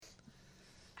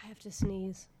have to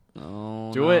sneeze.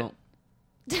 Oh, Do it.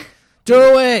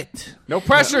 Do it. No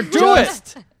pressure. Do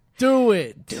Just do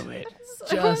it. Do it.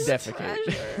 Just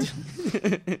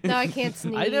defecate. No, I can't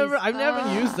sneeze. I've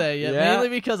never used that yet. Yeah. Mainly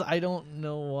because I don't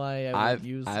know why I would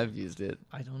use. I've used it.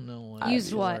 I don't know why.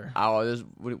 Used what? Oh, there's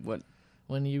what?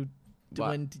 When you What?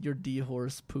 when your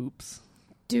D-horse poops.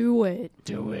 Do it.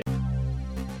 Do it.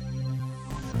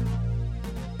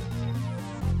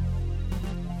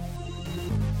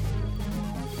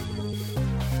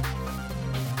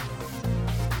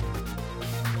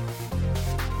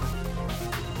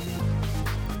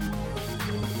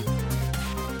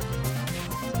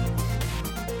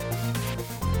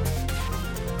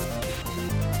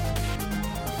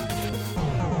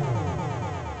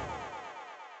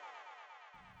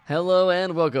 Hello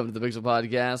and welcome to the Pixel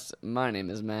Podcast. My name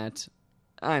is Matt.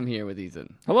 I'm here with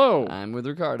Ethan. Hello. I'm with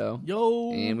Ricardo.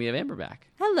 Yo. And we have Amber back.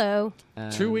 Hello.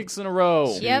 2 weeks in a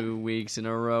row. Yep. 2 weeks in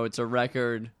a row. It's a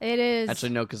record. It is. Actually,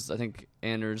 no, because I think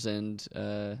Anders and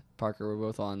Parker were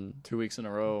both on 2 weeks in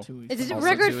a row. 2 weeks. It's a also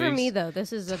record 2 for weeks. me, though.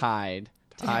 This is a... tied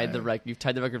the record. You've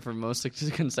tied the record for most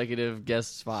consecutive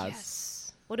guest spots.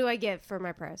 Yes. What do I get for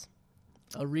my prize?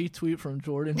 A retweet from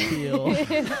Jordan Peele.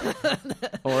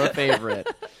 Or a favorite.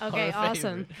 Okay, Or a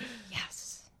awesome. favorite.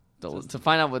 Yes. To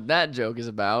find out what that joke is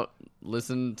about,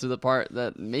 listen to the part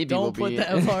that maybe will Don't put be...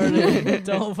 that part in.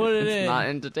 Don't put it It's in. not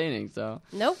entertaining, so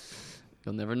Nope.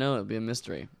 you'll never know. It'll be a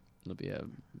mystery. It'll be a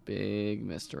big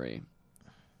mystery.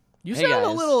 You Hey, sound a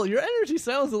guys. little. Your energy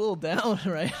sounds a little down,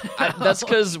 right? That's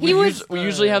because we was-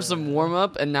 usually have some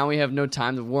warm-up, and now we have no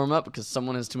time to warm up because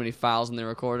someone has too many files in their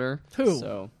recorder. Who?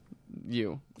 So,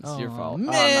 you. It's your Aw, fault.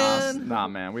 man. Nah,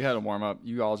 man. We had a warm up.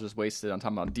 You all just wasted on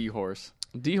talking about D-Horse.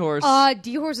 D-Horse.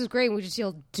 D-Horse is great. We just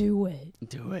yelled, do it.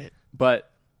 Do it.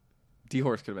 But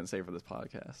D-Horse could have been saved for this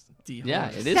podcast. D-horse. Yeah,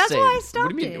 it is That's saved. why I What stopped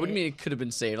do you mean? it. What do you mean it could have been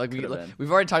saved? Like Could have been.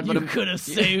 we've already talked You about it. could have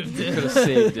saved Could it. have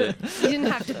saved it. You didn't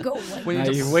have to go away. When Nah,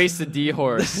 you you just- wasted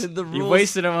D-Horse. The You rules-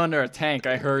 wasted him under a tank.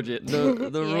 I heard it.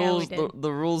 The Yeah, rules we did.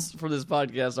 the rules for this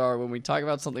podcast are when we talk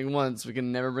about something once, we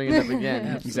can never bring it up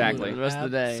again. Exactly. For the rest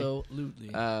of the day.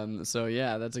 Absolutely. So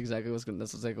yeah, that's exactly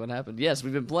what happened. Yes,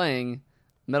 we've been playing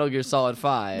Metal Gear Solid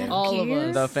 5, Metal All of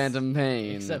Gears? The Phantom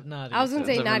Pain. Except not. I was going to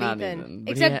say Except for not not even. even.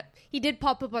 But Except he did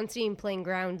pop up on Steam playing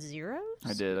Ground Zero.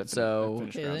 I did. I So-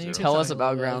 finished Okay, Ground then you Zero. can Tell talk us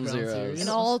about Ground Zero. In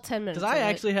all 10 minutes. Because I of it.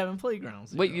 actually haven't played Ground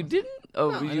Zero. Wait, you didn't?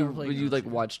 Oh, No, I never played you Ground like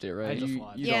Zero. watched it, right? I just You-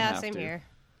 watched. you don't Yeah, have same to. here.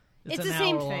 It's It's an the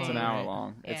same hour thing. long, It's an hour right?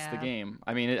 long. It's the Yeah. game.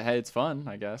 I mean, it's fun.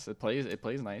 I guess it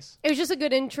plays nice. It was just a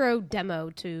good intro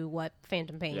demo to what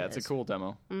Phantom Pain Yeah, is. it's a cool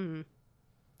demo. Mm.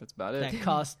 That's about it. That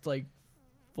cost like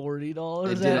 $40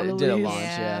 It at did a release. launch,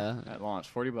 Yeah. yeah. At launch,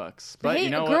 $40. But But hey, you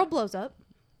know a girl what? blows up.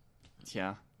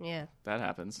 Yeah, Yeah. that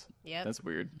happens. Yep. That's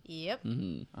weird. Yep.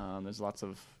 Mm-hmm. There's lots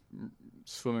of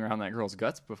swimming around that girl's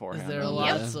guts beforehand. Is there though.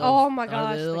 lots of? Oh my Are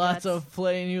gosh, there the lots guts. of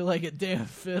playing you like a damn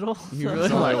fiddle? You I'm really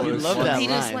sorry. like- you love that He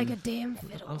just line. like a damn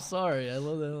fiddle. I'm sorry. I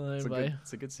love that line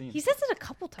It's a good scene. He says it a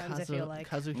couple times, I feel like.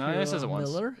 Kazuhira No, he says it once.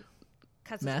 Miller,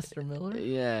 Kazu- Master Miller.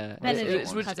 Yeah.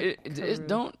 Benedict It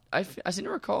don't. I seem to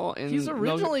recall in He's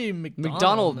originally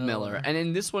McDonald Miller, and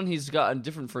in this one he's got a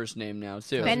different first name now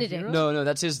too. Benedict. No,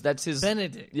 that's his.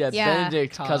 Benedict. Yeah, it's Yeah.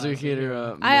 Benedict Kazuhira.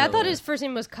 Kazuhira. I thought Miller. his first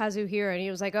name was Kazuhira, and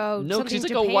he was like, "Oh, No, something he's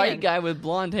like Japan. a white guy with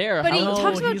blonde hair. But he How-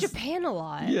 talks No, about he's- Japan a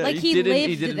lot. Yeah, like he did lived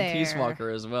he did there. in Peace Walker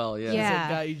as well. Yeah.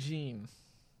 Yeah. He's a Gaijin,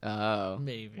 Oh.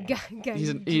 maybe.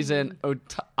 He's an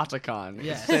otakon.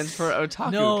 Yes. It stands for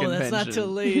Otaku No, Convention. that's not till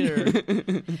later.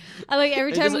 I like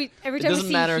every It time doesn't- we it see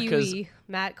doesn't matter 'cause- Huey,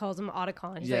 Matt calls him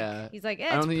Otacon. He's like,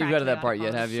 I don't think you got to that part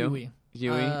yet, have you?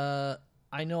 Huey.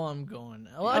 I know I'm going.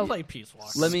 Well, I Oh. play Peace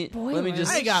Walker. Let me Spoilers.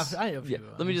 just. I have Yeah, few.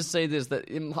 let me just say this: that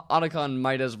Otacon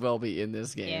might as well be in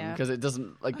this game Yeah. because it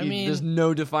doesn't like. I mean- there's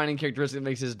no defining characteristic that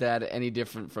makes his dad any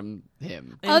different from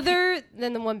him, Other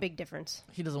than the one big difference.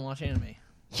 He doesn't watch anime.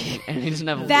 and he doesn't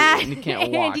have That and he can't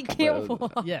and walk. he can't but-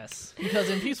 walk. Yes, because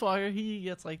in Peace Walker he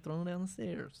gets like thrown down the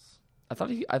stairs. I thought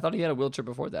he had a wheelchair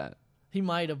before that. He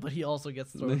might have, but he also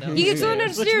gets thrown down. He gets thrown the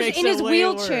stairs, which downstairs makes in it his way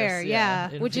wheelchair, worse, yeah,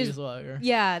 in which is- Peace Walker.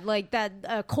 Yeah, like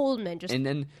that Coldman just. And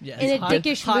then Yeah, in a hot,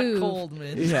 dickish hot move.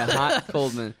 Coldman. yeah, Hot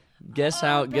Coldman. Guess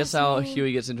how best name.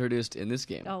 Huey gets introduced in this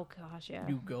game. Oh gosh, yeah.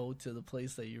 You go to the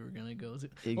place that you were gonna go to.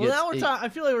 He Well, gets- now we're he- talking. I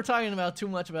feel like we're talking about too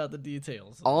much about the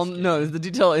details. of All this game. no, the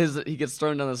detail is that he gets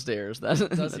thrown down the stairs. Does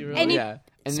he really? And he- yeah.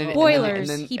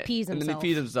 Spoilers, he pees And then himself. he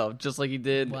pees himself, just like he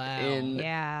did Wow. in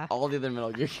Yeah. all the other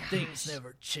Metal Gear. Things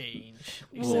never change.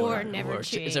 War except- never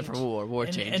Except for changed. war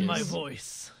and, changes. and my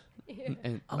voice.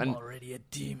 And, I'm and already a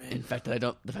demon. in fact that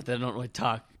the fact that I don't really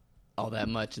talk all that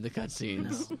much in the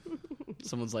cutscenes.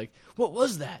 Someone's like, "What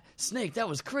was that? Snake? That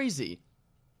was crazy."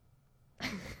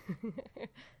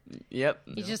 Yep.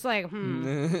 He's just like,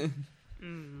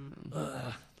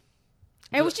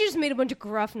 I wish you just made a bunch of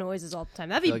gruff noises all the time.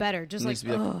 That'd be better. Just like, I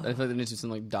feel like there needs to be some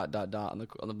like ... on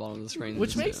the bottom of the screen.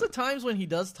 Which makes the times when he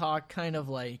does talk kind of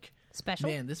like special.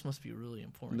 Man, this must be really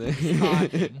important. He's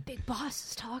talking. Big boss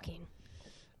is talking.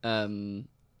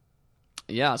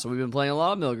 Yeah, so we've been playing a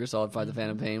lot of Metal Gear Solid 5: The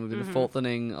Phantom Pain. We've been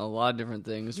Fultoning a lot of different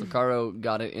things. Ricardo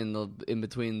got it in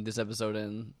between this episode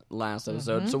and last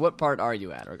episode. So what part are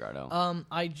you at, Ricardo?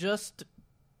 I just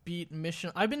beat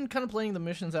mission. I've been kind of playing the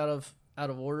missions out of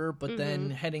order, but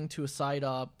then heading to a side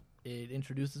op, it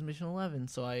introduces mission 11.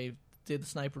 So I did the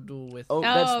sniper duel with.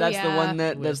 That's yeah.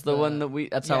 the one that we.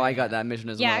 That's how I got that mission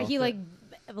as well. Yeah, he like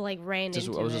ran into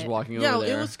it. I was just walking over there.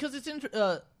 Yeah, it was because it's.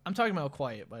 I'm talking about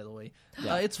Quiet, by the way.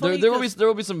 Yeah. It's funny. There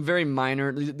will be some very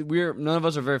minor. None of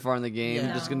us are very far in the game.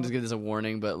 Yeah. Just gonna give this a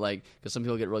warning, but like because some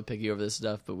people get really picky over this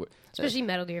stuff, but especially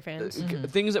Metal Gear fans.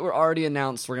 Things that were already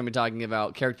announced, we're gonna be talking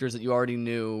about characters that you already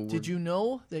knew. Did you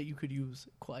know that you could use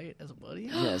Quiet as a buddy?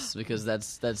 Yes, because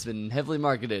that's been heavily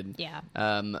marketed. Yeah.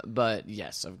 But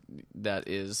yes, that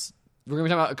is. We're gonna be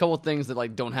talking about a couple of things that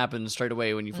like don't happen straight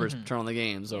away when you first turn on the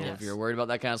game. So if you're worried about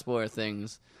that kind of spoiler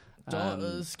things.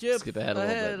 Don't skip ahead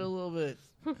a little bit.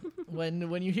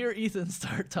 when you hear Ethan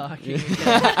start talking,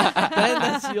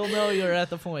 then you'll know you're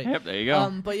at the point. Yep, there you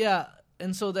go. But yeah,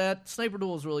 and so that sniper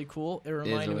duel is really cool. It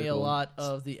reminded me a lot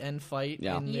of the end fight.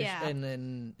 Yeah.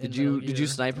 Did you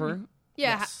snipe her?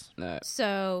 Yeah. Yes.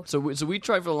 So we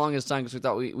tried for the longest time because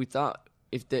we thought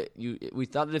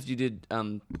that if you did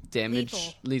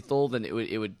damage lethal, then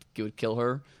it would kill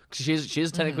her. She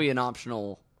is technically an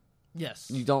optional.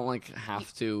 Yes, you don't like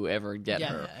have to ever get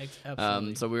her. Yeah,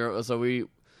 absolutely. So we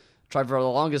tried for the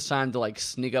longest time to like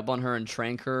sneak up on her and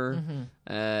trank her,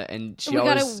 and she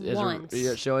always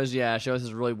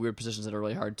has really weird positions that are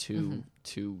really hard to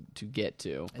get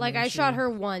to. Like I shot her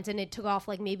once, and it took off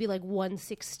like maybe like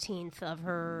 1/16 of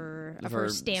her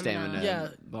stamina. Yeah,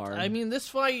 bar. I mean this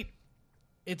fight,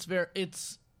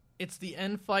 it's the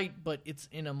end fight, but it's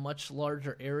in a much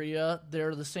larger area.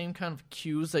 They're the same kind of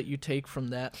cues that you take from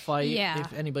that fight. Yeah.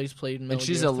 If anybody's played Metal Gear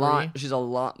 3. She's a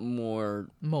lot more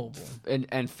mobile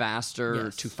and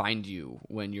faster to find you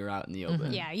when you're out in the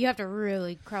open. Yeah, you have to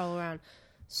really crawl around.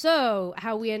 So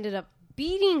how we ended up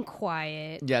beating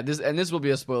Quiet. Yeah, this will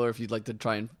be a spoiler if you'd like to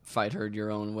try and fight her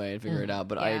your own way and figure it out.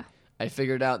 But I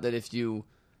figured out that if you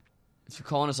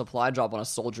call in a supply drop on a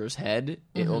soldier's head,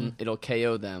 it'll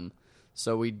KO them.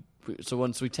 So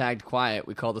once we tagged Quiet,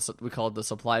 we called the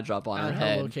supply drop on her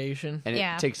head location, and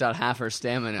it takes out half her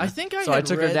stamina. I think I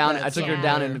took her down. I took her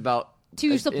down in about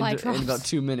two supply drops in about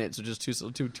 2 minutes, or just two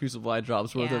supply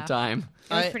drops worth of time.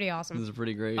 It was pretty awesome. This is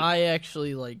pretty great. I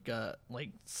actually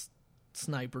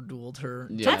sniper dueled her.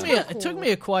 Yeah. It took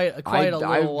me a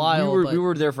little while. We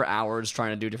were there for hours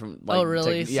trying to do different. Like, oh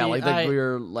really? We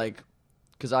were like,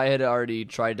 because I had already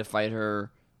tried to fight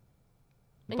her.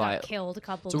 And got killed a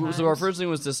couple times. So our first thing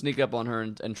was to sneak up on her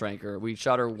and trank her. We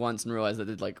shot her once and realized that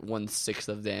did like 1/6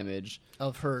 of damage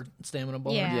of her stamina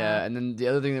bar. Yeah, and then the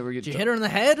other thing that we're getting. Did you hit her in the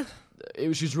head?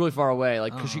 She's really far away,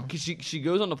 like because she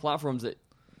goes on the platforms that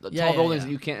tall buildings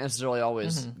that you can't necessarily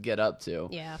always get up to.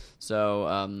 Yeah.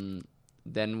 So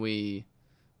then we're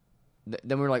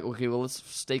like, okay, well let's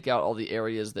stake out all the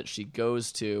areas that she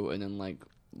goes to, and then like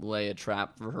lay a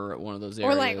trap for her at one of those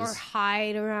areas, or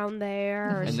hide around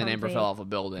there, or and then Amber fell off a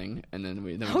building, and then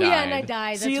we died. Yeah, and I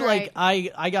died. That's right.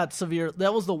 I got severe.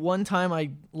 That was the one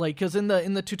time because in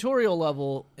the tutorial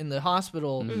level in the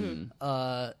hospital,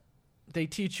 they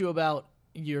teach you about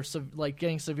your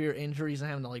getting severe injuries and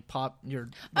having to pop your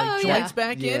joints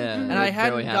back in, and I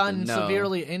hadn't gotten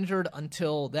severely injured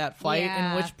until that fight.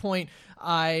 In which point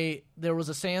there was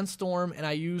a sandstorm, and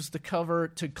I used the cover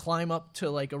to climb up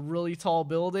to a really tall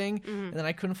building, and then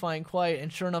I couldn't find Quiet.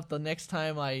 And sure enough, the next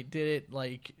time I did it,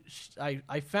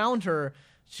 I found her.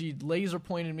 She laser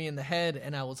pointed me in the head,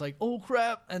 and I was like, "Oh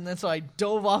crap!" And then so I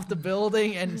dove off the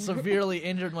building and severely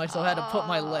injured myself. I had to put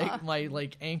my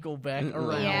ankle back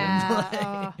around.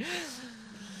 Yeah.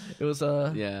 It was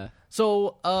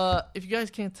So if you guys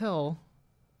can't tell,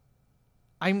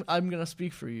 I'm gonna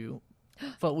speak for you.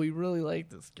 But we really like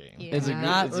this game. Yeah. It's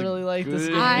really like this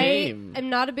game. I am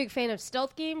not a big fan of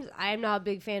stealth games. I am not a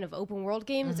big fan of open world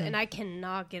games, and I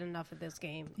cannot get enough of this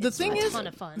game. It's a ton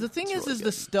of fun. The thing is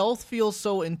the stealth feels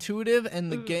so intuitive,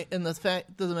 and the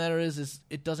fact of the matter is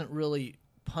it doesn't really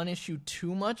punish you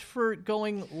too much for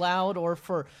going loud or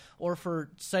for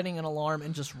setting an alarm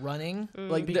and just running.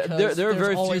 Like because there are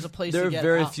very always few, a place there to are get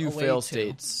very out few away fail to.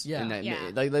 states. Yeah. In that,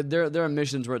 Yeah. like there are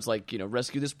missions where it's like,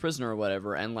 rescue this prisoner or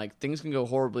whatever, and like things can go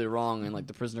horribly wrong, and like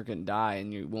the prisoner can die,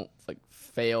 and you won't like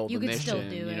fail You the could mission. still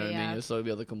do you know it, what I mean? yeah. You'll still be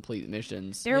able to complete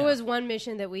missions. There was one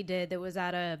mission that we did that was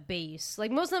at a base.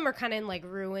 Like, most of them are kind of in, like,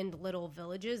 ruined little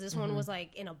villages. This one was,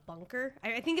 like, in a bunker.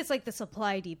 I think it's, like, the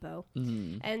supply depot.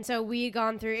 Mm-hmm. And so we had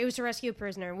gone through... It was to rescue a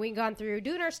prisoner. We had gone through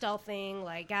doing our stealth thing,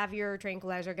 like, have your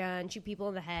tranquilizer gun, shoot people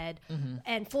in the head,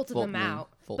 and Fulton them out.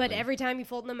 But every time you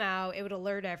Fulton them out, it would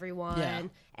alert everyone. Yeah.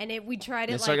 And we tried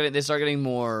it, They start getting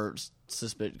more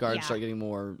guards Yeah. start getting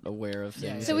more aware of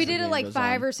things. So as we the did it game like goes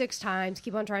 5 on. or 6 times.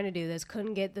 Keep on trying to do this.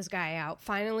 Couldn't get this guy out.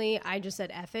 Finally, I just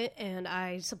said F it, and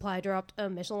I supply dropped a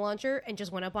missile launcher and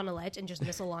just went up on a ledge and just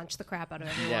missile launched the crap out of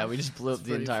everyone. Yeah, we just blew up the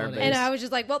pretty entire funny. base. And I was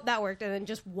just like, well, that worked. And then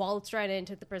just waltzed right in,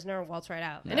 took the prisoner, and waltzed right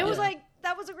out. And it was like,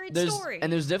 that was a great story.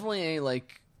 And there's definitely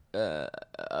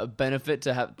a benefit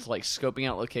to like scoping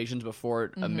out locations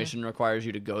before a mission requires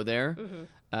you to go there,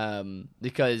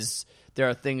 because there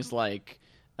are things like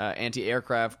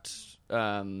anti-aircraft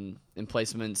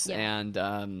emplacements and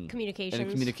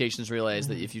communications relays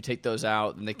that if you take those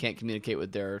out, then they can't communicate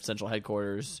with their central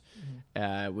headquarters,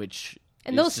 which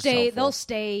and is just helpful. they'll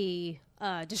stay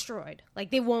destroyed. Like,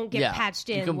 they won't get patched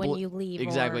in when you leave.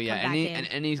 Exactly. Or come back in.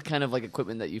 Any kind of like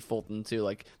equipment that you Fulton to,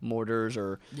 like mortars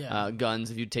or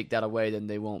guns, if you take that away, then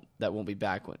that won't be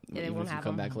back when they even won't if you have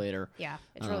come them. back later. Yeah,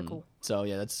 it's really cool. So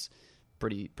yeah, that's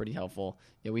pretty helpful.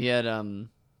 Yeah, we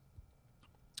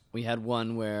had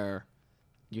one where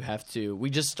you have to. We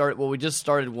just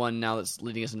started one now that's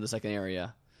leading us into the second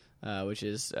area, which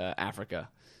is Africa.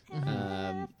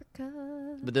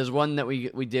 But there's one that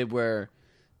we did where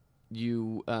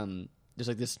you there's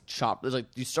like this chop. There's like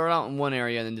you start out in one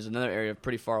area and then there's another area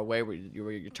pretty far away where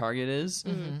your target is,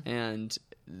 and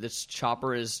this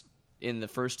chopper is in the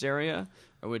first area,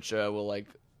 which will like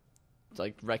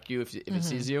wreck you if it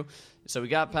sees you. So we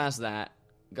got past that,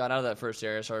 got out of that first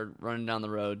area, started running down the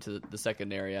road to the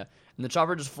second area, and the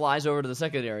chopper just flies over to the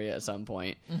second area at some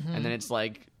point, and then it's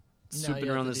like swooping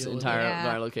around this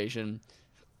entire location.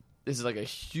 This is like a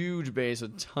huge base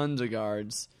with tons of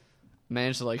guards.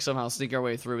 Managed to like somehow sneak our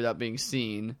way through without being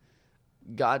seen.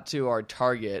 Got to our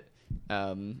target,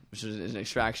 which is an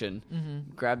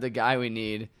extraction. Grabbed the guy we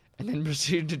need, and then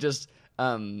proceeded to just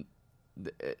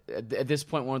at this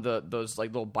point one of those like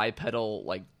little bipedal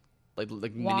like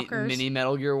mini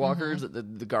Metal Gear walkers that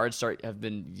the guards have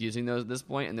been using those at this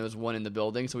point, and there was one in the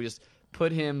building, so we just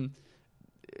put him.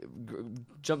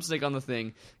 Jump Snake on the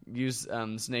thing, use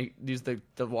the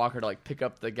walker to like pick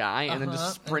up the guy, and then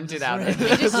just sprint it out of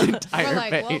the entire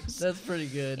base. That's pretty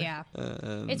good. Yeah,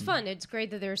 it's fun. It's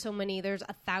great that there's so many. There's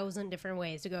 1,000 different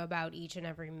ways to go about each and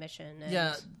every mission.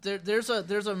 And there's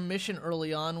a mission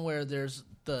early on where there's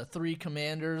the 3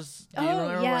 commanders.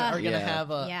 Are gonna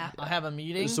have a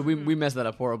meeting. So we messed that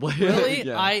up horribly. Really?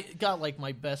 Yeah. I got like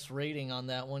my best rating on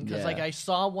that one because like I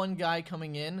saw one guy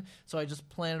coming in, so I just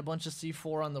planted a bunch of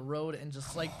C4 on the road and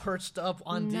just like perched up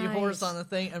on D-Horse on the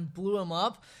thing and blew him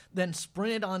up. Then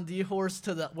sprinted on D-Horse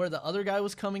to where the other guy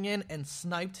was coming in and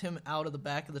sniped him out of the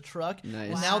back of the truck.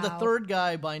 Nice. Wow. Now the third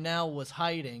guy by now was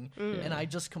hiding, and I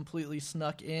just completely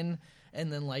snuck in.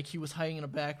 And then like he was hiding in a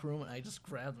back room, and I just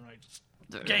grabbed him and I just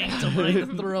ganked him right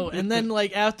in the throat. And then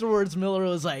like afterwards, Miller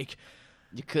was like,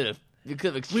 You could have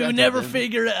extracted we never them.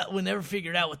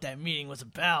 figured out what that meeting was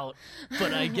about,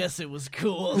 but I guess it was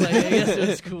cool. Like I guess it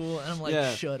was cool, and I'm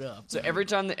like, shut up. So every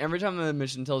time the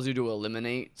mission tells you to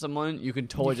eliminate someone, you can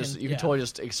totally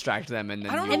just extract them, and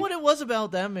then I don't know what it was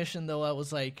about that mission though. I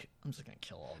was like, I'm just gonna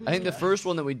kill all these I think guys. the first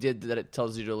one that we did that it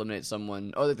tells you to eliminate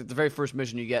someone. Oh, the very first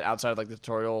mission you get outside of like the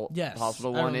tutorial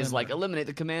hospital I one is remember. like eliminate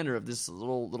the commander of this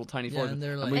little tiny fort. and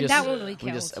they're like, And that one we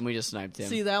killed. we just sniped him.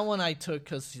 See, that one I took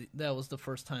because that was the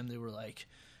first time they were like,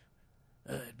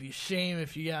 it'd be a shame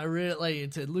if you got rid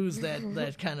like to lose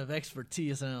that kind of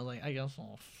expertise. And I was like, I guess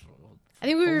I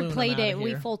think we balloon him replayed outta it and we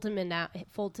here. Fultoned him out.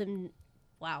 Fultoned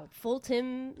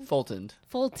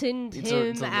It's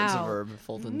him a out. verb.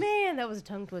 Fultoned. Man, that was a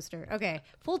tongue twister. Okay,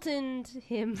 Fultoned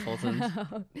him Fultoned.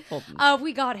 out. Fultoned.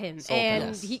 We got him, Sultan.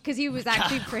 and because he was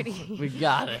actually pretty. We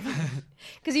got it.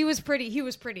 Because he was pretty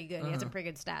good. He had some pretty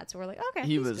good stats. So we're like, okay,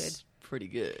 He he's was good. pretty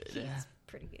good. He's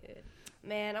pretty good.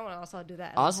 Man, I want to also do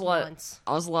that Ocelot. once.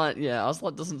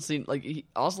 Ocelot doesn't seem like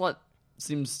Ocelot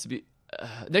seems to be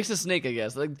next to Snake. I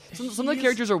guess like some of the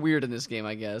characters are weird in this game.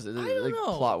 I guess don't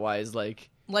know. plot wise, like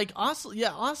Like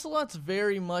Ocelot's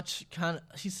very much kind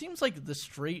of. He seems like the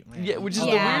straight man. Yeah, which is the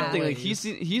weird thing. Like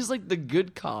he's like the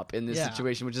good cop in this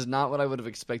situation, which is not what I would have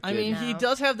expected. I mean, he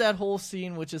does have that whole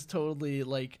scene, which is totally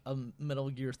like a Metal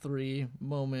Gear 3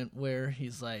 moment where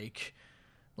he's like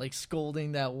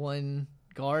scolding that one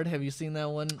guard. Have you seen that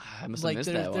one? I must have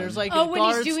missed that one. There's like when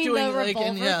guards he's doing the revolver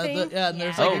thing? And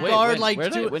there's like a guard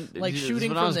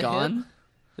shooting from the gone? hip.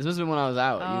 This must have been when I was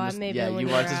out. You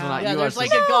watched this one. Yeah, there's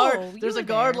like a guard. There's a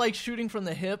guard like shooting from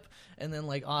the hip, and then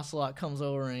like Ocelot comes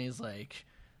over and he's like,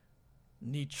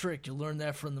 "Neat trick. You learned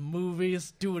that from the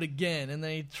movies. Do it again." And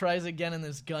then he tries again, and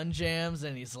there's gun jams,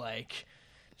 and he's like,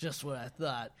 "Just what I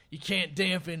thought. You can't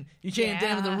dampen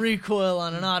the recoil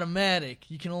on an automatic.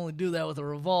 You can only do that with a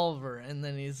revolver." And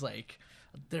then he's like,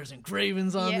 "There's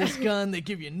engravings on this gun. They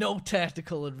give you no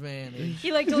tactical advantage."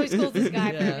 He like totally schools this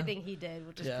guy for everything he did,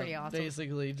 which is pretty awesome.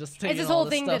 Basically, just taking it's this whole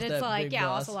the thing stuff that it's like,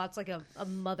 boss. Ocelot's like a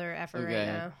mother effer right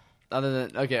now.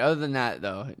 Other than that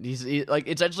though, he's like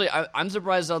it's actually I'm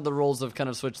surprised how the roles have kind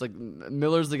of switched. Like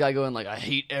Miller's the guy going like I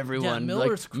hate everyone. Yeah,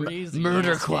 Miller's like, crazy.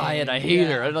 Murder quiet, I hate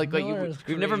her. And like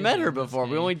we've never met her before.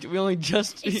 We only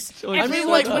just. I mean,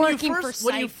 like when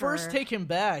you first take him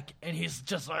back, and he's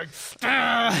just like,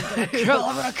 I'm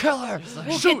gonna kill her.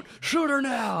 Shoot her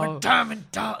now. We're diamond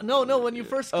dog. No, when you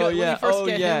first get him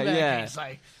back, he's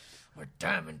like, we're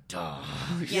diamond dog.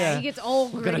 Yeah, he gets all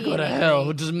gritty. We're gonna go to hell.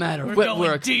 It doesn't matter. We're Wet going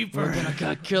work. deeper. We're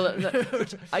gonna kill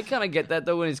it. I kind of get that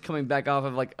though when he's coming back off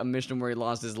of like a mission where he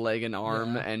lost his leg and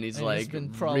arm, and he's like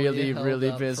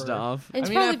really pissed off. It's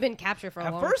probably been captured for a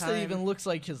long time. At first, it even looks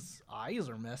like his eyes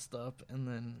are messed up, and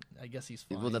then I guess he's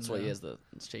fine. Well, that's why he has the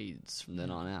shades from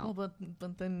then on out. Well,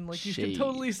 but then like you can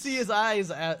totally see his eyes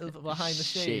behind the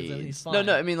shades, and he's fine.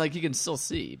 No, I mean like he can still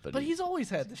see, but he's always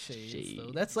had the shades.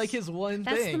 Though. That's like his one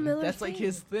thing. That's like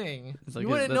his thing. Like you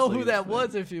wouldn't know who that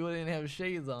was if he wouldn't have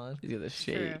shades on. He's got the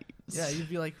shades. Yeah, you'd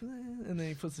be like, and then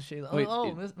he puts the shades on. Wait,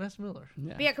 Matt Miller.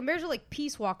 Yeah. But yeah, compared to like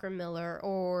Peace Walker Miller,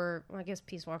 or I guess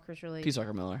Peace Walker's really Peace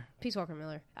Walker Miller.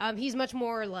 He's much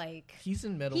more like he's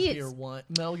in Metal Gear 1,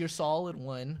 Metal Gear Solid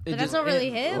 1. But that's not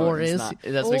really him. Or is?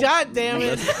 God damn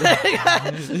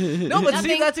it! No, but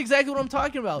see, that's exactly what I'm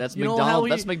talking about. That's McDonald.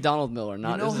 That's McDonald Miller.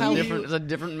 Not it's a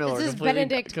different Miller. This is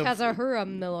Benedict Kazuhira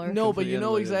Miller. No, but you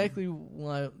know exactly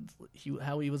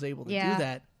how he was able to do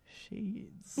that.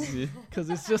 Shades, because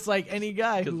it's just like any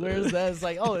guy who wears that. It's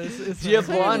like, it's do you have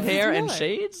blonde hair and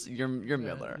shades? You're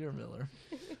Miller. You're Miller.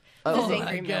 Oh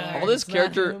my God. All this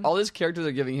character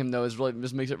they're giving him though is really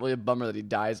just makes it really a bummer that he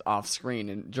dies off screen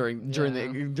and during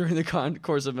the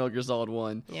course of Metal Gear Solid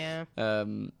 1. Yeah.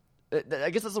 I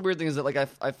guess that's the weird thing is that like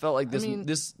I felt like this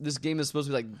game is supposed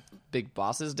to be like Big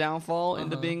Boss's downfall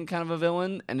into being kind of a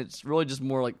villain, and it's really just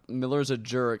more like Miller's a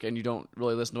jerk, and you don't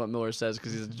really listen to what Miller says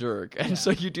because he's a jerk, and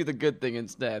so you do the good thing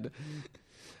instead.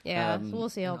 Yeah, so we'll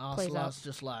see how it plays out. Ocelot's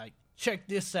just like, check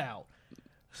this out.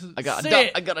 I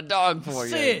got a dog for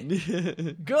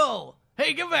you. Go.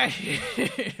 Hey, come back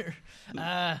here.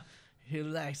 He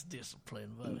lacks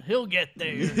discipline, but he'll get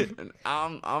there.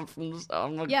 I'm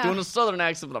doing a southern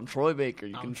accent, but I'm Troy Baker.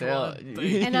 You can tell.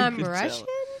 And I'm Russian?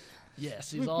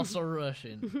 Yes, he's also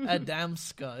Russian.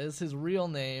 Adamska is his real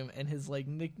name, and his like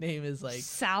nickname is like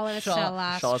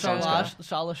Shalashaska or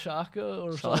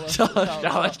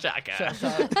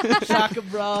Shalashaska. Shaka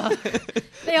bra.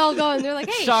 They all go and they're like,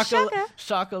 hey,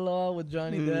 Shaka Law with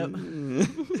Johnny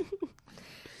Depp.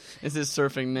 It's his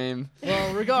surfing name.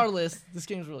 Well, regardless, this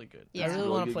game's really good. Yeah. I really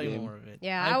want to play more of it.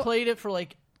 Yeah, I played it for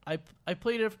like I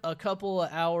played it a couple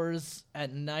of hours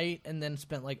at night, and then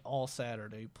spent like all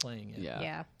Saturday playing it.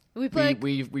 Yeah. We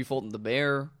folded the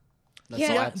bear. That's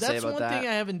all I have to say about one thing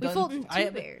I haven't done. Folded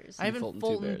two bears. I haven't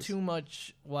folded too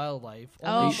much wildlife.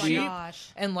 Oh sheep my gosh!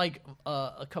 And like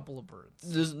a couple of birds.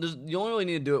 You only really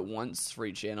need to do it once for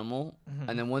each animal,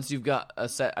 and then once you've got a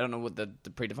set, I don't know what the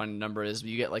predefined number is, but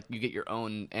you get your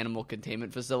own animal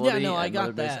containment facility. Yeah, no, I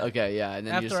got that. Okay, yeah, and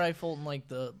then after I fold like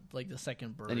the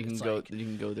second bird, then you can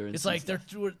go there. And it's like the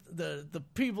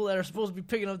people that are supposed to be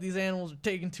picking up these animals are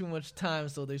taking too much time,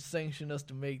 so they sanctioned us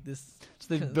to make this.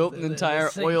 So they built an entire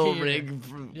oil rig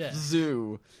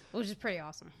zoo, which is pretty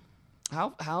awesome.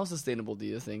 How sustainable do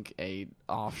you think a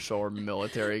offshore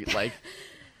military like?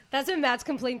 That's been Matt's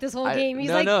complaint this whole game. He's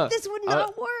this would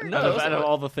not work. Out of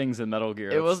all the things in Metal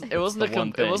Gear, it wasn't a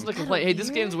complaint. Hey,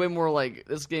 this game's way more like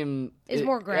this game is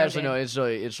more grounded. Actually, no, it's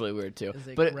really weird too.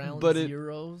 But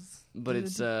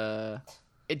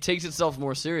it takes itself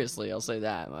more seriously. I'll say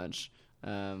that much.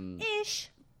 Ish.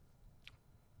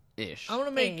 I want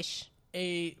to make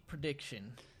a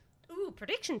prediction. Ooh,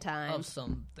 prediction time of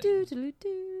something. Do.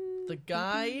 The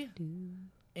guy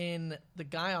in The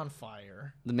Guy on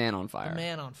Fire. The Man on Fire. The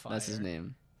Man on Fire. That's his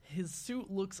name. His suit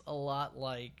looks a lot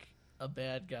like a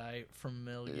bad guy from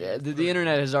Metal Gear. Yeah, the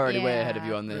internet is already way ahead of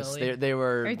you on this. Really? They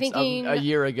were a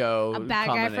year ago. A bad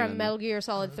guy from on Metal Gear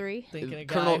Solid 3.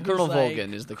 Colonel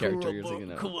Volgin is the character you're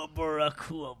thinking of.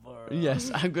 Kuwabara.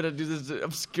 Yes, I'm gonna do this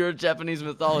obscure Japanese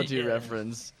mythology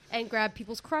reference. And grab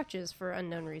people's crotches for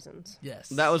unknown reasons. Yes,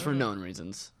 that was for known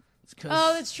reasons.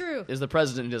 Oh, that's true. It's the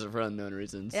president who does it for unknown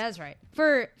reasons. Yeah, that's right.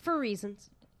 For reasons.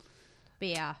 But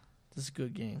yeah. This is a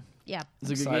good game. Yeah. It's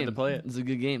a good Excited game. to play it. It's a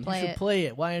good game. You should play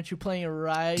it. Why aren't you playing it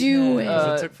right Do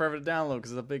now? it. It took forever to download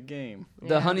because it's a big game.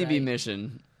 The honeybee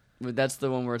mission. That's the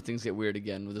one where things get weird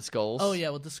again with the skulls. Oh yeah,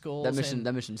 with the skulls. That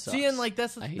mission sucks. See, and like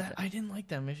I didn't like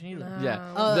that mission either. No.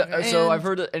 Yeah. So and- I've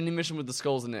heard that any mission with the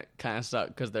skulls in it kind of suck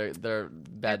because they're bad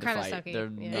They're to kinda fight. sucky,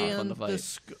 They're yeah. not fun to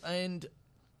fight. And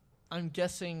I'm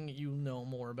guessing you know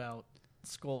more about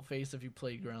Skullface if you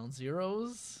played Ground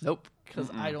Zeroes. Nope.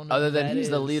 Because I don't know. Other who than that he's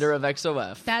the is. leader of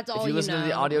XOF. That's all If you listen to the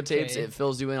know. audio tapes, Okay. it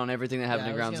fills you in on everything that happened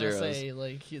in Ground I was Zeroes. gonna say,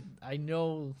 like, I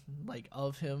know like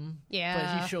of him.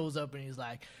 Yeah. But he shows up and he's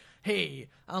like, "Hey,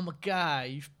 I'm a guy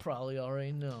you probably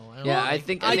already know." Yeah, I I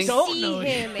think don't see know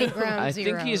him in Ground I Zeroes.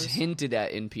 think he's hinted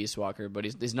at in Peace Walker, but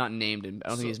he's not named in. I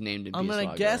don't think he's named in Peace Walker. I'm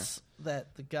gonna guess that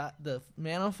the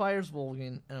Man on Fire's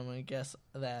Volgin, and I'm gonna guess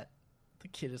that the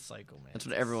kid is Psycho Man. That's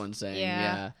what everyone's saying. Yeah.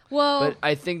 Yeah. Well, But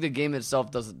I think the game itself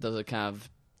doesn't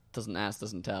ask,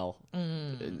 doesn't tell.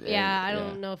 yeah, I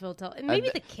don't know if he'll tell.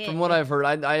 Maybe the kid. From what I've heard,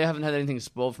 I haven't had anything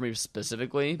spoiled for me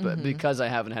specifically, but because I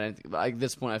haven't had anything, at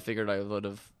this point, I figured I would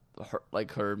have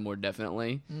heard more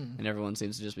definitely, and everyone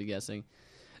seems to just be guessing.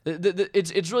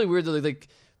 It's really weird though. Like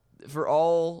for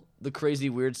all the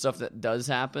crazy weird stuff that does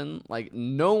happen, like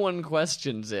no one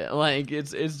questions it. Like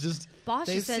it's just. Boss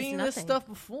They've just says seen nothing. this stuff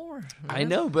before. I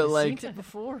know, but They've like seen it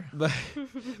before.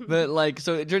 but like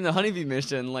so during the honeybee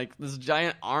mission, like this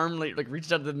giant arm like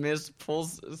reached out of the mist,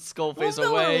 pulls Skullface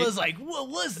Well, no away. one was like, "What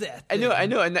was that?" I know,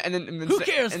 thing?" and then Who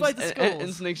cares? Fight the skulls.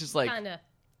 And Snake's just like, Kinda.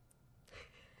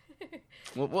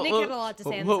 what Nick had a lot to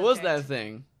say on the what was subject. that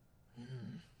thing?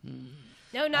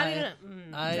 No, not I-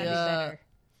 even. I, That'd be better.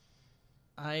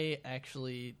 I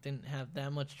actually didn't have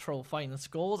that much trouble fighting the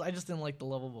skulls. I just didn't like the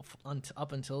level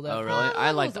up until that. Oh, really? Oh,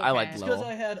 I liked okay. I liked It's Because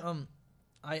level. I had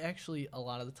I actually a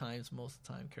lot of the times, most of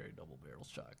the time, carried double barrel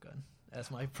shotgun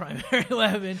as my primary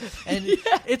weapon, and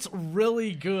it's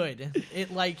really good.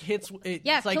 It like hits.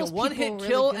 Yeah, It's it like a kills one hit people really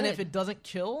kill, and good. if it doesn't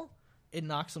kill, it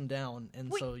knocks them down, and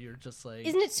Wait, so you're just like.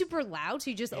 Isn't it super loud? So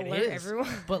you just It alert is. everyone.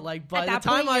 But like by the that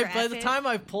time point, you're by the effing. time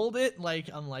I pulled it, like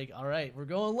I'm like, all right, we're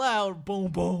going loud,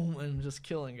 boom, boom, and just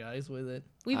killing guys with it.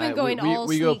 We've been going all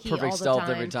we go sneaky perfect all the stealth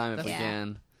time. every time if we Yeah.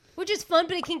 can. Which is fun,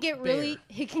 but it can get really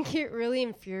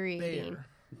infuriating.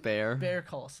 Bear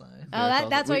call sign. Oh,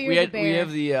 that's why you're we the had, bear. We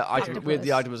have the Octopus.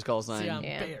 octopus call sign. See, I'm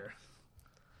Yeah.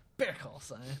 bear call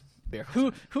sign. Bear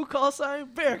call Who call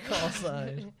sign? Bear call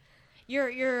sign. Your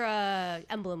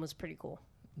emblem was pretty cool.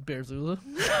 Bear Zulu.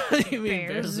 You mean Bear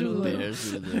Bear Zulu? Bear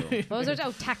Zulu. What was ours?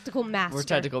 Oh, tactical master. We're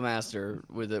tactical master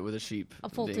with a sheep A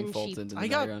Fulton being Fulton sheep. in the I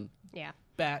got- background. Yeah.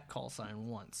 Bat call sign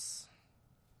once.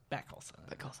 Bat call sign.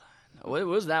 That call sign. What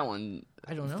was that one?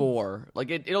 I don't know. For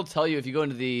like it'll tell you if you go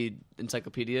into the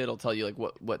encyclopedia. It'll tell you like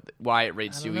why it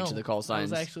rates I you don't each of know. the call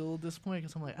signs. I was actually a little disappointed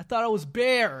because I'm like, I thought I was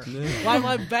bear. Why am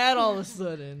I bat all of a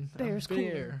sudden? I'm Bear's cool.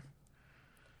 bear.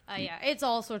 Yeah, it's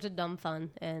all sorts of dumb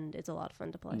fun, and it's a lot of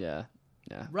fun to play. Yeah.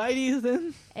 Right,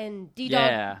 Ethan? And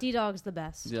Yeah. D-Dog's the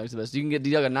best. D-Dog's the best. You can get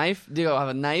D-Dog a knife. D-Dog will have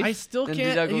a knife. I still and can't.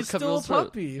 D-Dog will He's cut still a people's throat.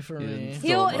 puppy for Yeah. me.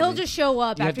 He'll buddy. just show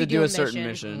up You have after to you do a a certain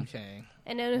mission. Okay.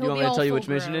 and then You he'll want be me to all tell you full which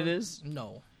mission grown. it is?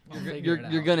 No. I'll figure it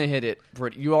out. You're gonna hit it.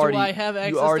 You already. Do I have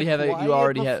access you already to have Quiet You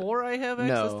already have. before I have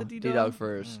access No, to D-Dog? D-Dog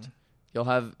first. You'll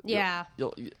have. Yeah.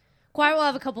 You'll Quiet will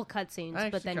have a couple cutscenes, I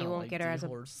but then actually you kinda won't like get her as a.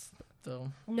 D-Horse,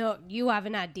 though. No, you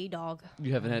haven't had D-Dog.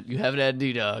 you haven't had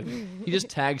D-Dog. He just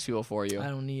tags people for you. I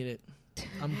don't need it.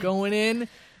 I'm going in.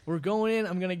 We're going in.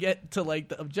 I'm going to get to, like,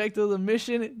 the objective of the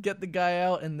mission, get the guy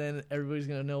out, and then everybody's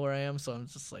going to know where I am, so I'm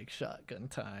just, like, shotgun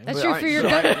time. That's But true aren't- for your so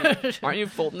gun. Aren't you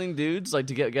Fultoning dudes like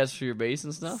to get guests for your base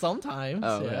and stuff? Sometimes,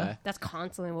 Oh, yeah. okay. That's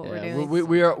constantly what we're Yeah, doing.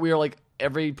 we are like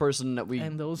every person that we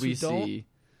And those we who don't, see.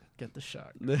 Get the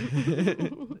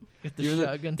shotgun. Get the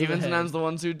shotgun to Even the sometimes head. the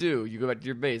ones who do, you go back to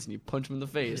your base and you punch them in the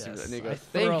face, Yes, and they go, I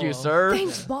 "Thank you, throw 'em. sir."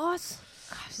 Thanks, boss.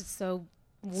 Gosh, it's so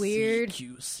weird.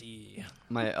 CQC.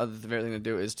 My other favorite thing to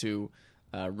do is to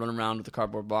run around with the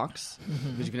cardboard box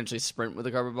because you can actually sprint with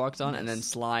the cardboard box on, and then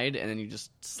slide, and then you just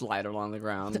slide along the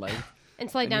ground like And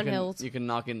slide and down you can, hills. You can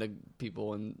knock into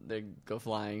people and they go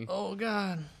flying. Oh,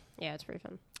 God. Yeah, it's pretty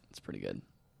fun. It's pretty good.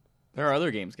 There are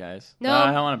other games, guys. No.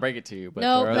 I don't want to break it to you, but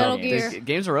No, there are Metal other games. Gear.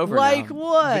 Games are over Like now.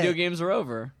 what? Video games are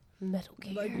over. Metal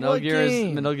Gear. Like Metal what Gear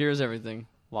game? Metal Gear is everything.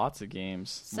 Lots of games.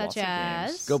 Such Lots of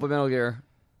as? games. Go play Metal Gear.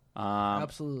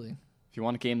 Absolutely. If you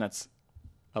want a game that's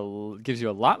gives you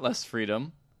a lot less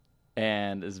freedom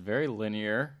and is very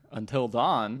linear, Until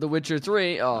Dawn. The Witcher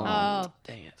 3. Oh,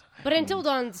 dang it. But Until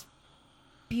Dawn's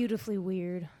beautifully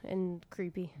weird and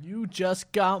creepy. You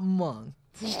just got monked.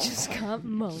 You just got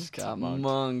monked. Got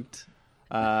monked.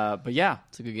 But yeah,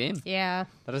 It's a good game. Yeah.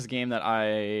 that is a game that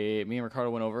me and Ricardo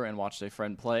went over and watched a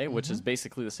friend play, which is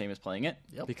basically the same as playing it.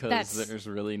 Yep. Because there's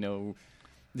really no.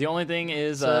 The only thing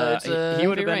is, it's a he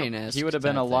would have Heavy been Rain-esque he would have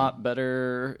been a type lot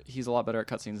better. He's a lot better at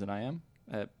cutscenes than I am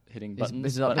at hitting buttons.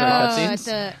 is it up but- there? Oh,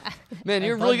 cutscenes? Man,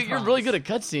 you're really good at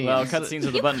cutscenes. well, cutscenes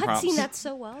are the you button cutscene prompts. that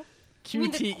so well.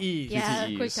 QTE. Yeah,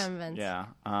 QTEs. quick time events. Yeah.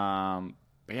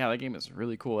 But yeah, that game is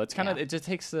really cool. It's kind of it just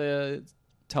takes the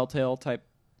Telltale type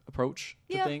approach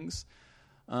to things,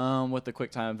 with the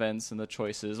quick time events and the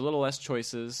choices. A little less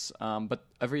choices, but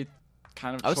every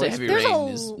kind of I would say choice- Heavy There's Rain a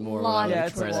is more lot what I of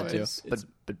would compare that to, choices.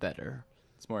 but better.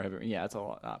 It's more heavy. Yeah, it's a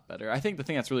lot better. I think the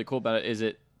thing that's really cool about it is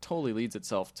it totally lends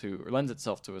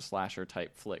itself to a slasher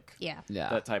type flick. Yeah. Yeah.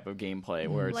 That type of gameplay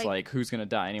where it's Like- like who's gonna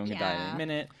die? Anyone can die in Yeah. a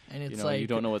minute. And it's you like you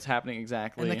don't know what's happening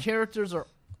exactly. And the characters are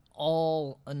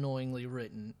all annoyingly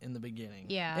written in the beginning.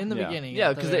 Yeah. In the Yeah. beginning. Yeah, at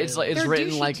the because very it's like least. it's They're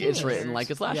written douchey like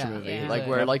a slasher Yeah. movie. Yeah. Like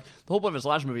where Yeah. like the whole point of a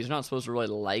slasher movie is you're not supposed to really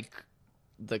like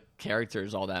the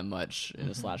characters all that much in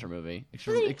a slasher movie,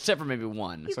 except for maybe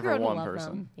one. You Except grow for to one love person.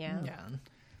 them. Yeah. Yeah.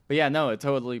 But yeah, no, it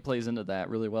totally plays into that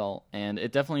really well, and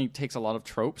it definitely takes a lot of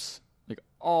tropes, like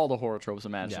all the horror tropes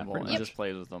imaginable, pretty and much. just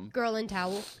plays with them. Girl in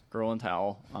towel. Girl and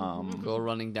towel. Girl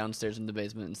running downstairs in the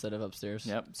basement instead of upstairs.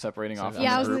 Yep, separating off. Yeah, Yeah,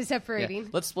 I from was the gonna group. separating. Yeah.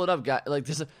 Let's split up, guys. Like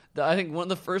this, I think one of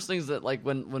the first things that like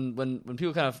when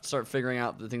people kind of start figuring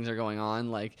out the things that are going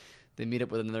on, like they meet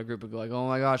up with another group and go like, "Oh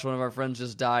my gosh, one of our friends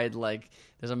just died. Like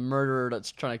there's a murderer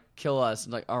that's trying to kill us."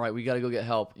 And like, all right, we got to go get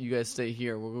help. You guys stay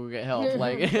here. We'll go get help.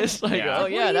 Like it's like, Yeah. oh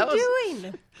yeah, what that are was. you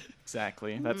doing?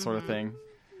 Exactly, that sort of thing.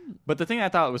 But the thing I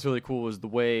thought was really cool was the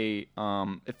way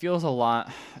it feels a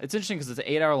lot. It's interesting because it's an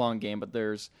 8-hour long game, but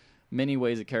there's many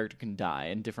ways a character can die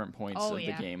in different points Oh, of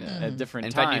yeah. the game at different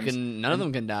In times. fact, none of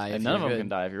them can die. and if none of you're them good. can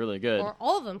die if you're really good. Or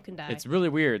all of them can die. It's really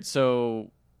weird.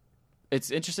 So it's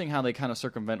interesting how they kind of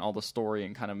circumvent all the story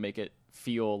and kind of make it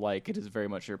feel like it is very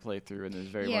much your playthrough and there's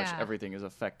very much Yeah. everything is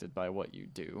affected by what you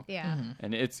do. yeah.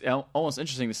 And it's almost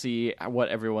interesting to see what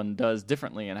everyone does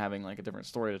differently and having like a different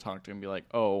story to talk to and be like,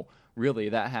 oh, really,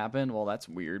 that happened? Well, that's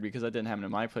weird because that didn't happen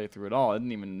in my playthrough at all. It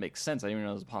didn't even make sense. I didn't even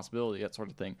know it was a possibility, that sort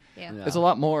of thing. Yeah. Yeah. It's a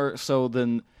lot more so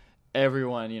than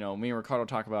everyone, me and Ricardo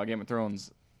talk about Game of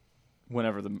Thrones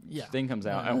whenever the thing comes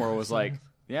out. And where it was like,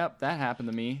 yep, that happened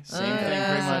to me. Same thing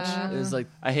pretty much. It was like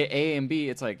I hit A and B.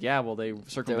 It's like, yeah, well, they there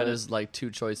circumvented was like two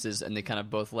choices, and they kind of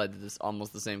both led to this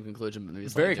almost the same conclusion, but maybe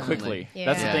very slightly quickly. differently.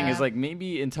 That's the thing Yeah. is like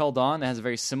maybe Until Dawn has a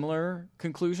very similar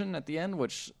conclusion at the end,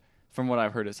 which from what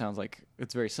I've heard, it sounds like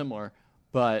it's very similar,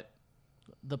 but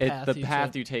The the path,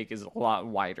 path you take is a lot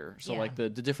wider. So Yeah. like the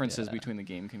differences between the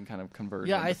game can kind of converge.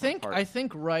 Yeah, in I different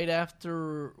think parts. right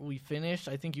after we finished,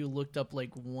 I think you looked up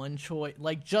like one choice,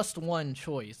 like just one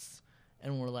choice,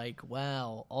 and we're like,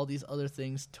 wow, all these other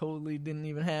things totally didn't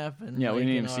even happen. Yeah, we like, didn't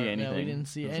in even see our- anything. Yeah, we didn't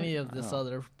see It was any like, of this oh.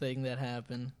 other thing that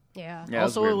happened. Yeah. Yeah,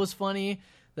 Also, weird. it was funny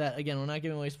that again, we're not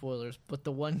giving away spoilers, but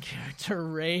the one character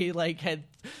Ray like had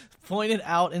pointed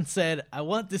out and said, "I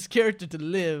want this character to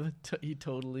live." He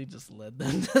totally just led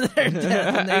them to their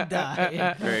death and they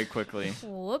died. very quickly.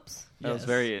 Whoops. That was Yes.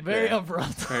 very very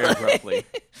abrupt. very abruptly.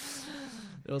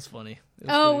 It was funny. It was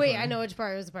Oh, pretty wait. funny. I know which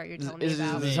part was the part you're telling me Is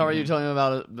about. this how are you telling me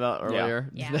about earlier?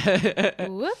 Yeah.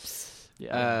 Whoops.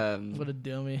 Yeah. What a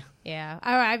dummy. Yeah.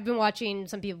 I've been watching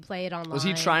some people play it online. Was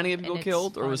he trying to get people and it's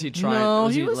killed, or was he fun. trying? No,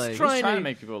 was he was like, trying- He's trying to to-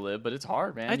 make people live, but it's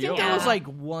hard, man. I You think don't there Yeah. was like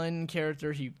one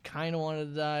character he kind of wanted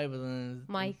to die, but then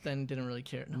Mike. didn't really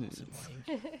care. No, it wasn't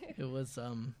Mike.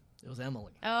 It was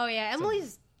Emily. Oh, yeah.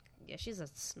 Emily's... Yeah, she's a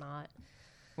snot.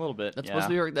 a little bit. That's yeah. supposed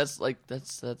to be her.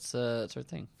 That's her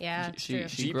thing. Yeah, it's She true.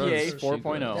 GPA grows.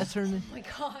 4.0. That's her name. Oh, my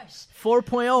gosh.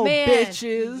 4.0, Man.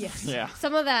 bitches. Yes. Yeah.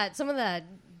 Some of that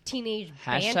teenage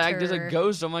Hashtag banter. there's a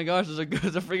ghost. Oh my gosh, there's a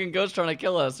freaking ghost trying to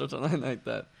kill us or something like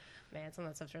that. Man, some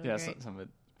of that stuff's really Yeah, great. some of it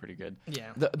pretty good.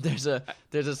 Yeah. There's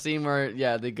a scene where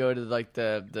they go to like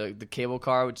the cable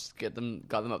car, which got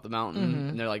them up the mountain,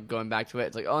 and they're like going back to it.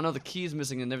 It's like, oh no, the key's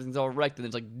missing and everything's all wrecked, and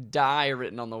there's like die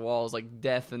written on the walls, like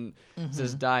death, and it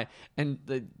says die, and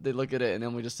they look at it, and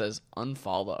Emily just says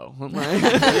unfollow. I'm like,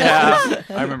 Yeah,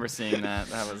 I remember seeing that.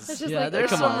 That was It's just Yeah, like, there's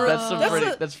come some on,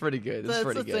 real- that's pretty good. That's That's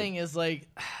pretty the good. thing is like,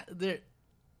 there,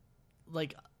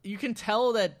 like you can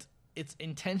tell that it's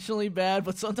intentionally bad,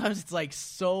 but sometimes it's like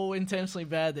so intentionally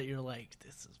bad that you're like,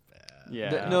 this is bad.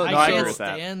 Yeah, I can't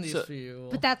stand these for you.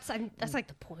 But that's like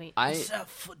the point. Except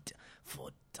for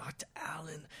Dr.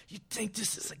 Allen, you think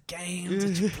this is a game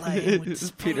that you play with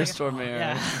this Peter Stormare.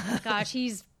 Yeah. Gosh,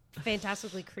 he's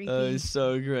fantastically creepy. He's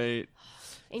so great.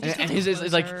 And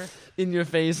he's like in your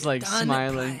face, like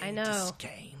smiling. I know. These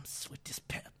games with these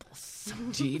pebbles.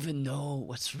 Do you even know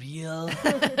what's real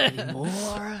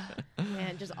anymore?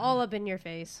 Man, just all up in your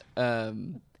face. Yeah.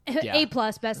 A+,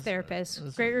 best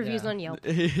therapist. Great reviews on Yelp.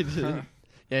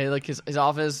 Yeah, like his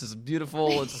office is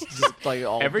beautiful. It's just like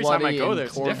all every time I bloody go and there,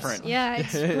 it's corpse. different. Yeah,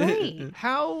 it's great.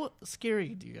 How scary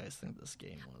do you guys think this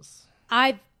game was?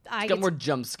 It's got more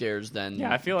jump scares than.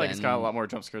 Yeah, I feel like it's got a lot more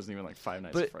jump scares than even like Five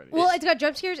Nights at Freddy's. Well, it's got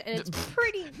jump scares and it's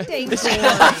pretty dang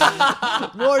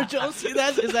More jump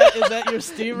scares. Is that your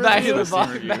Steam review? Back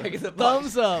in the box.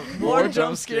 Thumbs up. More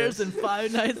jump scares than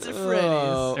Five Nights at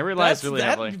Freddy's. It relies really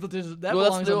heavily. That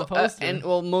belongs on the poster. And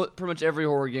pretty much every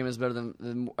horror game is better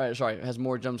than has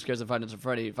more jump scares than Five Nights at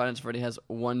Freddy. Five Nights at Freddy has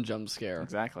one jump scare.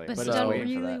 Exactly, but it's done waiting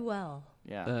for really that. well.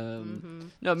 Yeah.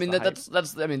 No, I mean that's.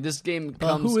 I mean, this game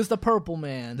comes. Who is the purple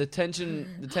man? The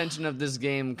tension of this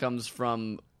game comes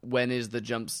from when is the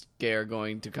jump scare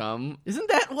going to come? Isn't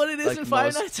that what it is Like in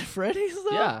Five Nights at Freddy's? Though?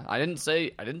 Yeah, I didn't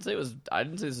say this was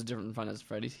different from Five Nights at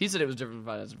Freddy's. He said it was different from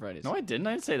Five Nights at Freddy's. No, I didn't.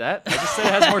 I didn't say that. I just said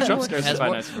it has more jump scares than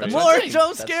Five Nights at Freddy's. More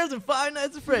jump scares than Five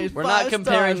Nights at Freddy's. We're not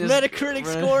comparing stars. this. Metacritic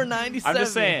score 97. I'm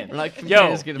just saying. We're not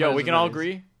comparing this game to Yo, Five we Nights can at all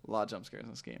Freddy's. agree. A lot of jump scares in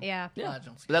this game. Yeah. But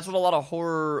that's what a lot of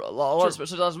horror,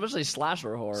 especially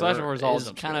slasher horror. Slasher horror is all is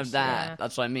jump kind of scares. that. Yeah.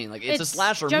 That's what I mean. Like it's a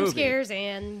slasher jump movie. scares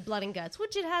and blood and guts,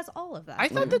 which it has all of that. I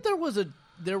thought that there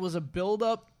was a build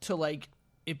up to like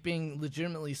it being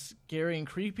legitimately scary and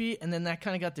creepy, and then that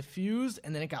kind of got diffused,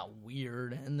 and then it got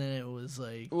weird, and then it was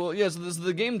like, Well, yeah. So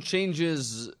the game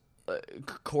changes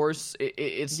course.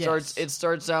 It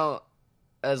starts out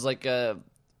as like as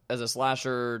a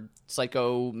slasher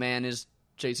psycho man is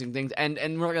chasing things, and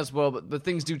we're not gonna spoil, but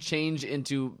things do change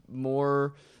into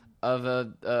more of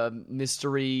a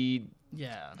mystery.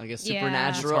 yeah. I guess Yeah.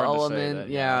 supernatural It's hard to say element. that,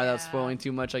 yeah, that's spoiling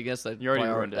too much. I guess that You already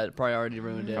ruined it. That priority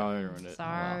ruined it. Probably ruined it.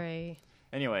 Sorry.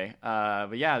 Anyway,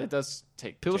 but yeah, it does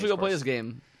take. People should go play course. this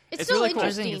game. It's It's still really cool.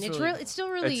 interesting. I think It's still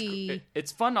really.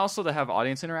 It's fun also to have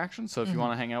audience interaction. So if you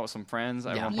want to hang out with some friends,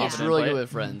 everyone pop It's in and really play good it. with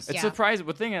friends. It's Yeah. surprising.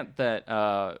 The thing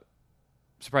that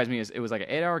surprised me is it was like an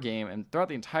 8-hour game, and throughout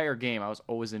the entire game, I was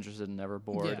always interested and never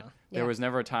bored. Yeah. There Yeah. was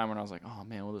never a time when I was like, "Oh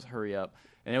man, will this hurry up?"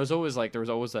 And it was always like there was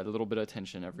always that little bit of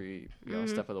tension every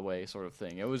step of the way, sort of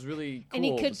thing. It was really cool. And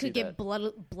he to see could get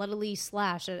bloodily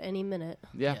slashed at any minute.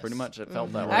 yeah, Yes. pretty much. It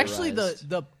felt that way. Actually, Realized.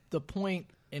 the point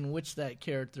in which that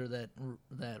character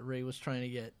that Ray was trying to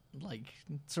get like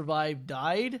survive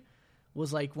died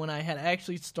was like when I had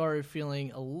actually started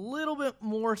feeling a little bit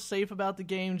more safe about the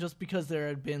game, just because there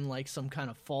had been like some kind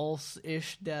of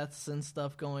false-ish deaths and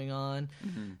stuff going on,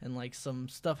 and like some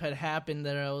stuff had happened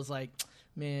that I was like,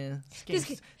 man,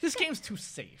 this game's too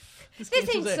safe. This game's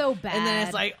too ain't safe. so bad. And then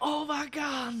it's like, oh my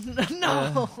god,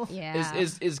 no. Yeah.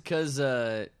 Is because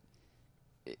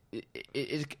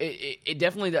it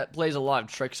definitely that plays a lot of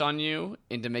tricks on you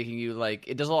into making you like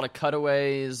it does a lot of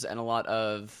cutaways and a lot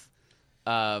of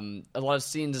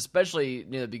scenes, especially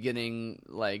near the beginning,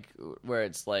 like where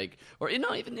it's like, or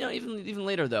even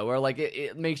later though, where like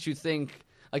it makes you think.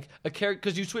 Like a character,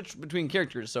 because you switch between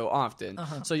characters so often,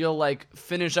 so you'll like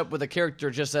finish up with a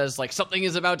character just as like something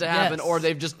is about to happen, Yes. or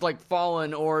they've just like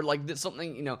fallen, or like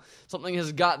something something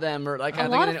has got them, or like kind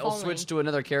of thing, lot and of then it'll falling. switch to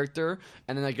another character,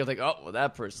 and then like you're like, oh well,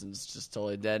 that person's just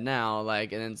totally dead now,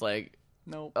 like, and then it's like,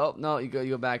 Nope. oh no, you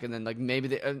go back, and then like maybe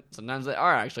they sometimes they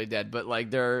are actually dead, but like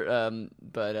they're yeah,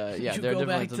 You they're go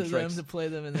back different to some them tricks. to play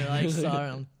them, and they're like, "Sorry,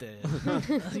 I'm dead."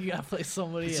 You gotta play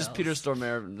somebody It's else. just Peter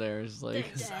Stormare there. It's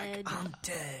like, They're dead. I'm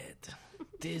dead.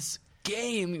 this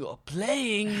game you're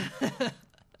playing.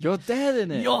 You're dead in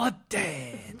it. You're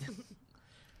dead.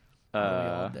 Are we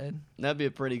all dead? That'd be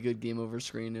a pretty good game over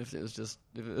screen if it was just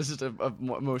a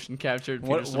motion captured.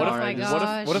 What Peter if, Oh my Stormare.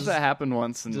 gosh. what if that happened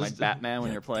once in like Just- Batman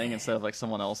when you're playing instead of like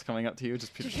someone else coming up to you,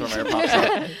 just Peter Stormare pops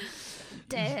up.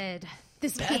 Dead.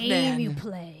 This Batman. game you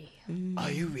play. Are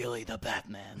you really the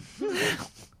Batman?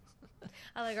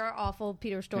 I like our awful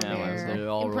Peter well, Stormare they're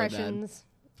all really bad. impressions.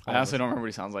 I honestly don't remember what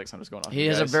he sounds like, so I'm just going off. He you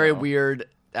has a guys, very so- weird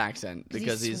accent 'Cause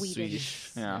because he's he's Swedish.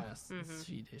 Swedish. Yeah. Yes, it's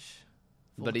Swedish.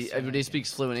 But he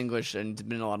speaks fluent English and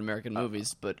been in a lot of American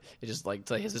movies. But it just like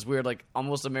he has this weird like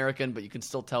almost American, but you can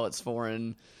still tell it's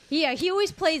foreign. Yeah, he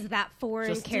always plays that foreign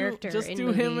Just character do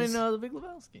in him movies. in The Big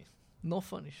Lebowski. No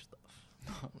funny stuff.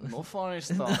 No funny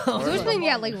stuff. He was playing,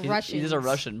 like Russian. He's a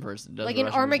Russian person. Like in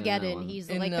Armageddon, he's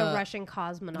like the Russian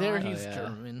cosmonaut. There he's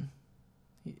German.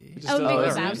 Big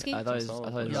Lebowski? I thought he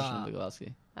was Russian Big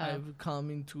Lebowski. I've come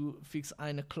in to fix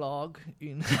eine clog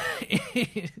in...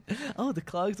 Oh, the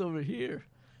clog's over here.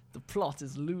 The plot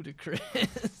is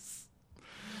ludicrous.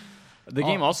 The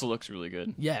game also looks really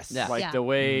good. Yes. Yeah. Like the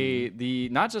way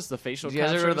not just the facial. Did you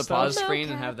guys ever go to the pause stuff? screen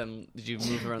and have them? Did you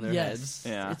move around their heads?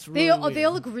 Yeah. It's They really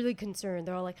all look really concerned.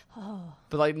 They're all like, oh.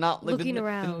 But like not like Looking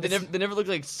around. They never look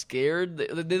like scared.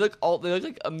 They look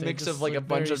like a mix of like a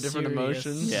bunch of different serious.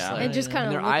 emotions. Yeah. And just kind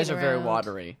of their eyes are very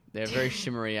watery. They have very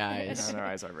shimmery eyes. Yeah, their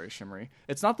eyes are very shimmery.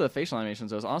 It's not the facial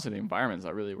animations. It was honestly the environments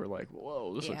that really were like,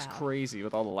 whoa, this looks crazy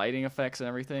with all the lighting effects and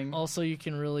everything. Also, you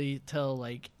can really tell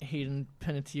like Hayden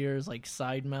Panettiere's like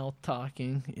side mouth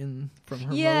talking from her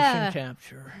motion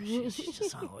capture. She's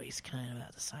just always kind of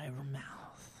at the side of her mouth.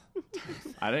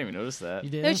 I didn't even notice that. You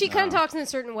didn't? No, she kind of talks in a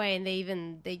certain way, and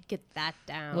they get that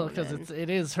down. Well, because it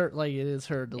is her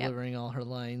delivering all her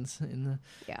lines.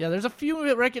 There's a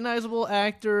few recognizable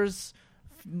actors.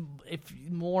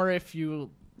 If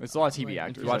you. It's a lot of TV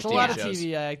actors. There's a lot of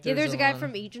TV actors. Yeah, there's a guy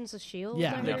from Agents of S.H.I.E.L.D.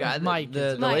 Yeah, The guy, Mike.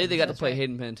 the Mike, lady they got to that's play right.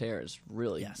 Hayden Panettiere is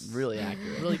really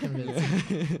accurate. Really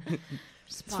convincing.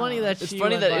 It's funny that It's she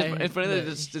funny went that by- it's funny that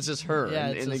it's just her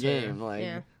in the just game. her.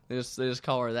 Like they just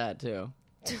call her that too.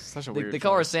 Such a They weird.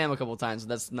 call her choice. Sam a couple times.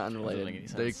 That's not unrelated. make any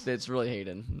sense. It's really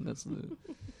Hayden.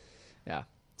 Yeah,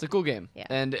 it's a cool game. Yeah.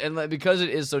 And like, because it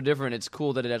is so different, it's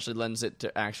cool that it actually lends it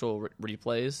to actual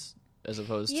replays as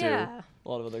opposed to a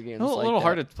lot of other games. A like little that.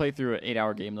 hard to play through an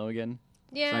 8-hour game though. Again,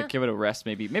 Yeah. like give it a rest.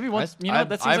 Maybe once.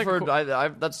 That seems I've like heard.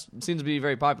 a that seems to be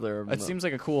very popular. it seems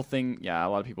like a cool thing. Yeah, a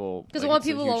lot of people. Because like, a lot of it's a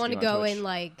people huge want to thing on go Twitch. and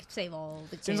like save all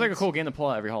the Seems like a kids. cool game to pull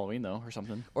out every Halloween though, or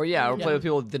something. or play with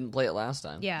people that didn't play it last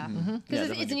time. Yeah. Because Yeah, it's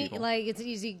definitely people. it's an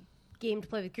easy game to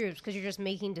play with groups because you're just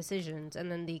making decisions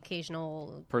and then the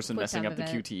occasional Person quick messing time up the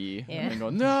event. QTE Yeah. and then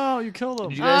going, no, you killed him.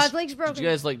 Did you guys, his leg's broken. did you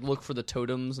guys like look for the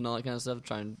totems and all that kind of stuff?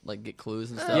 Try and like get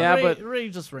clues and stuff. Yeah, Ray, but- Ray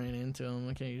just ran into him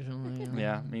occasionally.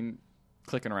 Yeah, I mean,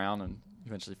 clicking around and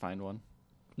eventually find one.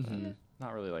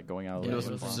 Not really like going out of He the way.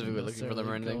 wasn't to find specifically one. looking for them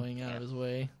or anything. Going out of his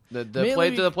way. The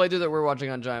Mainly playthrough that we're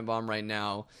watching on Giant Bomb right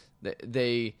now,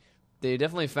 they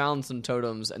definitely found some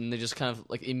totems and they just kind of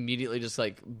like immediately just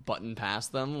like button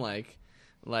past them like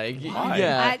Why?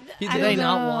 yeah. I Do don't they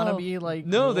not know. want to be like?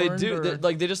 No, they warned, do. or-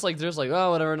 They're just like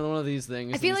oh whatever, one of these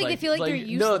things. I feel And like it's they feel like they're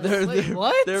no, useless. they're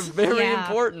What? They're very Yeah.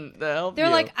 important to help They're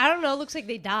you. like, I don't know, looks like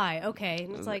they die. Okay.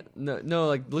 And it's like, no,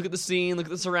 like look at the scene, look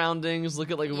at the surroundings,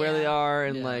 look at like where they Yeah. are,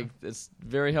 and Yeah. like it's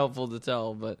very helpful to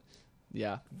tell. But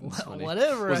yeah, it's funny.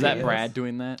 Whatever. Was I that guess. Brad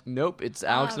doing that? Nope, it's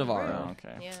Alex Navarro. Oh,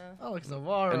 okay. yeah. Alex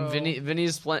Navarro. And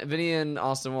Vinny and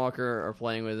Austin Walker are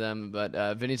playing with them, but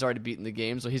Vinny's already beaten the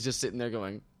game, so he's just sitting there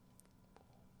going,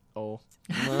 "Oh,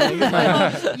 You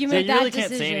Yeah, made you that really decision.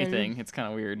 can't say anything. It's kind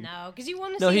of weird. No, because you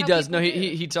want to. no, see he how does. No, people do.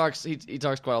 he talks. He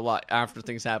talks quite a lot after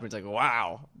things happen. He's like,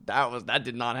 "Wow, that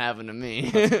did not happen to me.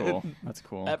 That's cool. That's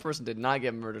cool. That person did not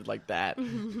get murdered like that."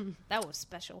 That was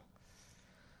special.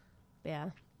 Yeah.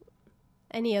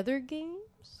 Any other games?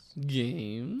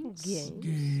 Games.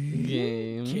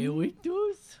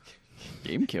 Characters.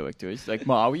 Game characters like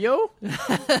Mario.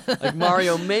 Like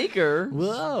Mario Maker.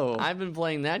 Whoa. I've been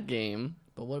playing that game.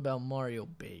 But what about Mario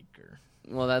Baker?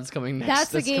 Well, that's coming next. That's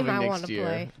the game coming I next want to year.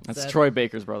 play. That's that- Troy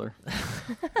Baker's brother.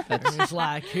 It's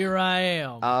like here I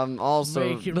am.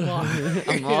 Also, Making Mario.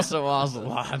 I'm also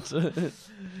Ocelot.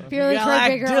 Purely Yeah, Troy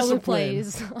like Baker only discipline.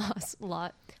 plays a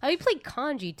lot. Oh, he played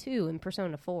Kanji too in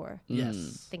Persona 4.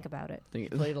 Yes. Think about it.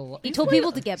 Played a lot. He told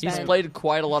people to get He's bent. played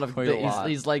quite a lot of. Quite a lot.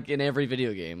 He's like in every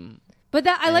video game. But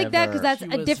that I like that because Ever.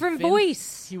 that's a different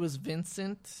voice. He was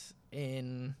Vincent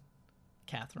in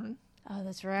Catherine. Oh,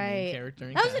 that's Main right. character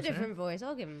in That was a Catherine. different voice.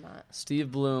 I'll give him that.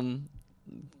 Steve Bloom,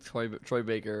 Troy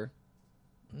Baker,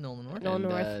 Nolan North. Nolan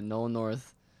and, North. Nolan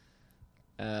North.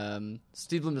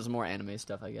 Steve Bloom does more anime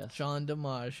stuff, I guess. John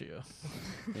DiMaggio.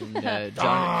 And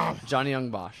Johnny Young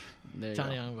Bosch. There you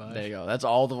Johnny go. Young Bosch. There you go. That's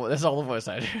all the voice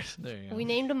actors. There you go. We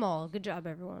named them all. Good job,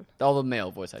 everyone. All the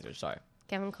male voice actors. Sorry.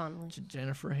 Kevin Connolly.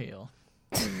 Jennifer Hale.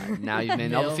 Now you've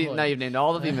named all the Male now you've named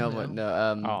all the female. voice.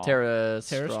 No, Tara Tara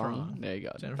Strong. Strong. There you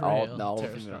go. Jennifer all Hale. all the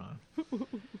Tara female. Strong.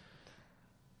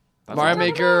 Mario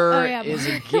Maker Oh, yeah, is a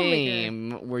Mario Maker.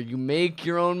 game where you make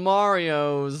your own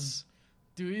Marios.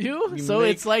 Do you? You So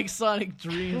make- it's like Sonic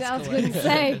Dreams. I was going to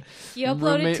say, you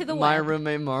upload it to the My web.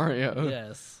 roommate Mario.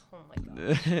 Yes. Oh my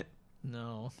god.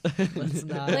 No. Let's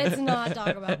not. Let's not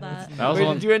talk about that. That was Wait,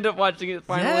 one. did you end up watching it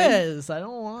finally? Yes, I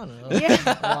don't want to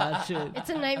Yeah. watch it. It's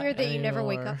a nightmare that you never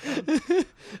wake up Anymore. from.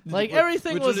 Like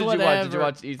everything Which was one did you watch? whatever. Did you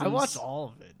watch I Ethan's? watched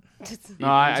all of it. No,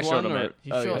 I showed him it. He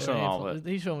showed I showed him all of it.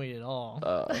 He showed me it all.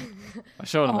 I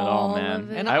showed him it all, man.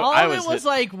 And all of it was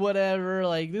like whatever.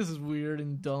 Like this is weird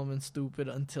and dumb and stupid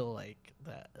until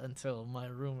my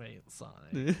roommate saw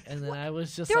it, and then I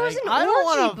was just like, I don't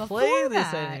want to play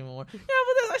this anymore. Yeah,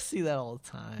 but then I see that all the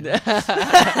time.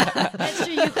 That's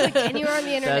true. You click anywhere on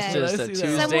the internet. That's just a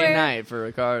Tuesday night for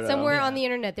Ricardo. Somewhere on the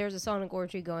internet, there's a Sonic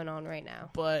orgy going on right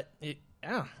now. But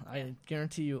I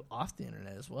guarantee you off the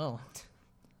internet as well.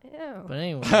 Ew. But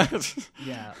anyway,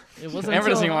 yeah, it wasn't. Amber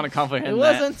doesn't even want to comprehend. It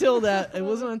wasn't until that. It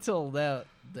wasn't until that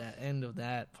end of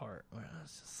that part where I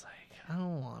was just like, I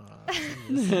don't want to.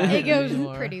 It goes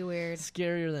pretty weird.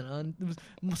 Scarier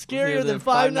than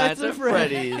Five Nights at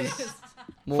Freddy's.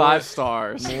 5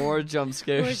 stars. More jump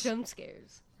scares. More jump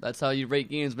scares. That's how you rate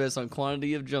games, based on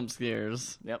quantity of jump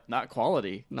scares. Yep, not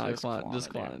quality. Just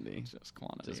quantity. Just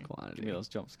quantity. Give me those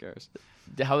jump scares.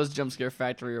 How was Jump Scare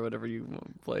Factory or whatever you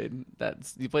played?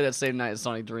 You played that same night as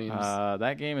Sonic Dreams.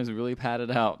 That game is really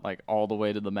padded out, like all the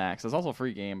way to the max. It's also a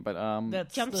free game, but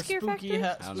that's Jump Scare Factory?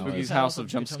 Spooky's House of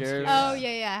Jump Scares. Oh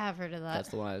yeah, I have heard of that. That's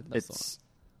the one. It's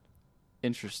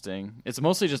interesting. It's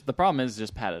mostly just the problem is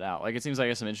just padded out. Like it seems like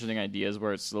it's some interesting ideas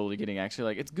where it's slowly getting actually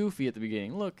like it's goofy at the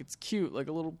beginning. Look, it's cute. Like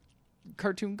a little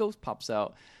cartoon ghost pops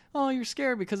out. Oh, you're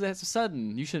scared because that's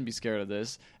sudden. You shouldn't be scared of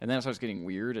this. And then it starts getting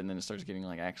weird, and then it starts getting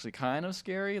like actually kind of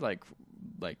scary, like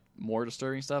more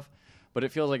disturbing stuff. But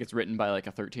it feels like it's written by like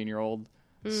a 13-year-old.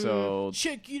 So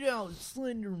check it out,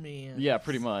 Slender Man. Yeah,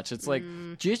 pretty much. It's like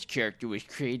this character was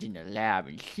created in a lab,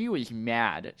 and she was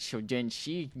mad. So then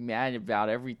she's mad about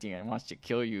everything and wants to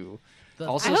kill you.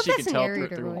 Also, she can tell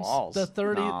through walls. The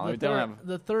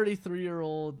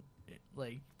 33-year-old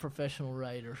like professional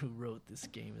writer who wrote this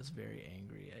game is very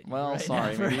angry at you. Well,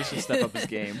 sorry, maybe he should step up his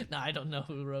game. No, I don't know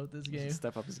who wrote this game.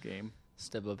 Step up his game.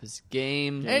 Step up his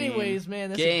game. Anyways, man,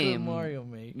 that's a good Mario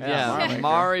Maker. Yeah,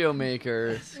 Mario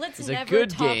Maker. Let's never a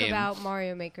good talk game. about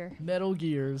Mario Maker. Metal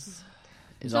Gears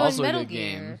is also a good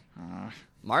game.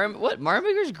 Mario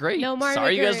Maker's great. No, Mario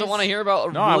Sorry, Maker you guys don't want to hear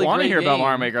about. I want to hear about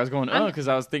Mario Maker. I was going, because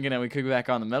I was thinking that we could be back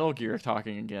on the Metal Gear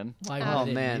talking again. Oh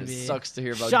man, it sucks to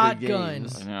hear about good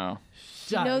games. I know.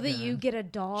 Do you know that you get a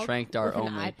dog Trank dart with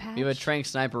an only. eye patch? We have a Trank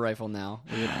sniper rifle now.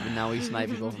 We snipe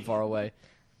people from far away.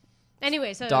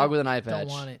 Anyway, so dog with an eye patch. Don't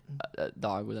want it.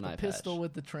 Dog with an eye patch. Pistol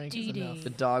with the Trank is enough.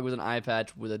 The dog with an eye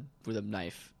patch with a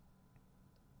knife.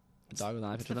 The dog with an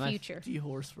eye patch with a knife. Future.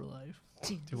 D-Horse for life.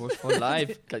 D-Horse for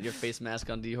life. Got your face mask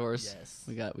on, D-Horse. Yes.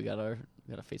 We got a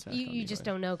face mask on. You just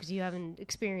don't know because you haven't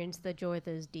experienced the joy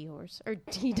that is D-Horse or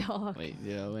D-Dog. Wait.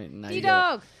 Now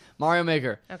D-Dog. Mario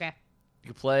Maker. Okay. You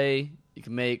can play. You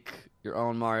can make your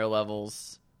own Mario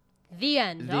levels. The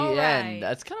end. The end.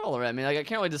 That's kind of all right. I mean, I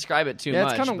can't really describe it too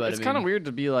much. It's kind of weird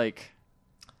to be like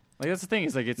that's the thing.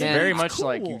 Is like it's very much cool.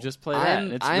 like you just play that.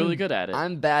 And it's really good at it.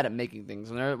 I'm bad at making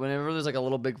things. Whenever there's like a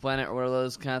little big planet or one of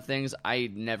those kind of things, I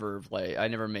never play. I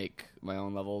never make my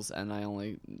own levels, and I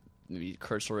only maybe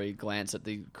cursory glance at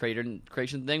the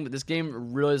creation thing. But this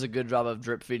game really does a good job of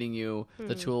drip feeding you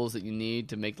the tools that you need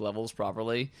to make levels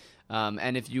properly.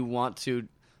 And if you want to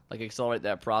like accelerate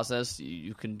that process,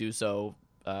 you can do so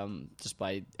just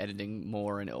by editing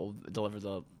more, and it'll deliver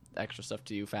the extra stuff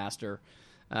to you faster.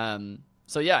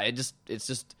 So yeah, it's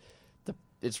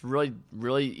really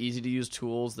really easy to use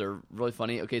tools. They're really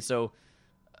funny. Okay, so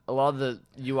a lot of the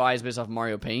UI is based off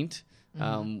Mario Paint.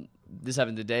 This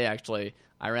happened today actually.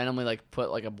 I randomly like put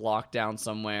like a block down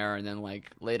somewhere, and then like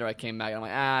later I came back and I'm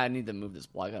like, I need to move this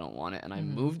block. I don't want it, and I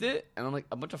moved it, and then like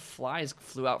a bunch of flies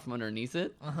flew out from underneath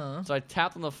it. So I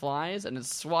tapped on the flies, and it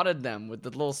swatted them with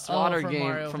the little swatter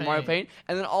game from Mario Paint,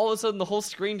 and then all of a sudden the whole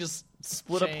screen just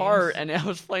split apart, and I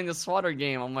was playing the swatter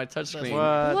game on my touchscreen.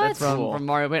 What? From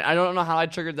Mario Paint. I don't know how I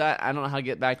triggered that. I don't know how to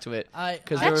get back to it.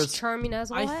 That's charming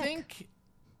as well.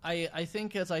 I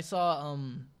think as I saw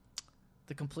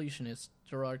the completionist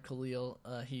Gerard Khalil,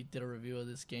 he did a review of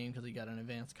this game because he got an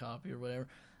advanced copy or whatever.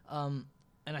 And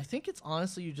I think it's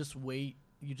honestly you just wait.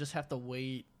 You just have to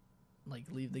wait, like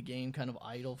leave the game kind of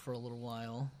idle for a little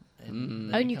while,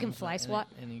 and you can fly swat.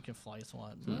 And you can fly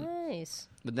swat. Nice.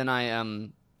 But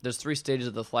then there's 3 stages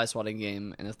of the fly swatting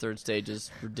game, and the 3rd stage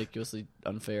is ridiculously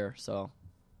unfair. So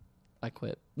I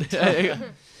quit.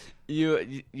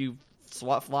 You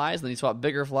swat flies, and then you swat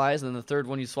bigger flies, and then the 3rd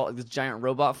one you swat like this giant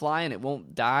robot fly, and it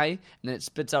won't die, and then it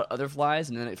spits out other flies,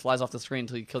 and then it flies off the screen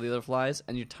until you kill the other flies,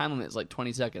 and your time limit is like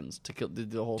 20 seconds to kill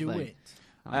the whole thing. Do it.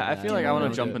 I feel like I want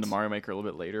to jump into Mario Maker a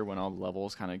little bit later when all the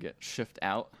levels kind of get shift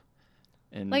out.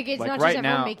 And like it's not right just now,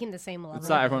 everyone making the same level. It's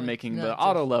not everyone making the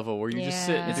auto level where you just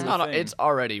sit and do a thing. It's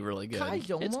already really good.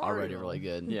 It's already really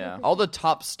good. Yeah. All the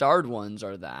top starred ones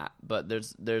are that, but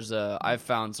there's I've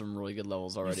found some really good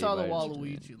levels already. You saw the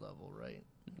Waluigi level, right?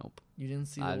 Nope. You didn't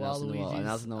see the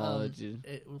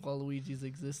Waluigi's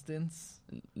existence?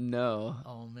 No.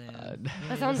 Oh man,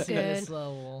 that sounds good.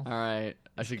 All right,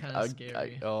 I should.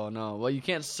 Scary. Oh no. Well, you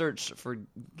can't search for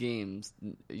games.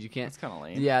 You can't. It's kind of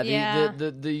lame. Yeah.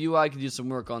 The UI could use some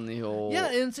work on the whole.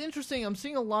 Yeah, and it's interesting. I'm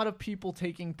seeing a lot of people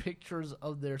taking pictures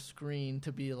of their screen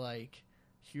to be like,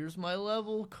 here's my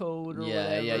level code or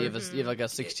whatever. Yeah. You have like a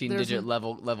 16-digit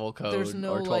level code there's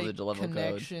no, or 12-digit level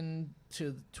connection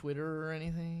to Twitter or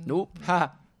anything. Nope.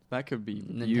 Ha! That could be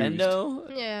Nintendo.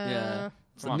 Used. Yeah.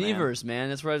 It's the Miiverse, man.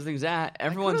 That's where everything's at.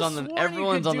 Everyone's on the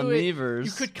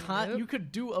Miiverse. You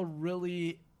could do a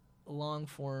really long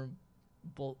form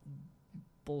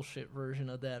bullshit version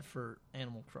of that for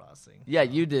Animal Crossing. Yeah,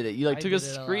 you did it. You took a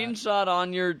screenshot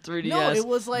on your 3DS. No, it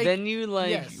was then you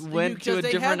went to a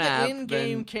different app. They had the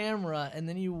in-game camera, and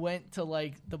then you went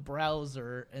to the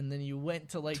browser, and then you went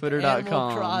to Twitter.com. the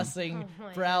Animal Crossing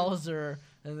browser.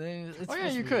 And then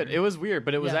you could. It was weird,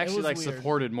 but it was actually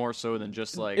supported more so than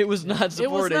just It was not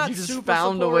supported. You just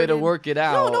found a way to work it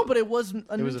out. No, but it was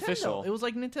Nintendo. It was official. It was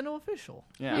like Nintendo official.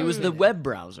 Yeah, it was the web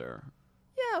browser.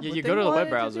 Yeah, you go to the web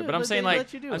browser, but I'm saying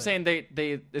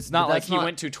it's not like he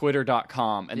went to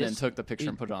twitter.com and then took the picture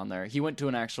and put it on there. He went to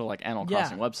an actual Animal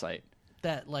Crossing website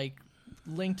that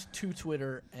linked to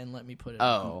Twitter and let me put it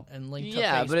and linked to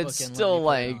Facebook. But it's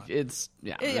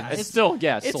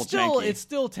still it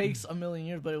still takes a million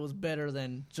years, but it was better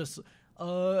than just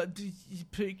you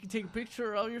take a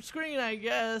picture of your screen, I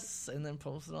guess, and then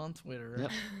post it on Twitter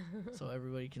so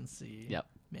everybody can see. Yep.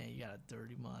 Man, you got a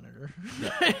dirty monitor.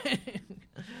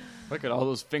 Look at all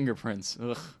those fingerprints.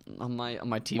 Ugh. On my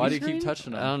TV Why do screen? you keep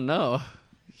touching them? I don't know.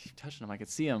 You keep touching them. I could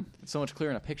see them. It's so much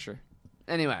clearer in a picture.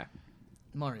 Anyway.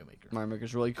 Mario Maker. Mario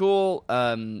Maker's really cool.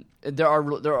 There are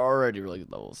already really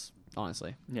good levels,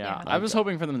 honestly. Yeah. I was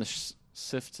hoping for them to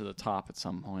sift to the top at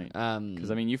some point. Because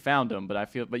you found them,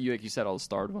 but you like you said, all the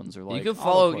starred ones are you can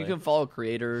follow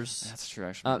creators. That's true.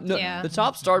 Actually, the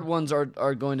top starred ones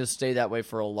are going to stay that way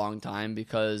for a long time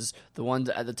because the ones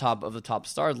at the top of the top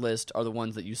starred list are the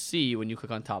ones that you see when you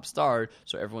click on top starred.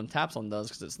 So everyone taps on those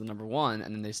because it's the number one,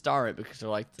 and then they star it because they're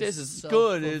like, "This is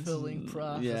good." It's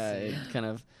prophecy. Yeah, it kind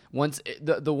of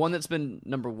the one that's been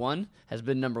number one has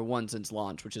been number one since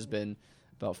launch, which has been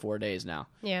about 4 days now.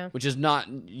 Yeah. Which is not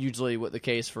usually the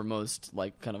case for most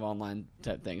kind of online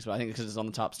type things, but I think because it's on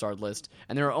the top starred list.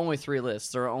 And there are only 3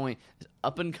 lists. There are only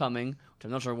up and coming, which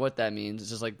I'm not sure what that means. It's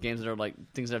just games that are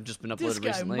things that have just been uploaded recently.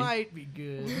 This guy might be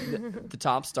good. The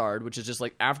top starred, which is just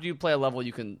after you play a level,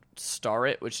 you can star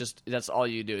it, which that's all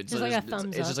you do. It's just like a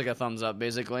thumbs up. It's just like a thumbs up,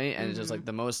 basically, and it's just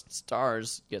the most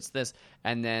stars gets this.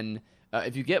 And then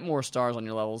if you get more stars on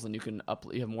your levels, then you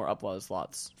have more upload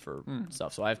slots for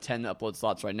stuff. So I have 10 upload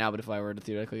slots right now, but if I were to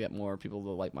theoretically get more people to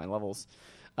like my levels.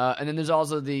 And then there's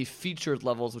also the featured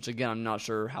levels, which again, I'm not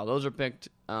sure how those are picked.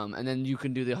 And then you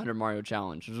can do the 100 Mario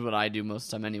Challenge, which is what I do most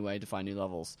of the time anyway to find new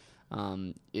levels.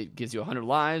 It gives you 100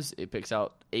 lives. It picks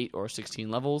out 8 or 16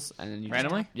 levels, and then you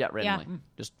randomly? Randomly,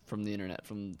 just from the internet,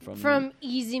 from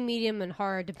easy, medium, and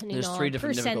hard, depending on 3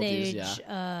 different percentage. Difficulties.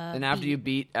 Yeah. And after you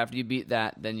beat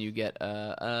that, then you get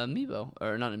amiibo,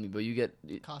 or not amiibo. You get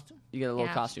costume. You get a little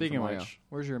costume. Speaking from of Mario. which,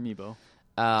 where's your amiibo?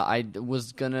 I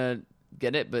was gonna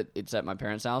get it, but it's at my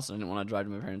parents' house, and I didn't want to drive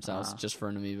to my parents' house just for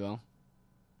an amiibo.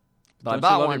 But Don't I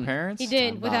bought you love one. Your parents? He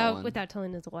did without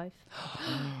telling his wife.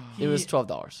 It was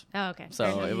 $12. Oh, okay.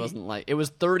 So it wasn't it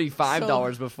was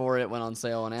 $35 before it went on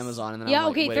sale on Amazon. And then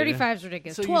okay, 35 is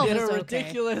ridiculous. So 12 you did is a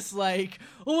ridiculous oh my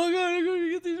god, I'm going to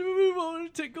get these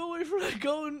amiibo. Go away from it.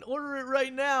 Go and order it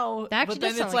right now. That but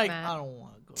then it's I don't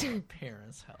want to go to my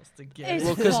parents' house to get it.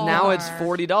 Well, because now it's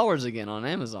 $40 again on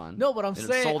Amazon. No, but I'm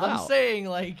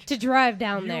saying to drive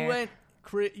down there. You went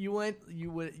crazy. You went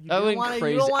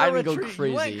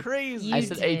crazy. I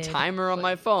set a timer on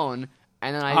my phone,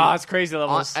 and then it's crazy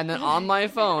levels. And then on my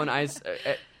phone, it's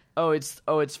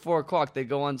 4:00. They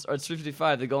go on, or it's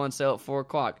 3:55. They go on sale at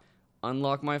 4:00.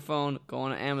 Unlock my phone, go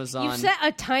on Amazon. You set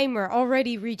a timer,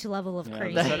 already reach level of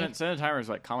crazy. Setting a timer is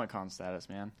like Comic-Con status,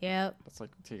 man. Yep. That's like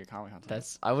take a Comic-Con time.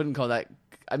 I wouldn't call that.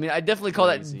 I mean, I definitely call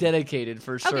that dedicated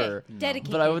for sure. Okay,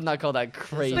 dedicated. But I would not call that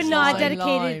crazy. But not dedicated.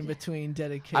 Line between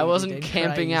dedicated. I wasn't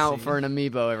camping out for an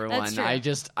amiibo, everyone. That's true. I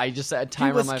just set a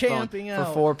timer on my phone for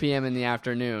 4 p.m. in the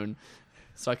afternoon.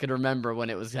 so I could remember when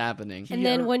it was happening. And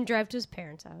then one drive to his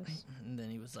parents' house. And then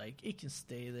he was like, "It can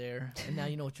stay there." And now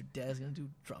you know what your dad's gonna do: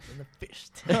 drop in the fish.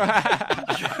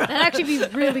 That'd actually be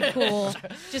really cool.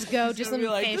 Just go, just let me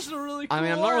like, fish. This is really cool. I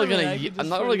mean, I'm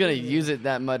not really gonna use it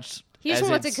that much. He just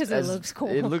wants it because it looks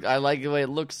cool. I like the way it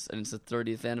looks, and it's the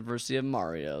 30th anniversary of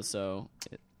Mario, so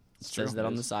it says that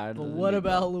on the side. But what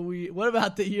about Luigi? What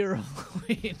about the year of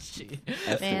Luigi?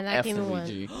 Man, that game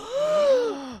Luigi.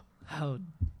 How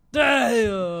dare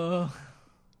you?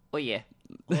 Oh yeah.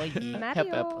 Mario.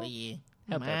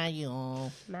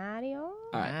 Mario. Mario.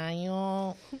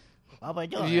 Mario.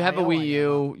 If you have a Wii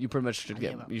U, you pretty much should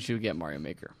get Mario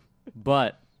Maker.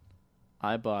 But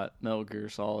I bought Metal Gear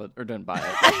Solid, or didn't buy it.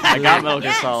 I got Metal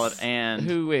Gear Solid, and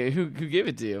who gave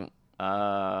it to you?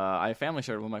 I family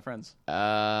shared it with my friends.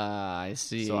 I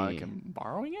see. So I can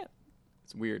borrowing it.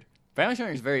 It's weird. Family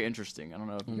sharing is very interesting. I don't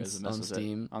know if you guys have messed with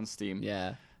Steam. it on Steam.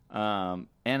 Yeah.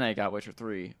 And I got Witcher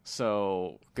 3.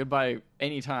 So goodbye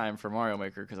anytime for Mario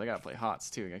Maker because I gotta play HOTS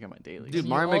too. I got my dailies. Dude,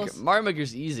 Mario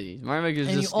Maker's easy. Mario Maker's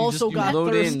and just you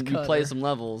load in, Thirst you play some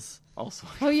levels. Also,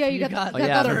 Oh yeah, you got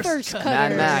the Thirst Cutter.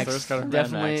 Mad Max, Thirst Cutter,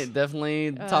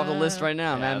 definitely top of the list right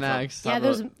now. yeah, Mad Max. Yeah,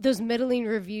 those middling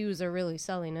reviews are really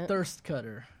selling it. Thirst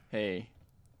Cutter. hey,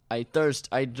 I thirst,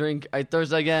 I drink, I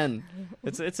thirst again.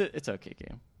 it's an okay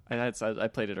game. I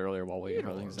played it earlier while waiting for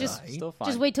other things. Still fine.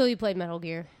 Just wait till you play Metal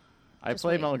Gear. I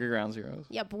played Metal Gear Ground Zeroes.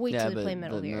 Yeah, but wait till you play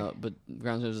Metal Gear. No, but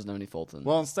Ground Zeroes doesn't have any Fulton.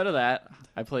 Well, instead of that,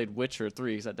 I played Witcher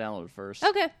 3 because I downloaded first.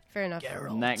 Okay, fair enough.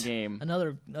 In that game,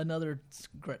 Another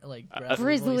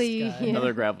Grizzly. voice guy.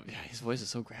 another gravel. Yeah, his voice is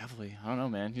so gravelly. I don't know,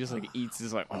 man. He just like eats.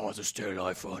 He's like, oh, it's a still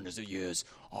life for hundreds of years.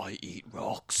 I eat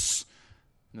rocks.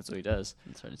 And that's what he does.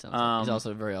 That's what it sounds like. He's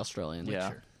also very Australian. Yeah.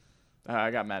 Witcher.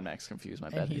 I got Mad Max confused. My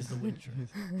bad. And he's the Witcher.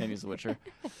 And he's the Witcher.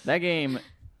 That game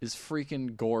is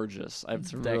freaking gorgeous.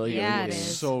 It's really Yeah, it good.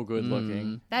 is. So good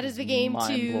looking. That is the game to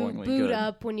Mind-blowingly boot good.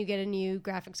 up when you get a new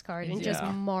graphics card and just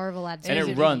Yeah. marvel at And it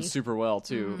it runs super well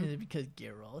too. Is it because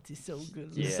Geralt is so good?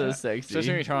 Yeah. He's so sexy. Especially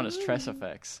when you turn on his tress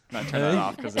effects. Not turn that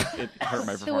off because it hurt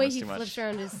my the way performance he too much. flips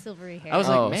around his silvery hair. I was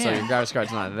like, so man. your graphics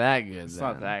card's not that good. It's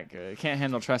not that good. It can't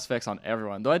handle tress effects on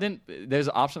everyone. Though I didn't. There's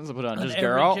options to put on just every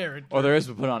Geralt, character. or there is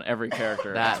to put on every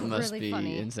character. That must really be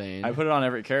funny. insane. I put it on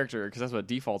every character because that's what it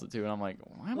defaulted to, and I'm like,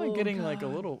 why am I getting like a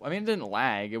little? I mean, it didn't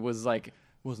lag. It was like. It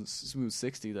wasn't smooth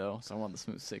 60 though, so I want the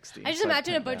smooth 60. I just So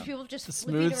imagine a turned it bunch down. of people just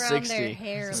Smooth flipping around 60. their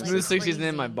hair. Smooth like 60 is the name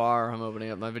of my crazy. bar. I'm opening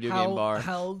up my video game bar.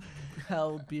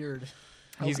 How beard?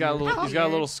 He's got a little. He's got a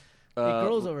little. It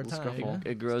grows over little time. scruffle.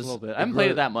 It grows A little bit. I haven't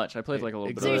played it that much. I played like a little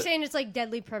it bit. So of you're it. saying it's like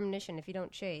deadly premonition if you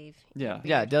don't shave? Yeah.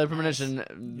 Yeah, Daily Premonition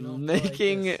don't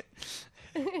making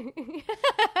like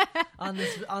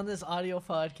on this audio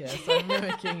podcast, I'm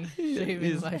mimicking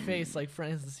shaving my face like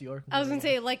Francis York. I was gonna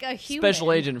say like a human.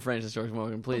 Special Agent Francis George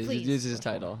Morgan. Please, please. use his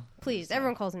title. Please,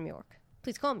 everyone calls him York.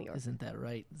 Please call me York. Isn't that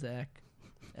right, Zach?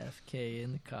 FK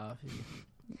in the coffee.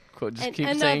 Quote, just And keep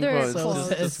saying another quotes.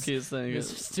 quote. Just keep saying Mr. it.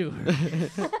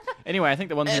 Stewart. Anyway, I think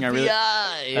the one thing I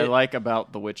FBI. like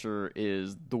about The Witcher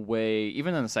is the way,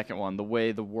 even in the second one, the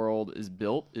way the world is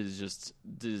built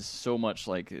is so much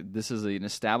like this is an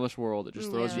established world. It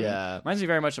just throws you in. Yeah. Reminds me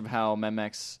very much of how Mad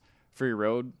Max Fury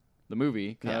Road, the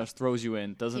movie, kind of just throws you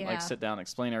in. Doesn't like Yeah. sit down and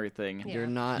explain everything. Yeah. You're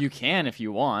not You can if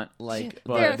you want. like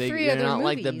But- There are the big, three you're other not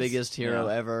like the movies. biggest hero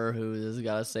Yeah. ever who has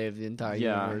got to save the entire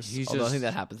Yeah, universe. he's Although I just- think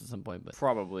that happens at some point. But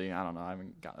Probably. I don't know. I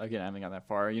haven't got that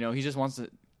far. You know, he just wants to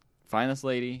find this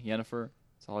lady, Yennefer.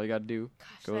 That's all you got to do. Gosh,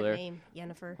 Go that there. name,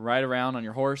 Yennefer. Ride around on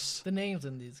your horse. The names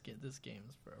in this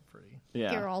games are pretty.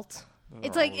 Yeah. Geralt.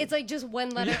 It's like just one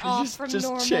letter off from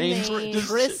normal change,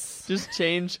 names. just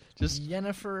change,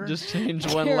 Yennefer. just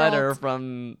change one Geralt. letter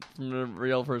from the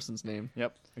real person's name.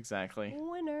 Yep. Exactly.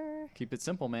 Winner. Keep it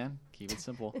simple, man. Keep it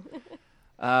simple.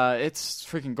 It's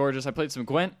freaking gorgeous. I played some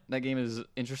Gwent. That game is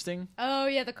interesting. Oh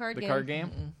yeah, the card The game. card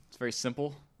game. It's very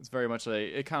simple. It's very much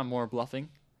it kind of more bluffing,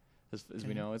 as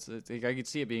we know. It's I could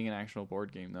see it being an actual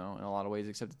board game though in a lot of ways.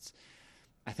 Except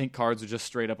I think cards are just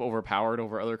straight up overpowered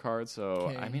over other cards. So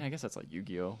Okay. I mean, I guess that's like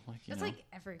Yu-Gi-Oh. Like you That's know, like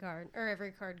every card or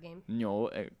every card game.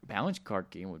 a balanced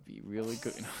card game would be really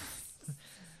good.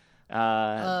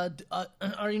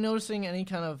 Are you noticing any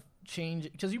kind of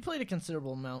change? Because you played a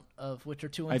considerable amount of Witcher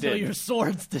 2 I until did. your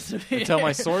swords disappeared. Until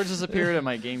my swords disappeared and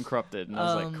my game corrupted, and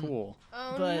I was like, cool.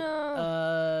 Oh But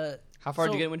no. How far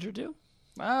did So- you get in Witcher 2?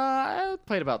 I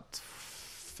played about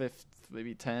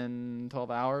 10,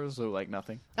 12 hours, so like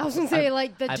nothing. I was gonna say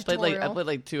like the I tutorial. played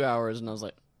like 2 hours, and I was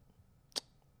like,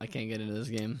 I can't get into this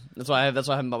game. That's why I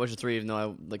haven't bought Witcher 3, even though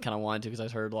I like kind of wanted to, because I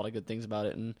heard a lot of good things about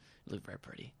it, and it looked very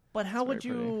pretty. But how would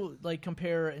you like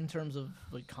compare in terms of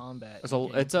like combat?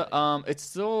 So it's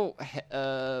still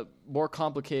more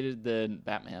complicated than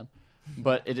Batman,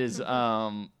 but it is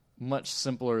much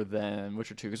simpler than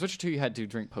Witcher 2. Because Witcher 2, you had to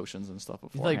drink potions and stuff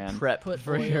beforehand. Like prep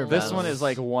for your This one is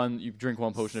like you drink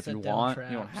one potion if you want.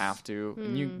 Traps. You don't have to.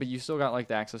 And but you still got like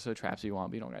the access to the traps you want,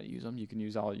 but you don't got to use them. You can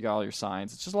use you got all your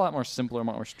signs. It's just a lot more simpler, a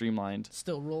lot more streamlined.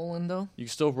 Still rolling though? You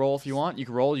can still roll if you want. You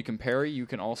can roll, you can parry, you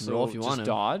can also roll if you just want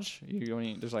dodge.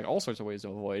 There's like all sorts of ways to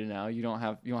avoid it now. You don't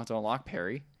have to unlock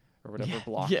parry. Or whatever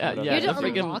block. Yeah. You had to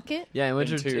unlock it? Yeah, in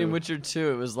Witcher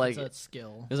 2, it was like a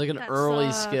skill. It was like an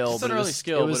early skill. It's an early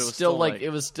skill, it was still like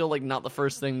it was still like not the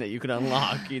first thing that you could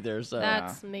unlock either. So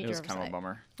that's major. It was kind of a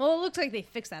bummer. Well, it looks like they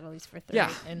fixed that at least for 3.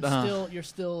 Yeah, and you're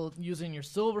still using your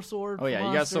silver sword. Oh yeah,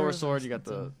 you got silver sword. You got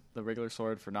the regular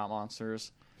sword for not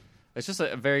monsters. It's just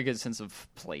a very good sense of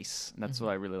place, and that's what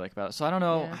I really like about it. So I don't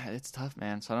know. Yeah. It's tough,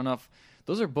 man. So I don't know if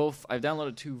those are both. I've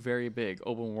downloaded 2 very big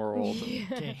open world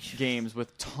games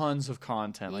with tons of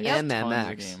content, like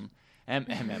MMX,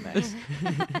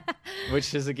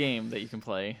 which is a game that you can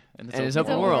play, and it's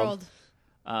open world.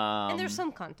 And there's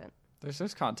some content.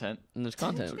 There's content. And there's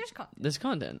content. There's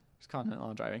content. There's content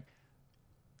while driving.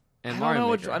 And I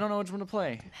don't know which one to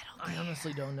play. I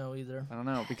honestly don't know either. I don't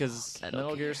know because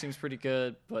Metal Gear seems pretty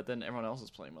good, but then everyone else is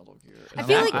playing Metal Gear. I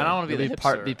feel like I don't want to be the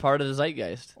hipster. Be part of the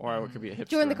zeitgeist, or I could be a hipster.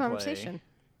 Join the conversation.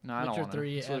 No, I don't Witcher want to.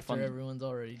 3 it's really after fun. everyone's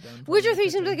already done. Witcher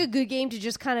 3 seems like a good game to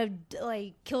just kind of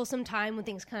like kill some time when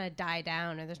things kind of die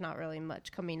down and there's not really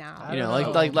much coming out. You know, like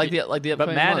the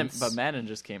but months. Madden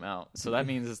just came out, so that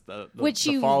means it's the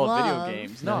you fall love. of video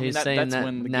games. No, he's saying that's that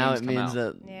when the now games it come means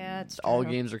out. that all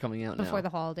games are coming out before now. the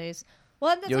holidays.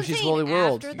 Well, that's Yoshi's what I'm Woolly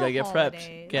World. after You gotta get holidays.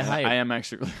 prepped. Get hyped. I am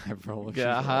actually really hyped for Yoshi's Get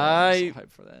Woolly World. hyped. I'm so hyped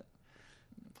for that.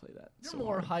 Play that.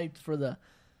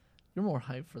 You're more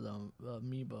hyped for the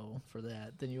amiibo for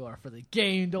that than you are for the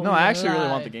game. Don't I actually really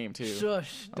lie. want the game too.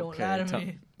 Shush! Don't lie to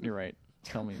me. You're right.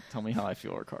 Tell me how I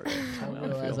feel, Ricardo. Tell me how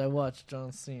I As feel. I watch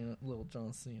little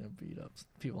John Cena beat up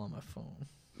people on my phone.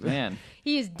 Man,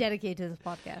 he is dedicated to this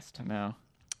podcast. I know.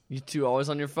 You two always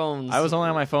on your phones. I was only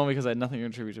on my phone because I had nothing to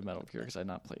contribute to Metal Gear because I had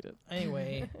not played it.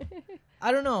 Anyway,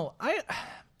 I don't know.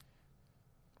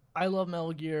 I love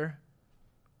Metal Gear,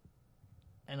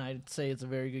 and I'd say it's a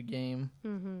very good game.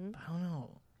 Mm-hmm. I don't know.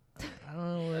 I don't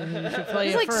know whether you should play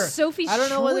it's it like first. Sophie's I don't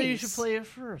know choice. whether you should play it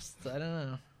first. I don't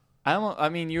know. I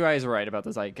mean, you guys are right about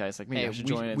the zeitgeist. Like, maybe I should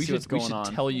join it and see what's going on. We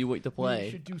should tell you what to play.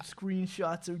 You should do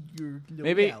screenshots of your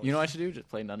Maybe, loadouts. you know what I should do? Just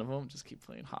play none of them. Just keep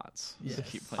playing HOTS. Yes.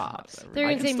 Just keep playing HOTS. They're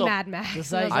I going to can say still- Mad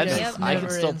Max. I Yes. can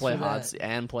still Never play answer HOTS that.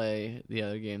 and play the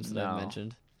other games that I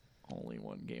mentioned. Only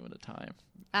one game at a time.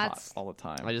 That's- HOTS all the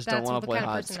time. I just That's don't want the to play kind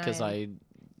of HOTS person because I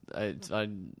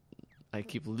I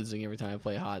keep losing every time I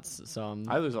play HOTS. So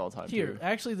I lose all the time Here, too.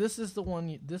 actually, this is the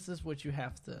one. This is what you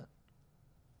have to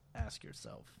ask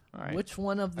yourself. All right. Which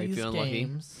one of Are you these feeling lucky?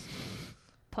 games?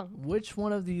 Punk. Which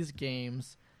one of these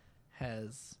games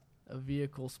has a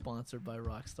vehicle sponsored by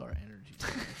Rockstar Energy?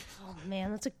 Oh, man,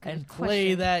 that's a good And question.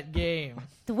 play that game.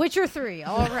 The Witcher 3.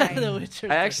 All right. The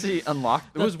Witcher I actually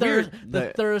unlocked. It the was weird.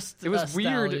 The thirst. It was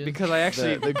weird stallion. because I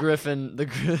actually the Griffin,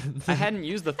 I hadn't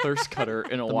used the thirst cutter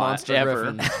in a the while monster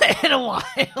ever. Griffin. in a while.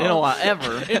 In a while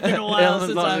ever. It's been a while It was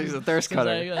since not I've used the thirst since cutter.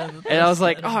 I got the And I was thirst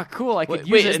like, cutter. oh, cool! I could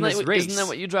Wait, use it in isn't this that, race. isn't that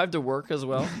what you drive to work as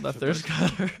well? The thirst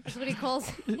cutter. That's what he calls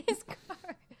his car.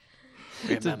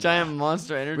 It's a giant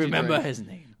monster energy Remember drink. his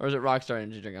name. Or is it Rockstar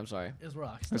energy drink? I'm sorry. It's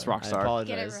Rockstar. It's I Rockstar. apologize.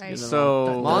 Get it right. Give them So-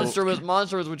 a-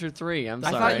 Monster was Witcher 3. I'm I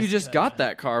sorry. thought you just got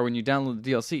that car when you downloaded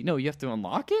the DLC. No, you have to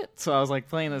unlock it. So I was like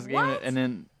playing this game, What? and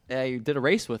then you did a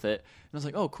race with it. And I was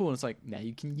like, oh, cool. And it's like, now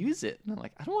you can use it. And I'm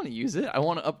like, I don't want to use it. I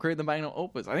want to upgrade the magnum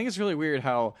opus. I think it's really weird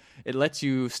how it lets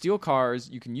you steal cars.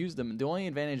 You can use them. The only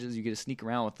advantage is you get to sneak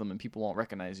around with them, and people won't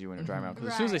recognize you when you're driving around. Because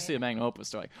as soon as they Right. see a magnum opus,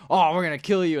 they're like, oh, we're going to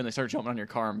kill you. And they start jumping on your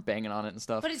car and banging on it and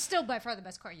stuff. But it's still by far the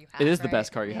best car you have. It is the right?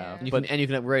 best car you Yeah. have. And you, But- can, and you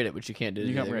can upgrade it, which you can't do. you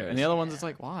to can the upgrade. other And the guys. other ones, it's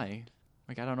like, why?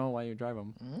 Like, I don't know why you drive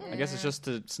them. I guess it's just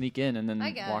to sneak in and then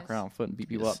I guess. walk around on foot and beat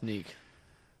people You up. sneak.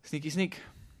 Sneak.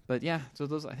 But yeah, so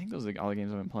I think those are all the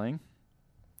games I've been playing.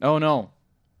 Oh no,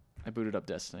 I booted up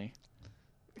Destiny.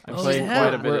 I Oh, played yeah.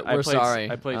 quite a bit. We're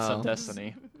sorry. I played some Oh.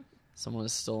 Destiny. Someone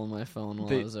has stolen my phone while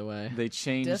They- I was away. They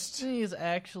changed. Destiny is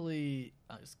actually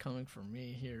it's coming for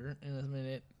me here in a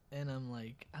minute, and I'm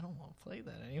like, I don't want to play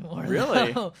that anymore.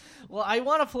 Really? No. Well, I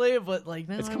want to play it, but like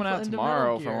now It's I'm coming out into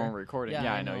tomorrow Metal for Gear. when we're recording. Yeah,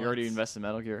 Yeah, I I know. know, You already it's- invested in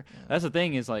Metal Gear. Yeah. That's the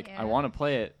thing is like Yeah. I want to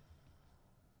play it,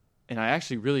 and I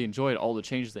actually really enjoyed all the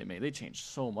changes they made. They changed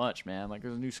so much, man. Like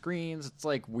there's new screens. It's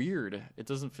like weird. It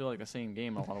doesn't feel like the same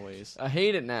game in a lot of ways. I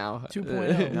hate it now.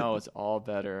 2.0. No, it's all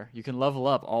better. You can level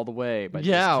up all the way by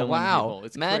Yeah, just killing wow. people.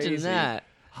 It's Imagine crazy. that.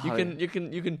 You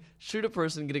can shoot a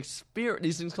person, get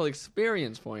these things called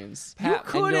experience points. You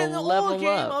could in the old game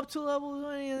up to level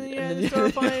 20, and then you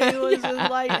start finding ones with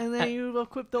light, and then you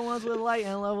equip the ones with light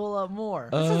and level up more.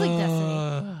 That sounds like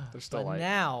Destiny. They're still But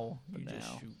now you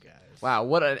just shoot guys. Wow,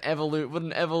 what an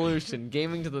evolution!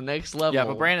 Gaming to the next level. Yeah,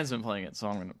 but Brandon's been playing it, so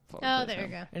I'm gonna. Oh, there you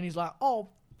go. And he's like, "Oh,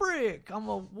 frick! I'm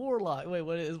a warlock." Wait,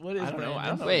 what is? I don't know.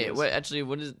 Brandon? Wait, what? Actually,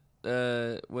 what is?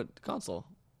 What console?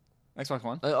 Xbox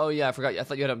One. Oh yeah, I forgot. I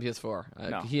thought you had it on PS4.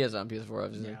 No. He has it on PS4.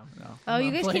 Obviously. No. Oh,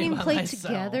 you guys can't even play myself.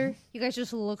 together? You guys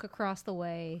just look across the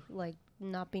way, like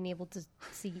not being able to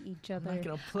see each other. I'm not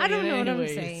gonna play I don't it know what I'm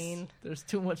anyways. saying. There's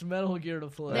too much Metal Gear to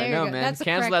play. There I you know, go. man. That's the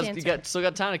Cancel correct that. answer. Still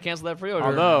got time to cancel that pre-order.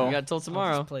 Although- you got till I'll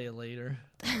tomorrow. just play it later.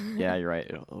 Yeah, you're right.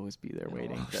 It'll always be there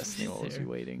waiting. Destiny will always be there.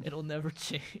 waiting. It'll never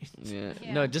change. Yeah.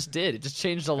 Yeah. No, it just did. It just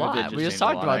changed a It lot. did just We just change a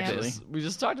talked lot, about actually. this. We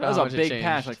just talked That about was how a much it big changed.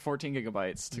 patch, like 14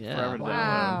 gigabytes. Took Yeah. forever to download.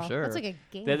 Wow, I'm sure. that's like a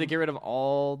game. They had to get rid of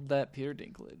all that Peter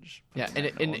Dinklage. Yeah, and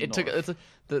it took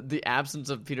the absence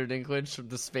of Peter Dinklage from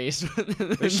the space.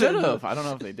 They should have. I don't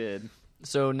know if they did.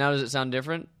 So now does it sound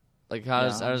different? Like how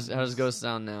Yeah. does Ghost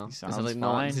sound now? He Does sounds it like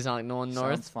fine. Does he sound like Nolan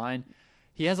North? Sounds fine.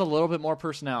 He has a little bit more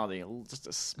personality, just a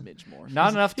smidge more.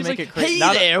 Not enough to He's make like, it crazy.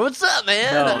 Hey there, what's up,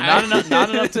 man? No, not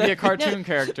enough to be a cartoon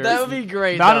character. That would be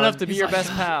great. Not though. enough to be He's your like, best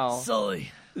pal.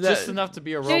 Sully. Just enough to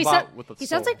be a No, robot with a he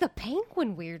soul. sounds like the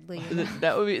Penguin weirdly.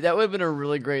 That would have been a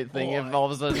really great thing if all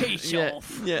of a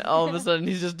sudden, all of a sudden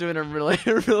he's just doing a really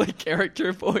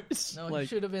character voice. No, like, he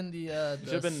should have been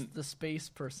should've been- the space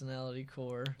personality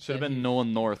core. Should have that been he-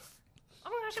 Nolan North Oh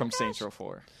my gosh, from Saints Row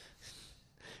 4.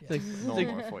 like, Nolan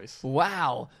North voice.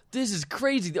 wow, this is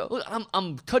crazy. Look,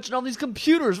 I'm touching all these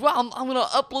computers. Wow, I'm gonna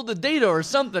upload the data or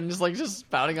something. Just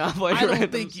spouting off like. I don't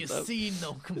random think you stuff. see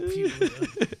no computer.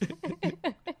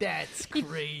 That's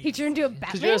crazy. He turned into a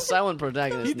Because you're Batman. a silent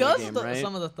protagonist. He in that does game, right?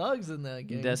 some of the thugs in that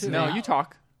game. Destiny. Too. No, you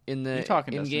talk. in the You talk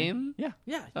in in Destiny. game. Yeah.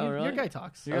 Yeah, Oh, your really? guy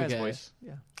talks. Your guy's Okay. voice.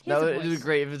 Yeah, He That has a would be voice.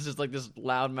 great if it's just like this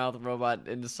loudmouth robot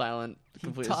and silent, he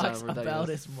completely talks silent about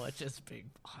protagonist. as much as Big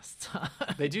Boss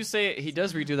talks. They do say he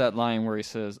does redo that line where he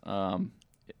says, I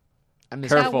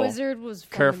miss That Careful. wizard was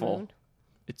from Careful. the moon.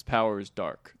 "Its power is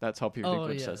dark." That's how Peter Oh,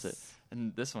 Dinklage yes. says it.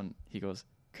 And this one, he goes,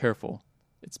 "Careful,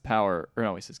 its power." Or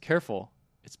no, he says, "Careful,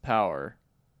 its power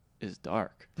is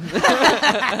dark." Man,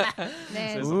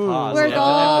 There's a pause. where's Yeah,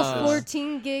 all emphasis.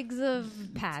 14 gigs of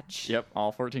patch? Yep,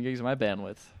 all 14 gigs of my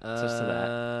bandwidth. Just to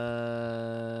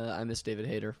that. I miss David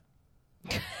Hayter.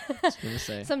 Just gonna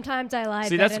say. Sometimes I lie.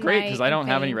 See, bed that's at great night because I and don't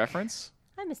have any think, reference.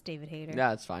 I miss David Hayter.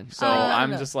 Yeah, it's fine. So I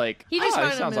I'm don't just like, He oh, just it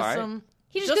Kinda sounds miss all right. him.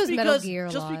 He just goes Metal because, Gear a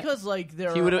just lot. because like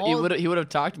there He are would all, he would have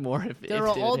talked more if there if are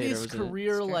David all Hayter these was in it.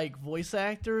 career Sure. like voice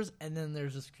actors, and then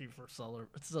there's this Kiefer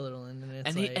Sutherland, and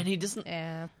it's like, he doesn't.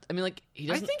 Yeah. I mean, like he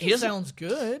I doesn't. think he he doesn't. sounds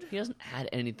good. He doesn't add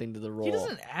anything to the role. He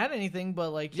doesn't add anything,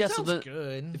 but like he Yeah, so sounds the-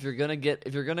 good. If you're gonna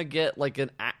get like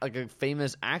a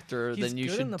famous actor, He's then you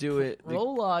good in should the do it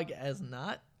prologue as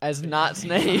not. as not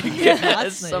Snake, Not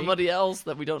as Snake. somebody else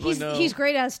that we don't really know. He's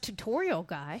great as tutorial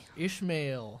guy.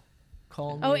 Ishmael.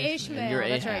 Call me Oh, And Ishmael. you're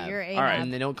That's Ahab. right. You're Ahab. All right.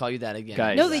 and they don't call you that again.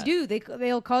 Guys. No, they do.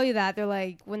 They'll call you that. They're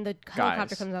like when the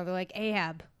helicopter Guys. comes out. They're like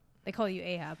Ahab. They call you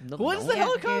Ahab. No, What's no. the Yeah,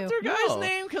 helicopter they do. guy's No.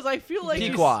 name? Because I feel like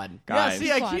he's- Pequod. Yeah, Guys. see,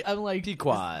 I'm like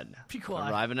Pequod. Pequod.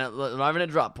 Arriving at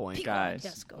drop point. Guys.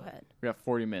 Yes, go ahead. We got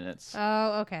 40 minutes.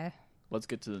 Oh, okay. Let's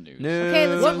get to the news. Okay,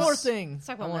 let's One more thing. Let's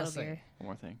talk I about wanna Metal say. Gear. One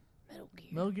more thing. Metal Gear.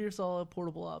 Metal Gear Solid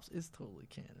Portable Ops is totally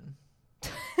canon.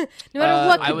 No matter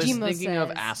what Kojima I was thinking of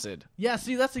says. Acid. Yeah,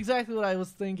 see, that's exactly what I was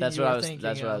thinking. That's you what were I was. thinking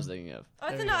That's what I of. was thinking of. I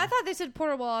There thought, you no, go. I thought they said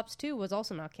Portable Ops 2 was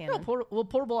also not canon. No,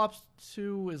 Portable Ops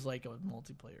 2 is like a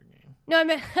multiplayer game. No, I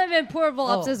meant Portable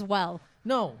Ops Oh. as well.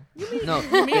 No, No,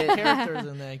 you meet characters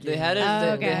in that game. they hadn't. Oh,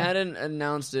 they okay. hadn't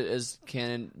announced it as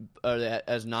canon or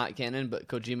as not canon, but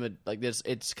Kojima like this.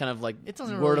 It's kind of like It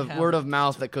doesn't word really of have- word of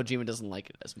mouth that Kojima doesn't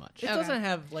like it as much. It Okay. doesn't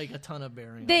have like a ton of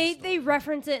bearing. on They the story.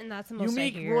 reference it, and that's the most You I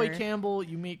meet hear. Roy Campbell.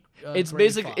 You meet. It's Gray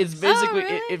basic. Fox. It's basically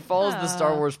really? it follows the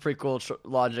Star Oh. Wars prequel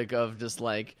logic of just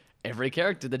like every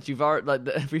character that you've already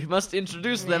like we must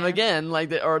introduce them Yeah. again,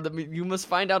 like you must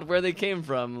find out where they came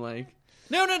from, like.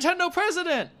 New Nintendo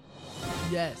president!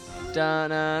 Yes.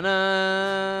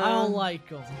 Da-na-na. I don't like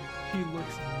him. He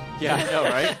looks. Yeah, I know,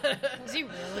 right? Is he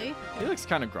really? He looks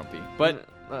kind of grumpy. But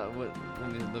let me look.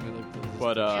 Through this.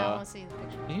 but Yeah, I want to see the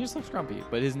picture. he just looks grumpy.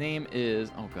 But his name is,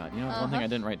 oh god, you know, one thing Uh-huh. I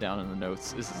didn't write down in the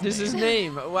notes is his This is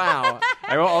name. name. Wow.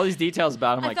 I wrote all these details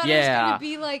about him. I Like, thought it was yeah. going to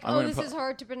be like, I'm oh, gonna this put- is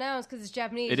hard to pronounce because it's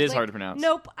Japanese. It It's is like, hard to pronounce.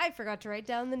 Nope, I forgot to write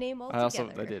down the name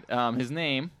altogether. I did. His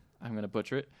name, I'm gonna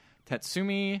butcher it.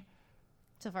 Tatsumi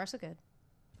So far, so good.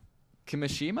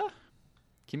 Kimishima.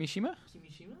 Kimishima?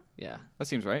 Yeah. That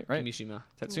seems right? Kimishima.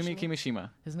 Tatsumi Kimishima.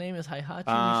 His name is Heihachi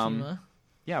Mishima.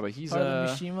 Yeah, but he's part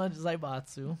of the Mishima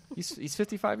Zaibatsu. He's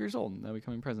 55 years old now,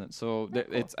 becoming president. So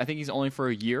I think he's only for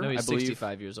a year. No, he's I believe.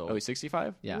 65 years old. Oh, he's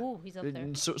 65. Yeah. Ooh, he's up there.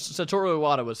 Satoru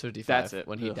Iwata was 55. That's it.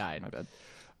 When he died. My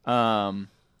bad.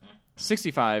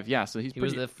 65. Yeah, so he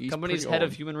was the company's head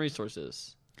of human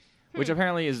resources, which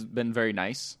apparently has been very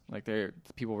nice. Like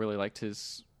people really liked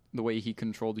the way he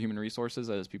controlled human resources,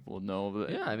 as people know.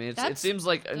 Yeah, I mean, it seems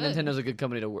like Nintendo's a good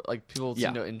company to work. Like people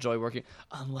seem to enjoy working,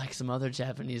 unlike some other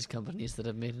Japanese companies that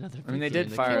have made another. I mean, they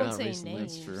did fire out recently.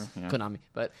 That's true. Yeah. Konami,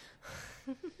 but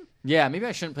yeah, maybe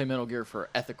I shouldn't play Metal Gear for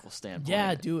ethical standpoint.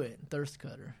 Yeah, do it. Thirst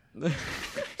Cutter.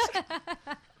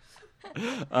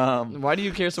 Why do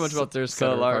you care so much about Thirst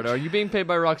Cutter, Ricardo? Are you being paid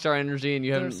by Rockstar Energy and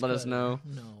you haven't let us know?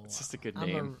 No, it's just a good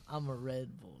name. I'm a Red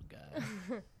Bull guy.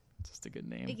 Just a good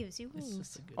name. It gives you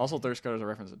wings. Also, Thirst Cutter is a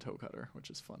reference to Toe Cutter,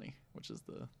 which is funny, which is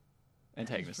the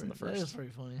antagonist in the first. That is pretty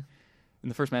funny. In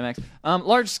the first Mad Max.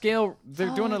 Large scale,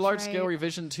 they're doing a large scale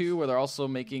revision too, where they're also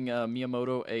making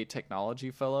Miyamoto a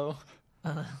technology fellow.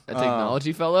 A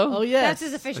technology fellow? Oh, yeah. That's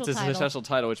his official title. It's his official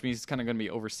title, which means he's kind of going to be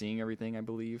overseeing everything, I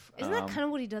believe. Isn't that kind of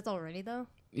what he does already, though?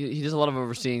 He does a lot of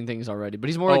overseeing things already, but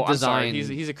he's more like design. I'm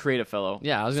sorry. He's a creative fellow.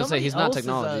 Yeah, I was going to say he's not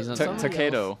technology.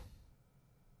 Takeda.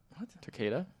 What?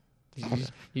 Takeda?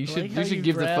 You should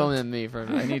give the phone to me for a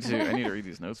minute. I need to read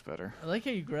these notes better. I like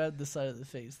how you grabbed the side of the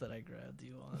face that I grabbed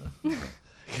you on.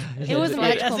 It was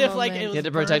like as if like it was he had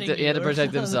to protect it. He had to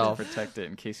protect himself. Protect it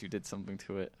in case you did something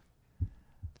to it.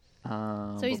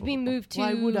 So he's being moved to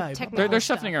technology. They're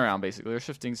shifting around, basically. They're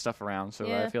shifting stuff around,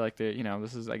 so I feel like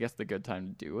this is, I guess, the good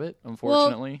time to do it.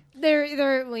 Unfortunately,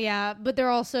 but they're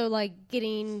also like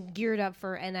getting geared up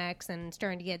for NX and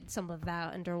starting to get some of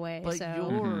that underway. But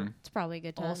so it's probably a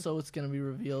good time. Also, it's going to be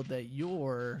revealed that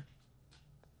you're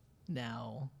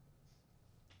now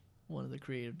one of the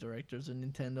creative directors of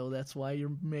Nintendo. That's why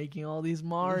you're making all these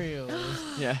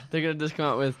Marios. Yeah, they're going to just come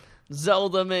out with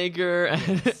Zelda Maker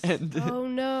and oh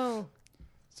no.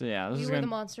 So yeah, this is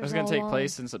going to take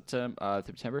place in September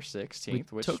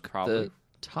 16th, which took probably the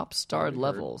top starred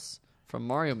levels from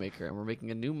Mario Maker, and we're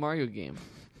making a new Mario game.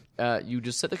 You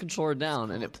just set the controller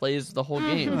down, and it plays the whole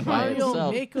game by itself.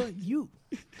 Mario Maker, you.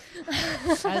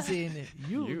 As in,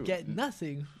 you get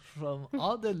nothing from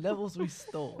all the levels we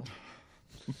stole.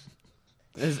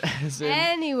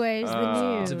 Anyways, the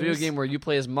news. It's a video game where you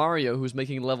play as Mario, who's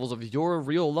making levels of your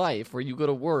real life, where you go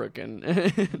to work and.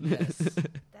 Yes.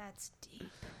 That's deep.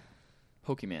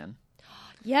 Pokemon.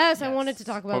 Yes, I wanted to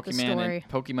talk about the story.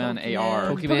 Pokemon AR.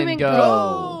 Pokemon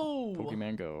Go.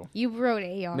 Pokemon Go. You wrote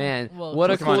AR. Man,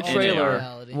 what a cool trailer!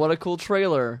 What a cool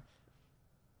trailer!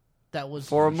 That was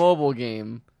for a mobile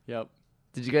game. Yep.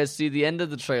 Did you guys see the end of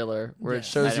the trailer where it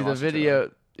shows you the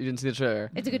video? You didn't see the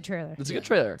trailer. It's a good trailer. It's a good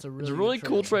trailer. It's a really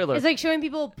cool trailer. It's like showing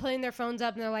people putting their phones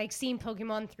up and they're like seeing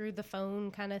Pokemon through the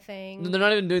phone kind of thing. No, they're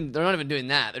not even doing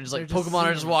that. They're just like Pokemon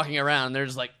are just walking around. They're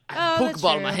just like, I have a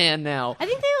Pokeball in my hand now. I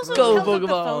think they also held up the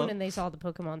phone and they saw the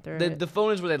Pokemon through it. The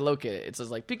phone is where they locate it. It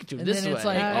says like Pikachu and this then way. It's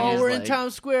like, we're in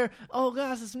Times Square. Oh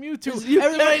gosh, it's Mewtwo.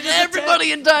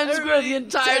 Everybody in Times Square, the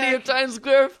entirety of Times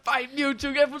Square, fight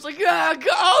Mewtwo. Everyone's like, yeah,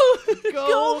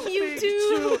 go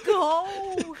Mewtwo,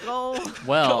 go.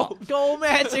 Well, go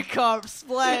Magikarp,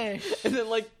 splash. And then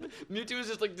like Mewtwo is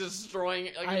just like destroying,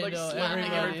 like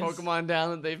slamming every Pokemon down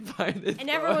that they find. And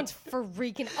everyone's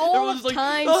freaking all of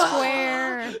Times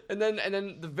Square. And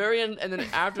then the very end, and then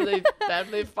after they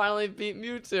finally beat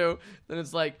Mewtwo, then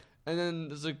it's like, and then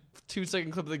there's a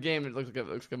 2-second clip of the game. And it looks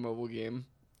like a mobile game.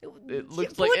 It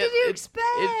looks like what did you expect?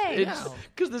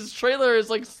 Because this trailer is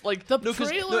like the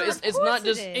trailer. It's not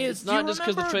just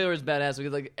because the trailer is badass.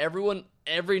 Because like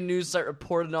every news site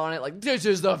reported on it. Like this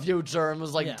is the future, and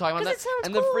was like talking about that. It sounds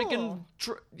and cool. the freaking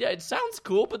it sounds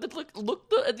cool. But then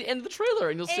look at the end of the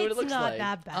trailer, and you'll see what it looks like. It's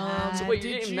not that bad. So wait,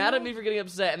 you're getting mad at me for getting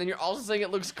upset, and then you're also saying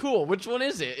it looks cool. Which one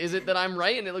is it? Is it that I'm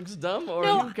right and it looks dumb, or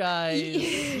you guys?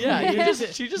 You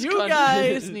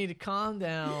guys need to calm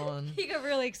down. He got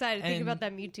really excited thinking about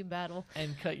that Mewtwo battle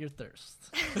and cut your thirst.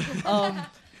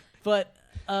 But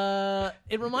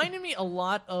it reminded me a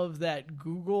lot of that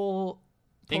Google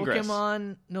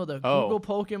Pokemon. No, the Google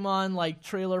Pokemon like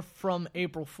trailer from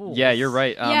April Fool's. Yeah, you're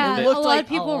right. A lot of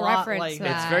people reference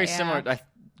that. It's very similar.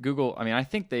 Google. I mean, I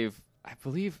think I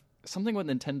believe something with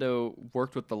Nintendo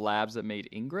worked with the labs that made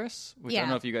Ingress, which I don't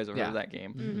know if you guys have heard of that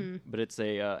game, but it's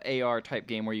a AR type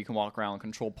game where you can walk around and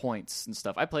control points and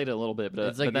stuff. I played it a little bit,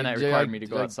 but then it required me to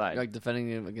go outside. Like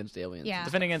defending against aliens. Yeah.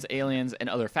 Defending against aliens and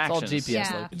other factions. It's all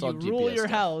GPS. Yeah. It's all You rule GPS your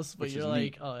stuff, house, but which you're is like,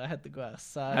 neat. oh, I had to go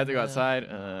outside. I had to go outside.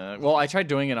 Well, I tried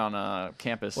doing it on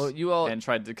campus. Well, you all and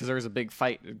tried because there was a big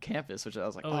fight at campus, which I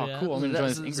was like, cool, I'm going to join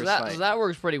this Ingress so fight. that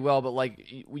works pretty well, but like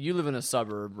you live in a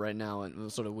suburb right now,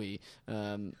 and so do we.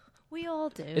 We all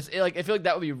do. It's like I feel like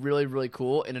that would be really, really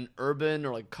cool in an urban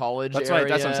or like college That's area. right.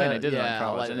 That's what I'm saying. I did it in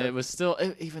college, like, and it was still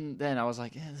even then. I was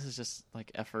like, this is just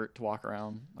like effort to walk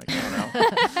around. Like I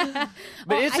don't know.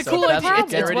 But it's a cool idea.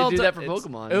 It's ready to do that for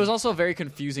Pokemon. It was also a very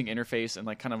confusing interface, and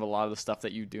like kind of a lot of the stuff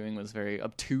that you doing was very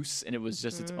obtuse, and it was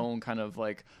just its own kind of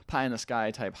like pie in the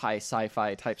sky type, high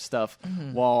sci-fi type stuff.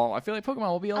 While I feel like Pokemon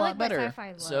will be a lot better.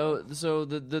 So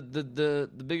the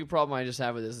big problem I just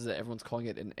have with this is that everyone's calling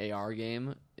it an AR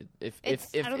game. If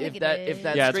that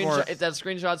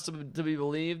screenshot's to be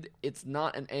believed, it's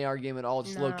not an AR game at all.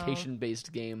 It's a location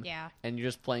based game. Yeah, and you're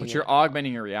just playing. But you're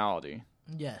augmenting your reality.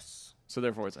 Yes. So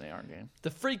therefore, it's an AR game. The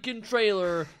freaking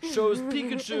trailer shows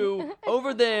Pikachu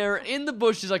over there in the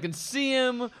bushes. I can see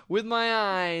him with my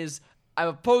eyes. I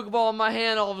have a Pokeball in my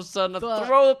hand. All of a sudden, I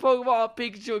throw the Pokeball at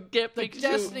Pikachu and get Pikachu. The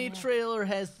Destiny trailer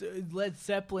has Led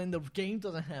Zeppelin. The game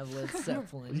doesn't have Led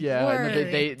Zeppelin. Yeah,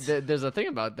 there's a thing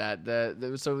about that.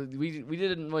 So we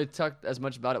didn't really talk as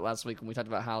much about it last week when we talked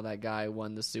about how that guy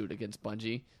won the suit against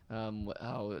Bungie.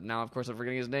 Now, of course, I'm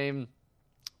forgetting his name.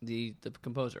 The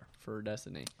composer for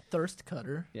Destiny. Thirst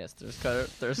Cutter. Yes, Thirst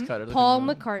Cutter. Paul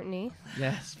McCartney.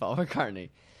 Yes, Paul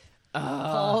McCartney.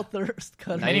 Paul Thirst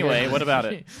Cutter. Anyway, what about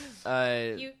it?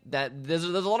 That there's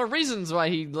a lot of reasons why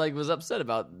he was upset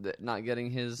about not getting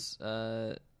his.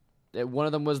 One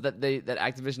of them was that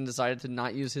Activision decided to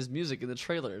not use his music in the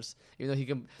trailers, even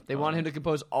though they wanted him to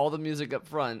compose all the music up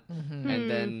front, and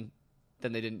then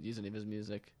they didn't use any of his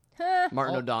music.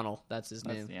 Martin O'Donnell, that's his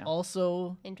name. Yeah.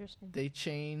 Also, Interesting. They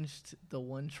changed the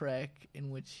one track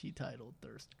in which he titled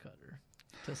Thirst Cutter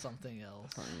to something else.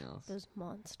 Those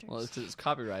monsters. Well, it's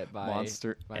copyright by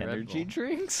Monster by Energy Red Bull.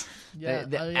 drinks. Yeah,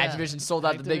 Activision sold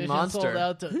out the big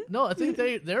monster. No, I think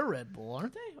they're Red Bull,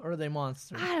 aren't they? Or are they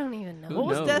Monster? I don't even know. What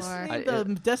was Destiny?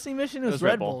 The Destiny mission was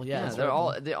Red Bull. Yeah, they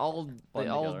all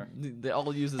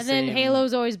use the and same. then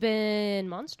Halo's always been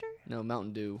Monster. No,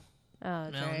 Mountain Dew.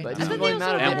 Oh, that's right. But it doesn't really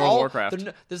matter. And World of Warcraft.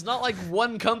 There's not like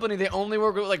one company they only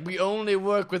work with. Like we only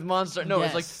work with Monster. No,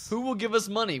 It's like who will give us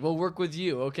money? We'll work with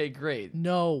you. Okay, great.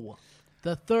 No.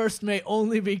 The thirst may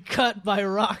only be cut by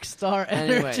Rockstar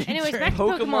Energy. Anyways, back to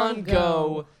Pokemon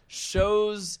Go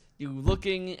shows you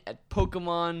looking at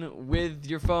Pokemon with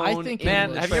your phone. I think,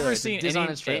 man, have you ever seen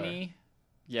any?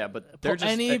 Yeah, but they're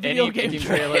just any video game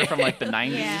trailer from like the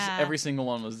 90s. Yeah. Every single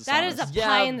one was that is a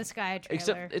pie in the sky trailer.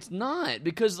 Except it's not,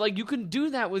 because like you can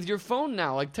do that with your phone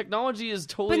now. Like technology is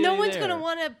totally. But no one's there. gonna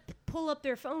want to pull up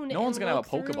their phone. No one's gonna have a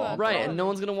Pokeball, right? And no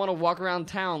one's gonna want to walk around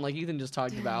town like Ethan just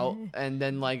talked about, and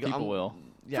then like people will.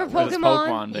 Yeah, for Pokemon,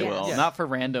 Pokemon they will. Yes. Not for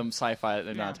random sci-fi that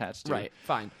they're not attached to. Right,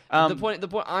 fine. The point.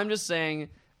 I'm just saying.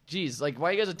 Geez, like, why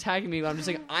are you guys attacking me? I'm just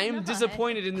saying I am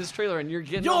disappointed in this trailer, and you're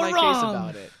getting on my case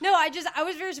about it. No, I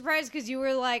was very surprised because you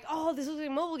were like, "Oh, this looks like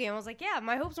a mobile game." I was like, "Yeah,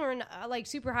 my hopes weren't like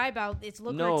super high about its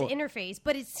look or its interface,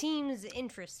 but it seems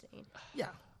interesting." Yeah.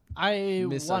 I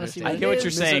want to see. I get what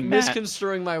you're saying, Matt.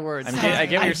 Misconstruing my words. I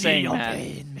get what you're saying, Matt.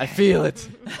 Pain, I feel it.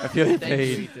 I feel your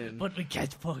pain. But we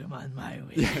catch Pokemon my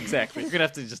way. Yeah, exactly. You're gonna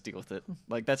have to just deal with it.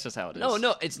 Like that's just how it is.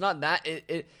 No, it's not that.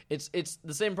 It's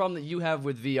the same problem that you have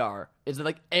with VR. It's that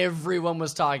like everyone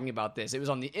was talking about this. It was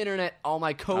on the internet. All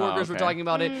my coworkers were talking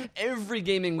about it. Every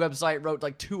gaming website wrote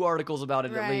like 2 articles about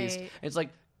it at least. It's like.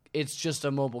 It's just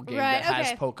a mobile game that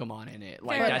has Pokemon in it.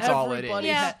 Like that's all it is.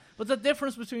 Yeah. But the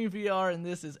difference between VR and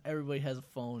this is everybody has a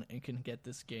phone and can get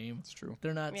this game. It's true.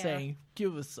 They're not saying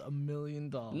give us $1 million.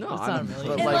 No, it's not $1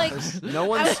 million. But like,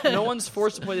 no one's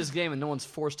forced to play this game, and no one's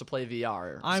forced to play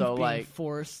VR. I'm being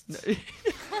forced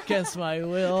against my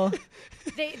will.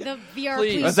 The VR.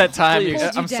 Please. Was that time?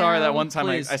 I'm sorry. That one time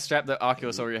I Please. strapped the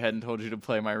Oculus over your head and told you to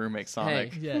play my roommate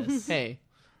Sonic. Hey, Yes. hey.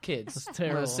 Kids, That's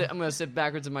terrible. I'm gonna sit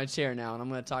backwards in my chair now, and I'm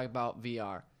gonna talk about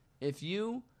VR. If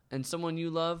you and someone you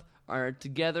love are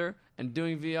together and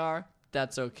doing VR,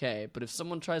 that's okay. But if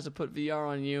someone tries to put VR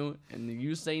on you and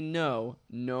you say no,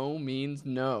 no means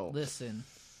no. Listen.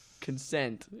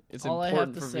 Consent. It's all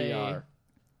important I have to for say VR.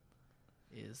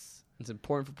 Is it's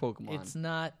important for Pokemon. it's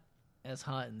not as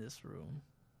hot in this room.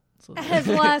 So As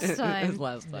last time.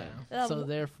 So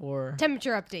therefore,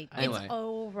 temperature update. Anyway. It's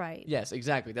all right. Yes,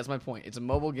 exactly. That's my point. It's a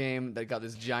mobile game that got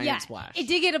this giant splash. It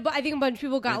did get I think a bunch of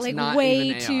people got It's like not way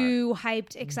even AR. too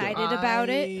excited about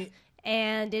it.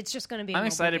 And it's just going to be. I'm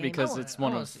excited game. because it's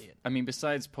one of. I mean,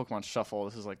 besides Pokemon Shuffle,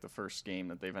 this is like the first game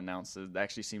that they've announced that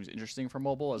actually seems interesting for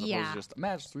mobile, as opposed to just a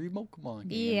match 3 Pokemon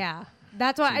game. Yeah,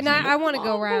 that's why. And I want to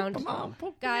go around,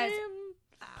 guys.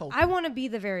 I want to be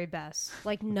the very best,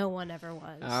 like no one ever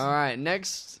was. All right,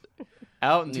 next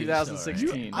out in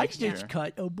 2016. Next year.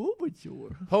 cut a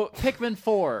Bulbasaur. Pikmin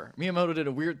 4. Miyamoto did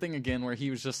a weird thing again where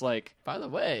he was just like, By the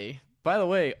way,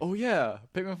 oh yeah,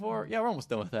 Pikmin 4? Yeah, we're almost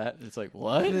done with that. It's like,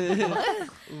 what? That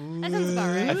sounds about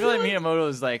right. I feel like Miyamoto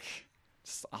is like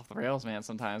just off the rails, man,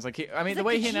 sometimes. Like the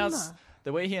way he announced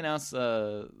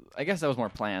I guess that was more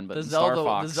planned, but the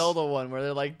Zelda one where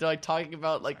they're like talking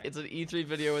about like it's an E3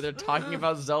 video where they're talking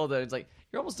about Zelda. It's like,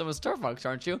 you're almost done with Star Fox,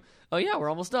 aren't you? Oh yeah, we're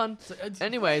almost done.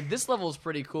 Anyway, this level is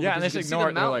pretty cool. Yeah, and they you can just ignore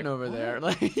see the mountain over there.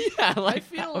 Like, yeah, like, I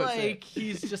feel like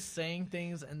he's just saying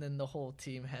things, and then the whole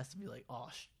team has to be like, "Oh,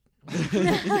 we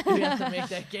have to make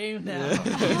that game now." He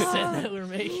said that we're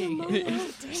making it.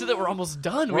 He said that we're almost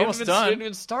done. We're almost done. We haven't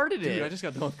even started it. Dude, I just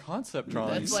got done with concept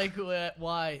drawings. That's like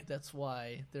why. That's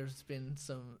why there's been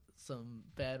some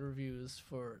bad reviews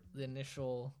for the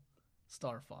initial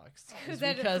Star Fox. Because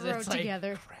it's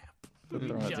together. Like, crap. We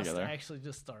actually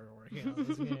just started working on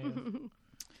this game.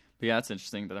 But yeah, that's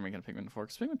interesting that they're making a Pikmin 4,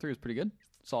 because Pikmin 3 is pretty good.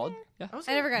 Solid. Yeah.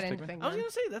 I never got into Pikmin. I was going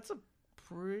to say, that's a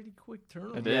pretty quick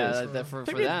turnaround. It is. Yeah, for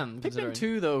them. Pikmin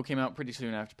 2, though, came out pretty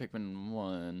soon after Pikmin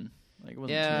 1. Like, it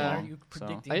wasn't too long. Are you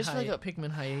predicting I just feel like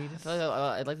Pikmin hiatus?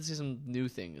 I'd like to see some new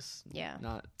things. Yeah.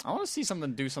 I want to see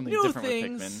do something new different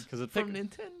things with Pikmin. Because from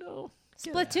Nintendo.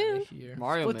 Splatoon.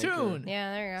 Mario Splatoon. Maker.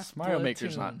 Yeah, there you go. Mario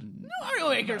Maker's not. Mario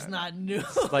Maker's not new.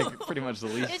 It's like pretty much the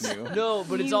least new. No,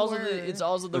 but it's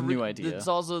also the new idea. It's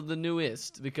also the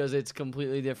newest because it's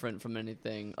completely different from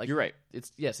anything. Like, you're right.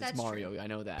 It's That's Mario. True. I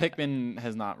know that. Pikmin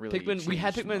has not really. We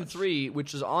had Pikmin 3,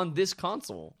 which is on this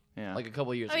console. Yeah. Like a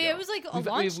couple of years ago. Oh yeah, it was like a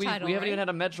launch title. We haven't even had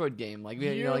a Metroid game. Like,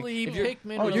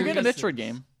 Pikmin. Oh, you're getting a Metroid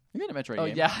game. You're getting a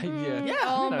Metroid game. Yeah.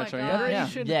 Oh my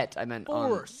god. Yet I meant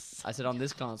on. I said on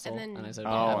this console, and I said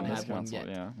on haven't this had one console.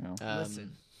 yet. Yeah.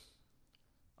 Listen.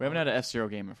 We haven't had an F-Zero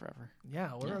game in forever.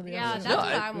 Yeah, that's what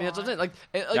I want. That's what I'm saying. Like,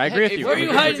 I agree with you. Where are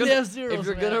you hiding the F-Zeros? If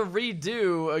you're gonna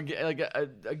redo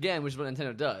again, which is what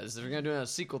Nintendo does, if you're gonna do a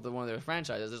sequel to one of their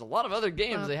franchises, there's a lot of other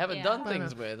games they haven't done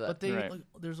things with. But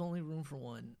there's only room for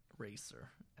one racer,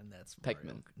 and that's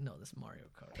Pikmin. No, that's Mario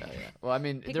Kart. Yeah. Well, I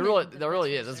mean, there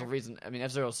really is. That's the reason. I mean,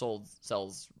 F-Zero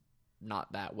sells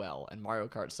not that well, and Mario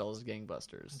Kart sells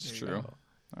gangbusters. It's true.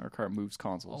 Mario Kart moves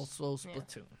consoles. Also,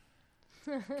 Splatoon.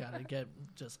 Gotta get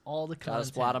just all the content. Gotta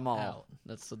splat them all. Out.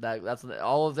 That's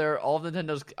all of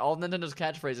Nintendo's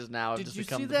catchphrases now have just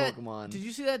become the Pokemon. Did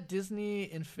you see that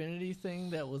Disney Infinity thing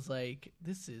that was like,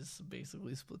 this is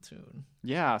basically Splatoon?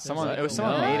 Yeah, someone made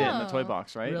it in the toy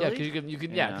box, right? Really? Yeah, because you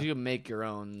can make your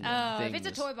own. If it's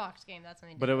a toy box game, that's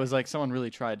something. But it was like someone really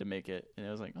tried to make it, and it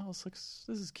was like, oh, this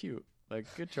is cute. Like,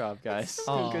 good job, guys.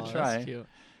 Good try. That's cute.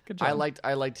 Good job.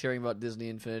 I liked hearing about Disney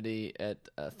Infinity at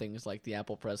things like the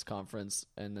Apple press conference,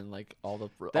 and then like all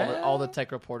the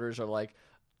tech reporters are like,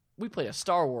 we played a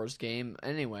Star Wars game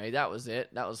anyway. That was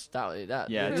it. That.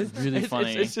 Yeah, it's really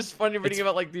funny. It's just funny reading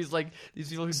about like these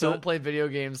people who don't play video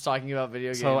games talking about video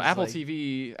games. So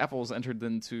Apple's entered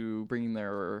into bringing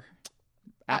their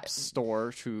app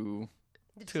store to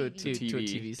a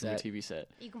TV set.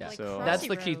 You can play so that's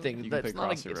the key thing. It's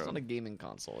not a gaming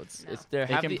console. They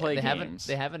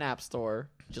have an app store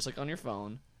just like on your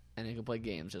phone, and you can play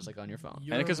games just like on your phone.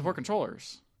 And it can support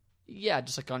controllers. Yeah,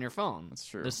 just like on your phone. That's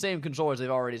true. The same controllers they've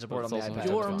already supported on the iPad.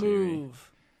 Your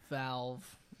move,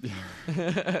 Valve.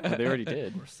 They already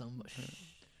did. Or somebody.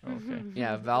 Okay.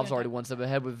 Yeah, Valve's already one step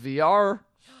ahead with VR.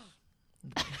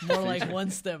 More like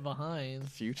one step behind. The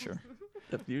future.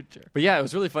 But yeah, it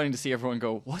was really funny to see everyone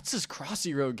go, what's this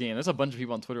Crossy Road game? There's a bunch of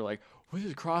people on Twitter like, what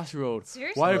is Crossy Road?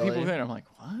 Seriously? Why are people playing? I'm like,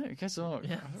 what? You guys don't.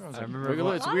 Yeah. I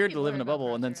remember it's weird to live in a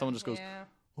bubble, and then someone just goes, yeah.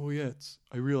 oh yeah,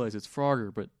 I realize it's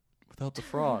Frogger, but without the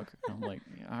frog. And I'm like,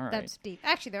 yeah, all right. That's deep.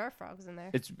 Actually, there are frogs in there.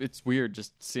 It's weird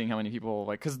just seeing how many people,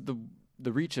 like, because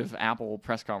the reach of Apple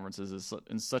press conferences is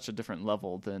in such a different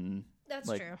level than That's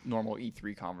like true. normal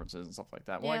E3 conferences and stuff like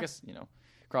that. Well, Yeah. I guess,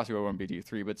 Crossy Road wouldn't be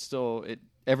E3, but still,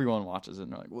 everyone watches it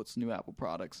and they're like, what's new Apple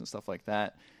products and stuff like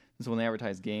that. And so when they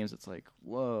advertise games, it's like,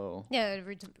 whoa. Yeah,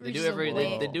 they do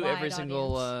every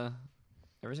single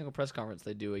press conference.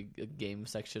 They do a game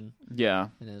section. Yeah.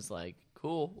 And it's like,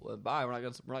 cool, bye. We're not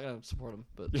gonna support them,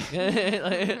 but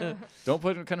don't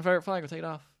put a Confederate flag. We'll take it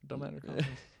off. Don't matter.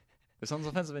 If something's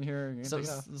offensive in here,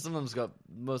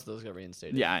 Most of those got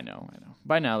reinstated. Yeah, I know.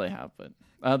 By now they have, but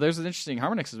there's an interesting.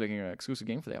 Harmonix is making an exclusive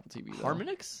game for the Apple TV.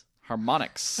 Harmonix?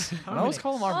 Harmonix. I always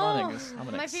call them Harmonix.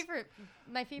 Oh, my favorite.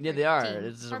 Yeah, they are. Team.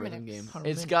 It's just a rhythm game. Harmonix.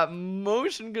 It's got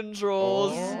motion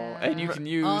controls, and you can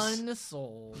use.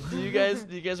 Unsold. Do you guys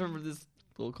remember this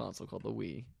little console called the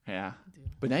Wii? Yeah,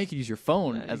 but now you can use your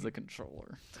phone as the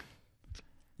controller.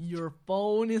 Your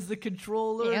phone is the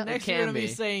controller. Yep. Next, you're going to be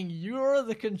saying you're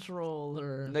the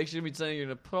controller. Next, you're going to be saying you're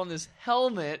going to put on this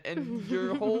helmet and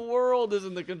your whole world is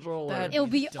in the controller. It'll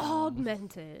be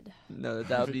augmented. No,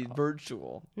 that would be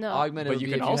virtual. No. Augmented But would you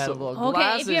be can if you had also- little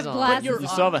Okay, if you have on. glasses You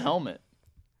still have a helmet.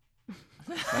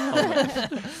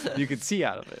 You can see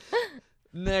out of it.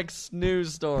 Next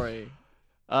news story.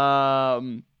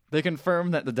 They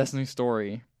confirmed that the Destiny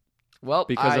story, Well,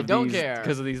 because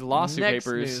of these lawsuit Next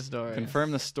papers, news story.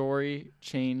 confirmed the story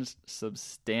changed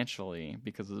substantially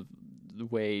because of the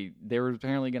way they were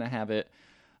apparently going to have it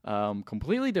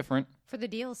completely different. For the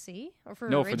DLC or for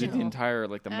No, for original? the entire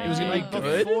the main. It was gonna be game.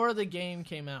 good? Before the game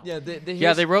came out. Yeah,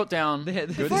 They wrote down good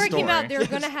Before it story. came out, they were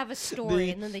going to have a story,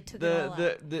 and then they took it all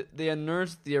out. They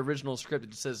unearthed the original script.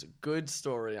 It says "good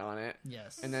story" on it.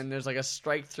 Yes. And then there's like a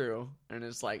strike through, and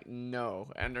it's like no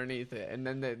underneath it. And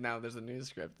then now there's a new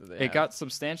script that they It have. got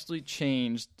substantially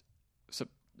changed. So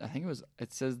I think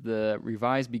it says the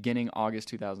revised beginning August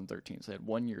 2013. So they had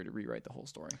 1 year to rewrite the whole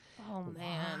story. Oh,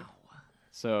 man.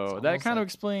 So It's that almost kind of like-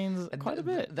 explains quite a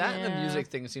bit. That and the Yeah. music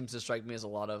thing seems to strike me as a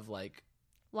lot of like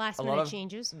Last a minute lot of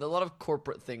changes. A lot of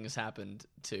corporate things happened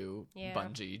to Yeah.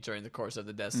 Bungie during the course of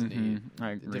the Destiny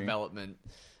I agree. development,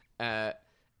 and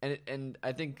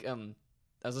I think I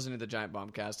was listening to the Giant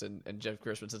Bombcast and Jeff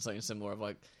Gerstmann said something similar of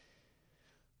like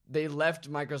they left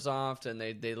Microsoft and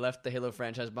they left the Halo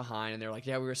franchise behind and they're like,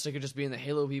 yeah, we were sick of just being the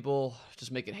Halo people,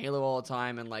 just making Halo all the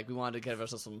time, and like we wanted to give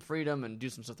ourselves some freedom and do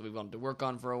some stuff that we wanted to work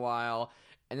on for a while.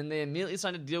 And then they immediately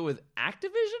signed a deal with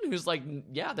Activision, who's like,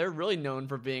 yeah, they're really known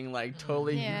for being like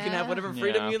totally, you can have whatever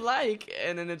freedom Yeah. you like.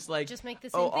 And then it's like, Just make the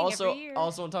same thing every year.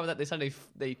 Also on top of that, they signed a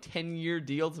 10-year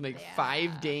deal to make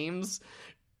 5 games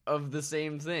of the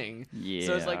same thing. Yeah.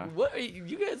 So it's like, what? You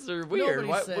guys are weird. Nobody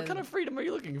What said- kind of freedom are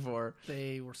you looking for?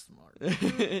 They were smart.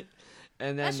 And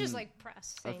then That's just like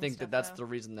press. I saying think stuff, that's though. the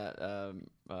reason that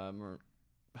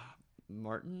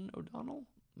Martin O'Donnell.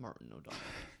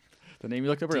 The name you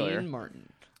looked up earlier. Dean Martin.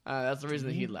 That's the reason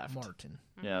that he left. Martin.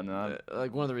 Yeah, no,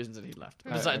 Like one of the reasons that he left.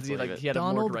 I Besides, he believe it. had a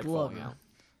more Donald direct Glover. falling out.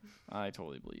 I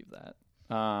totally believe that.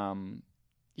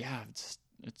 Yeah,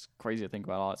 it's crazy to think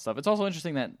about all that stuff. It's also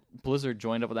interesting that Blizzard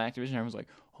joined up with Activision. Everyone's like,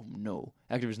 "Oh no,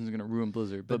 Activision's going to ruin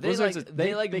Blizzard." But They Blizzard's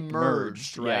like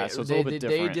merged, right? Yeah, so it's they, a little bit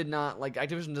different. They did not like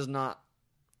Activision does not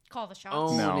Call the shots.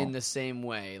 own No. in the same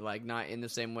way, like not in the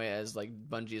same way as like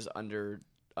Bungie is under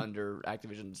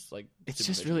Activision's like. It's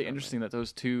just supervision really government. interesting that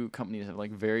those two companies have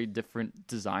like very different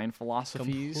design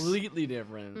philosophies, Completely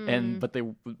different. and but they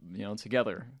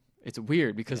together. It's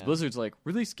weird because Yeah. Blizzard's like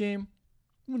release game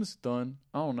when it's done.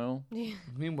 I don't know.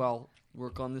 Meanwhile,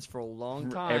 work on this for a long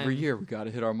time. Every year we got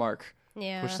to hit our mark.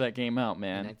 Yeah. Push that game out,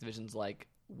 man. And Activision's like,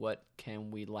 what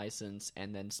can we license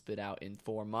and then spit out in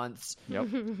 4 months? Yep.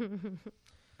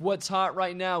 What's hot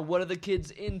right now? What are the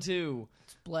kids into?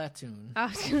 Splatoon. I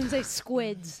was going to say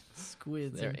squids.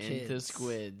 Squids They're and kids. into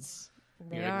squids.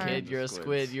 They You're are. a kid, you're a Squids.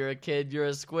 squid. You're a kid, you're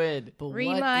a squid. But Read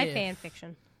what my if fan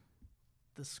fiction.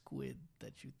 the squid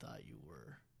that you thought you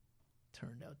were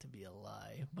turned out to be a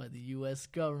lie by the U.S.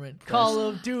 government? Call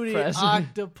of Duty press-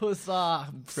 Octopus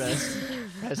Ops.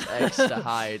 Press X to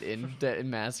hide in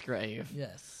mass grave.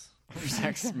 Yes.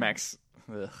 Max.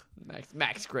 Ugh.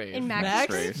 Max grave. In Max. Max?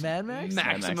 Grave. Mad Max?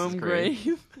 Maximum Max's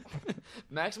grave.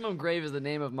 Maximum grave is the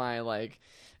name of my like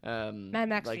Mad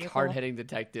Max like vehicle. hard-hitting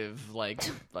detective like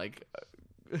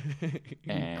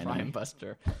Anime. crime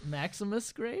buster.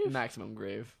 Maximus Grave? Maximum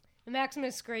grave. The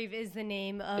Maximus Grave is the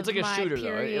name of It's like a my shooter though.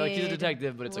 period Like he's a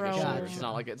detective, but it's like a shooter. Rome. It's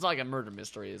not like it's not like a murder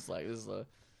mystery. It's like this is a.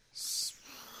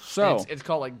 So It's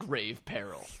called like Grave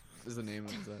Peril. Is the name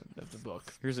of the book.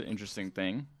 here's an interesting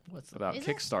thing What's that? about Is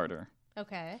it? Kickstarter.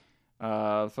 Okay.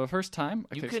 For the first time,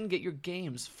 You can get your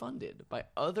games funded by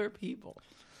other people.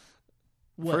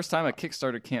 What? First time a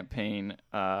Kickstarter campaign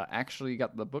actually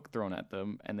got the book thrown at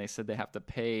them, and they said they have to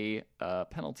pay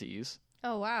penalties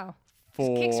Oh, wow.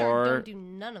 Kickstarter for don't do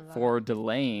none of that. Uh,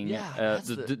 delaying Yeah, that's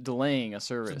the- delaying a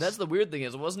service. So that's the weird thing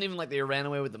is it wasn't even like they ran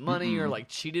away with the money or like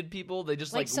cheated people. They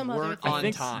just Like like some other weren't thing. on I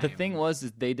think time. the thing was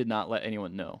is they did not let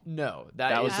anyone know. No,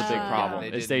 That was is the big true. problem. Yeah,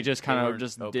 Is they just kind of weren't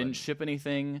just open. didn't ship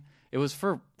anything. It was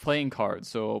for playing cards,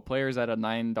 so players at a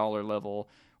 $9 level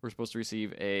were supposed to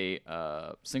receive a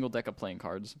single deck of playing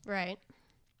cards, Right.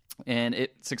 and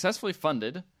it successfully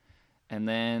funded. And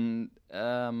then,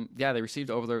 they received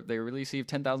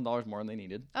 $10,000 more than they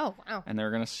needed. Oh, wow. And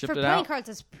they're going to ship it out. For playing cards,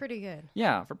 that's pretty good.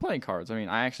 Yeah, for playing cards. I mean,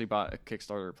 I actually bought a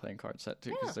Kickstarter playing card set,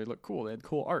 too, because they look cool. They had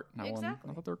cool art. And I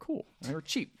thought they were cool. And they were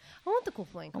cheap. I want the cool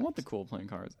playing cards. I want the cool playing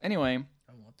cards. Anyway.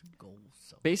 I want the gold.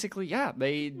 Basically,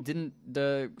 they didn't.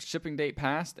 The shipping date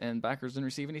passed, and backers didn't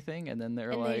receive anything. And then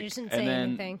they're they just didn't say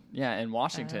anything. Yeah, in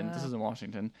Washington. This is in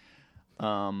Washington.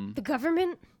 The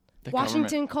government?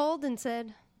 Washington called and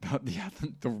said...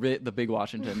 the big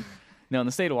Washington. No, in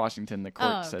the state of Washington, the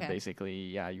court said basically,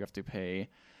 you have to pay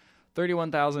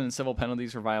 $31,000 in civil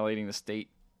penalties for violating the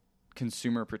State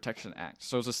Consumer Protection Act.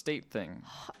 So it's a state thing.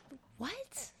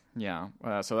 What? Yeah.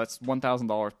 So that's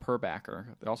 $1,000 per backer.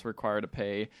 They also require to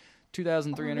pay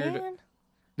 $2,300.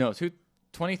 No,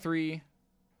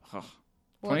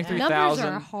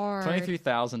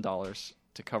 $23,000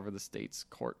 to cover the state's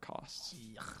court costs.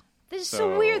 Yuck. This is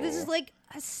so weird. This is like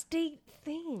a state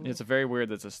thing. It's very weird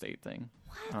that's a state thing.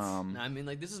 What? I mean,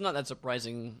 like, this is not that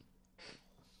surprising.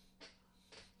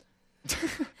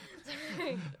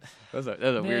 That was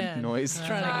a weird noise.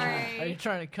 Are you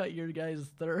trying to cut your guys'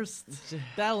 thirst?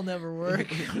 That'll never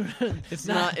work. It's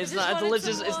not a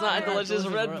delicious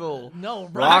Red Bull. No,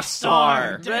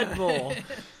 Rockstar Red Bull.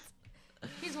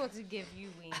 He just wants to give you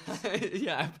wings.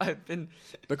 Yeah, I've been.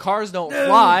 The cars don't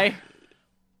fly.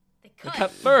 They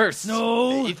cut first.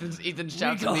 No. Ethan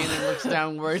shouts at me and then looks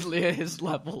down worriedly at his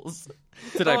levels.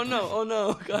 Oh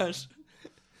no, gosh.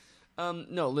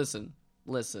 No, listen.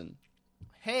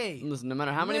 Hey. Listen, no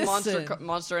matter how many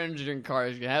Monster Energy drink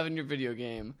cars you have in your video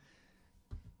game,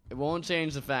 it won't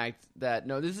change the fact that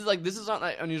this is not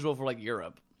like unusual for like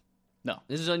Europe. No.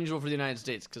 This is unusual for the United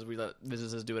States because we let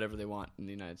businesses do whatever they want in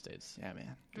the United States. Yeah,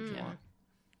 man.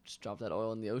 Just drop that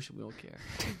oil in the ocean. We don't care.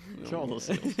 Kill all those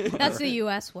seals. That's the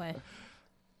U.S. way.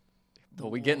 Well,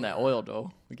 we getting that oil,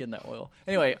 though.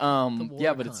 Anyway,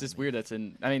 but it's just weird. It's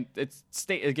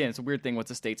state again. It's a weird thing with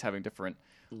the states having different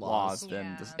laws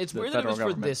than it's weird that it was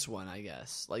for this one, I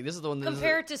guess. Like this is the one.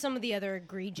 Compared to some of the other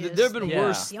egregious. There have been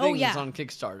worse things on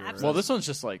Kickstarter. Absolutely. Well, this one's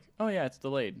just like, it's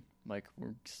delayed. Like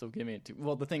we're still giving it to.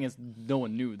 Well, the thing is, no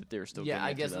one knew that they were still. Yeah,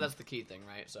 giving it guess to them. that's the key thing,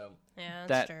 right? So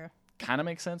that's true. Kind of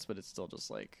makes sense, but it's still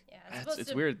just like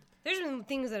it's weird. There's been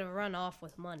things that have run off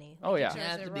with money. Like you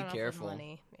have to be careful.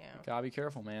 Yeah. Gotta be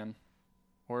careful, man.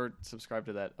 Or subscribe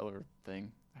to that other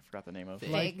thing. I forgot the name of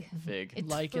Fig. Fig.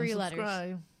 Like 3 and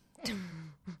subscribe.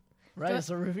 Write us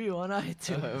a review on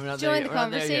iTunes. Join the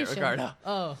conversation. Ricardo.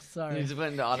 Oh, sorry. He just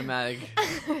went into automatic.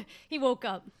 He woke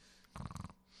up.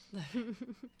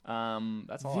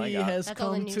 That's all V I got. has That's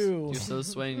come too. You're so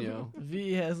sueño.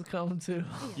 V has come too.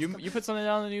 You put something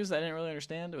down in the news that I didn't really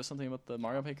understand. It was something about the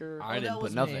Mario Maker. I didn't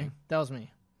put nothing. Me. That was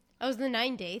me. Oh, was the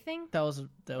 9-day thing? That was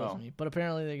me. But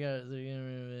apparently they got it.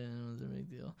 It was a big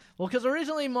deal. Well, because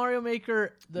originally Mario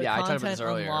Maker, the content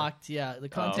unlocked. Yeah, the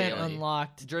content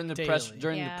unlocked during the daily.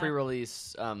 the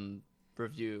pre-release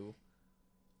review.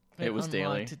 It was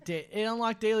daily. It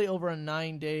unlocked daily over a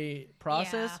 9-day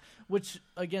process, which,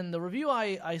 again, the review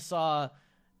I saw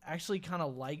actually kind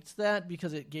of liked that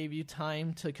because it gave you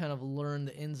time to kind of learn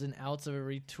the ins and outs of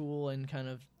every tool and kind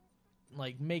of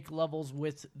like make levels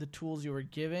with the tools you were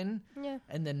given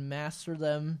and then master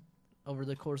them over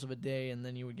the course of a day, and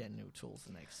then you would get new tools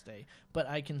the next day. But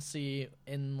I can see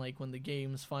in like when the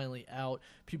game's finally out,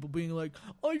 people being like,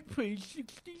 I paid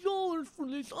 $60 for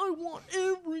this, I want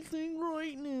everything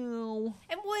right now.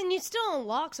 And when it still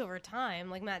unlocks over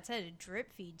time, like Matt said, it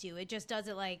drip feeds you. It just does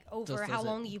it like over how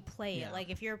long you play it.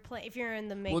 Like if you're in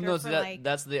the Maker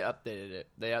that's they updated it.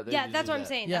 That's what I'm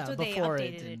saying. That's what they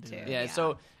updated it to. Yeah,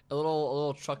 so a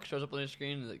little truck shows up on your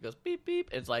screen and it goes beep beep.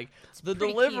 It's like the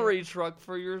delivery truck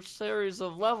for your series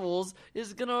of levels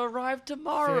is gonna arrive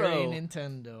tomorrow. Very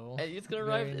Nintendo. And it's gonna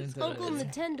arrive. It's Uncle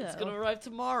Nintendo. It's gonna arrive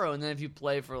tomorrow. And then if you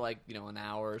play for like an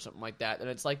hour or something like that, then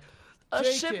it's like a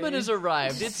shipment has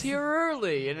arrived. It's here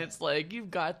early, and it's like you've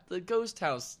got the ghost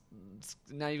house.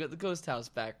 Now you've got the ghost house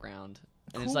background.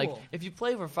 And it's like, if you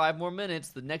play for 5 more minutes,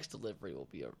 the next delivery will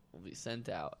be sent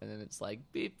out. And then it's like,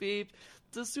 beep, beep,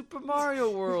 the Super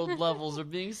Mario World levels are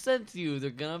being sent to you. They're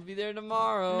going to be there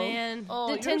tomorrow. Man,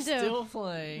 Nintendo. You're still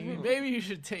playing. Maybe you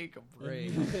should take a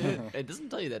break. It doesn't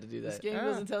tell you that to do that. This game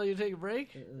doesn't tell you to take a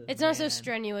break? It's not so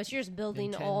strenuous. You're just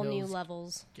building all new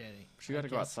levels. But you got to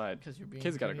go outside.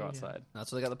 Kids got to go outside.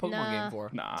 That's what they got the Pokemon game for.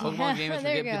 Nah. Pokemon game is for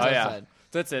getting kids outside.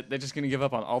 That's it. They're just going to give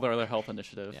up on all their other health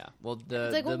initiatives. Yeah. Well,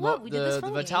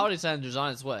 the Vitality Center's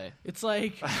on its way. It's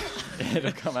like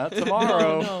it'll come out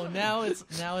tomorrow. No, now it's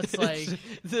like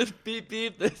the beep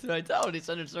beep. The Vitality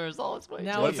Center is all its way.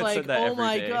 Now it's like, oh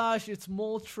my gosh, it's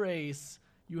Moltres.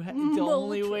 The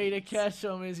only way to catch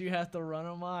them is you have to run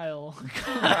a mile.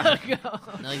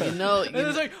 No, and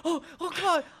it's like, oh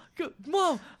God,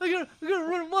 Mom, I gotta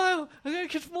run a mile. I gotta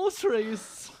catch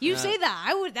moltres. You say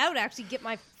that that would actually get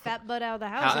my fat butt out of the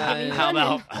house. How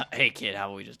about, hey kid, how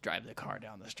about we just drive the car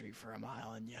down the street for a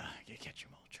mile and you catch your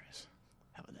moltres?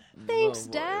 How about that? Thanks,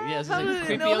 Dad. Yes, How do they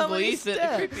creepy know how Uncle many Ethan.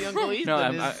 steps? Creepy Uncle Ethan. No,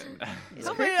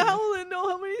 How will they know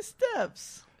how many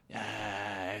steps?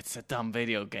 it's a dumb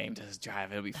video game. Just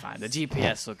drive. It'll be fine. The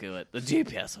GPS will do it. The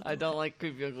GPS will do I don't like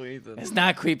creepy Uncle Ethan. It's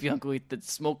not creepy Uncle Ethan.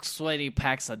 Smokes sweaty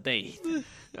packs a day.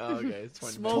 Oh, okay, it's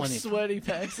 20. Smoke sweaty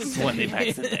packs a day. 20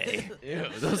 packs a day. Ew,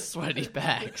 those sweaty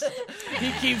packs.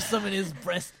 He keeps them in his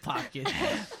breast pocket.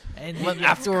 And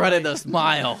After running this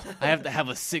mile, I have to have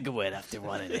a cigarette after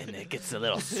running, and it gets a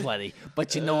little sweaty.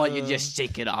 But you know what? You just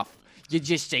shake it off. You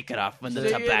just shake it off when the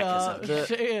tobacco's up.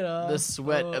 The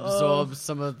sweat absorbs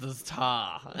some of the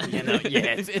tar.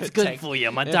 It's good for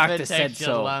you. My doctor said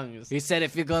so. Lungs. He said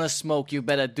if you're gonna smoke, you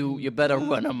better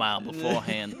run a mile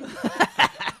beforehand.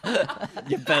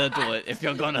 You better do it if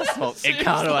you're gonna smoke. It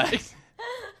counteracts.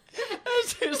 That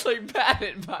seems like bad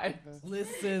advice.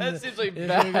 Listen, That seems like if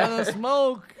bad. you're gonna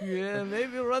smoke,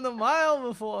 maybe run a mile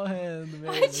beforehand.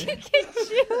 Why'd you get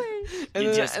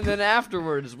Jewish? And then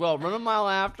afterward as well. Run a mile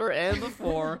after and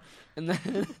before. And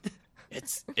then...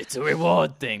 It's a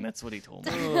reward thing. That's what he told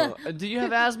me. Do you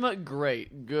have asthma?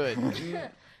 Great. Good.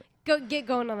 Get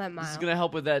going on that mile. This is going to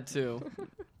help with that, too.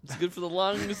 It's good for the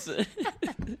lungs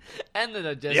and the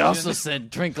digestion. He also said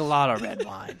drink a lot of red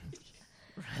wine.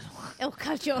 It'll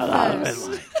cut your A lot of red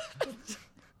throat. wine.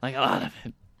 Like a lot of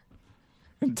it.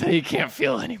 Until you can't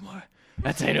feel anymore.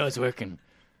 That's how you know it's working.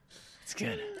 It's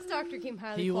good. This doctor came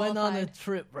highly He went on a qualified.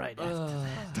 trip right after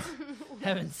that.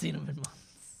 Haven't seen him in months.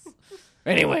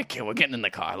 Anyway, kid, we're getting in the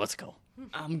car. Let's go.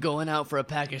 I'm going out for a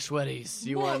pack of sweaties.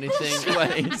 You want anything?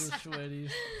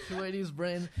 Schweddy's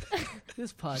brand.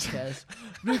 This podcast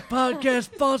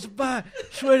sponsored by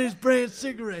Schweddy's brand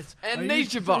cigarettes. And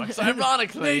Nature Box,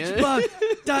 ironically.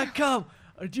 NatureBox.com.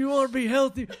 Do you want to be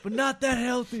healthy, but not that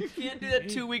healthy? You can't do that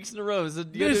 2 weeks in a row. So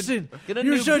Listen, get a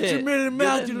you new shut bit. your minute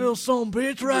mouth, you Get a- little son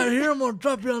bitch. Right here, I'm going to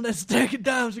drop you on that stack of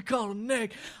dimes you call a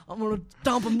neck. I'm going to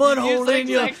dump a mud Use hole the in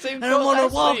you, exact same and I'm going quote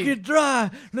to walk last you week.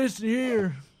 dry. Listen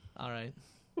here. All right.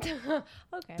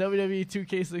 Okay. WWE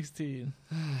 2K16.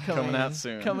 Coming out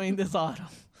soon. Coming this autumn.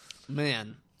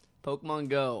 Man, Pokemon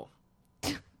Go.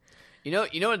 You know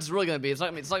what it's really gonna be. It's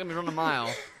not gonna be run a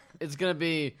mile. It's gonna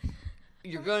be.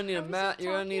 You're gonna need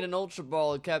You're gonna need an Ultra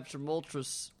Ball to capture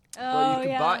Moltres. Oh,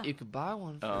 You could buy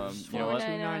one. You know what?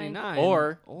 $4.99.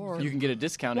 Or you can get a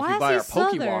discount if Why you buy our is he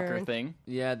Southern? Pokewalker thing.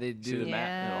 Yeah, they See do. the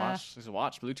Yeah. watch. There's a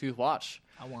watch, Bluetooth watch,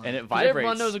 I want and it. it 'Cause vibrates.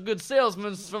 everyone knows a good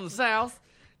salesman from the South.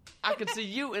 I could see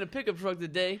you in a pickup truck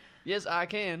today. Yes, I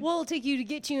can. What'll it take you to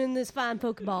get you in this fine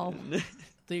Pokeball?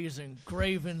 These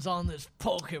engravings on this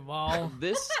Pokeball,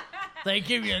 This. they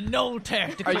give you no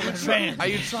tactical Are advantage.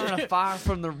 you trying to fire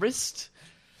from the wrist?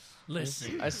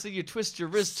 Listen, I see you twist your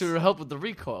wrist to help with the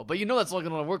recoil, but you know that's not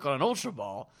going to work on an Ultra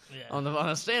Ball. Yeah. On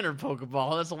a standard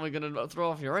Pokeball, that's only going to throw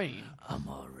off your aim.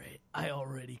 I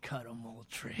already cut a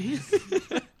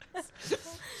Moltres.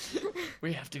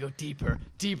 We have to go deeper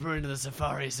into the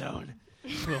Safari Zone.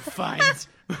 We'll find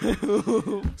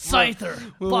Scyther,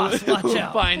 boss, watch we'll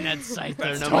out. find that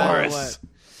Scyther no matter what.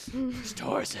 There's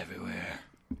Taurus everywhere.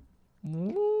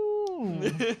 Ooh.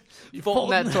 You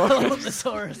folding that Taurus? the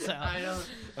Taurus out.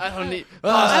 I don't need.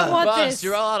 I want boss, this.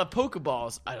 you're all out of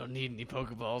Pokeballs. I don't need any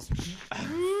Pokeballs.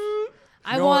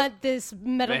 I know want this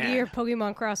Metal Man. Gear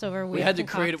Pokemon crossover. We had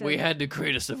to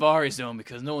create a Safari Zone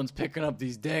because no one's picking up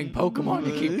these dang Pokemon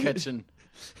to keep catching.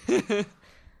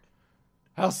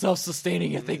 How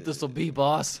self-sustaining you think this will be,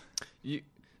 boss?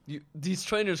 These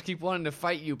trainers keep wanting to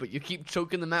fight you, but you keep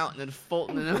choking them out and then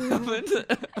folding them up into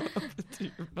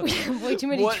Way too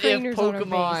many what trainers if on our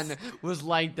Pokemon base. was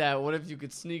like that? What if you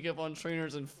could sneak up on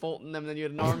trainers and Fulton them, and then you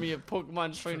had an army of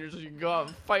Pokemon trainers, and you could go out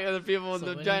and fight other people So with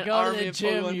the when giant you go to army the of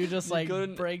gym, Pokemon? you just go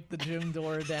to- break the gym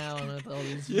door down with all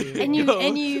these you views. And you- go-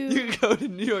 and you- you go to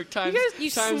New York Times. you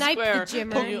Times snipe the Square.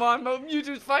 gymmer. Pokemon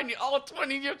Mewtwo's fighting all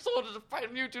 20 of your soldiers are fighting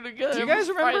Mewtwo together. Do you guys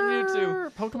Everyone's fighting Mewtwo. remember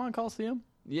Pokemon Coliseum?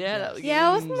 Yeah,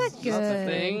 wasn't that That's a good?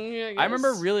 thing. I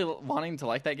remember really wanting to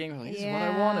like that game. Like, this is what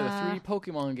I wanted, a Yeah. 3D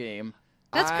Pokemon game.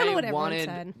 That's kind of what I everyone wanted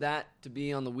said. that to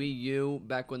be on the Wii U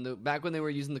back when they were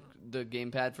using the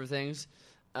gamepad for things.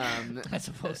 As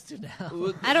opposed to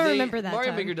now. I don't remember that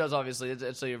Mario time. Maker does, obviously.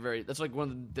 That's like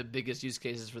one of the biggest use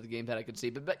cases for the gamepad I could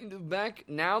see. But back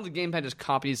now, the gamepad just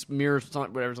copies, mirrors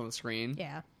whatever's on the screen,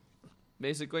 Yeah.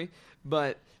 basically.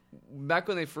 But back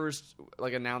when they first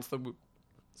announced the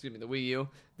the Wii U,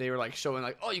 they were like showing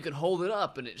like, oh, you can hold it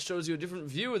up and it shows you a different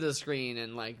view of the screen,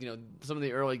 and like some of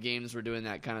the early games were doing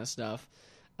that kind of stuff.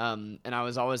 And I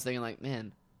was always thinking like,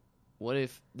 man, what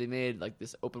if they made like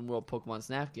this open world Pokemon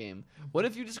Snap game? What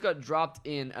if you just got dropped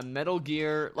in a Metal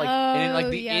Gear like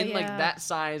like that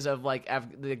size of like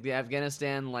the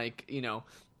Afghanistan like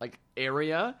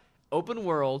area, open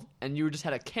world, and you just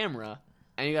had a camera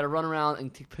and you got to run around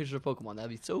and take pictures of Pokemon?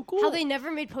 That'd be so cool. How they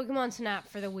never made Pokemon Snap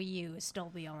for the Wii U is still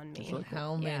beyond me. Like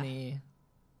how many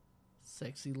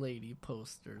sexy lady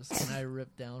posters can I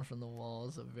rip down from the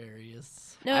walls of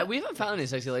various... No. We haven't found any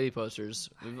sexy lady posters.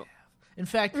 In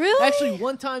fact, really? Actually,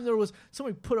 one time there was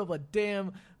somebody put up a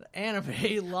damn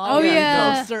anime lobby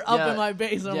poster up in my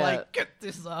base, and I'm like, get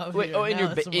this off Wait, here. Oh,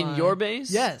 in your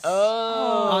base? Yes.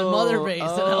 Oh. On Mother Base.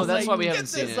 Oh, and I was that's like, why we haven't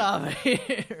seen this it. off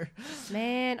here.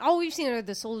 Man, all we've seen are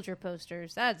the soldier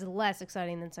posters. That's less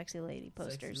exciting than sexy lady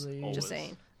posters. Sexy lady. Just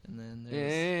saying. And then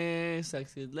there's... Hey,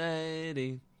 sexy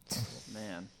lady. Oh,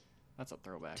 man. That's a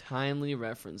throwback. Timely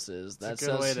references. That's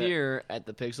good us here at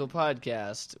the Pixel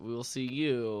Podcast. We will see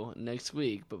you next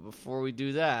week. But before we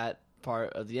do that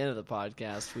part at the end of the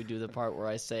podcast, we do the part where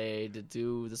I say to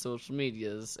do the social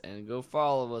medias and go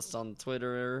follow us on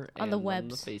Twitter On and the on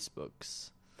webs. the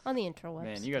Facebooks. On the interwebs.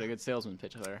 Man, you got a good salesman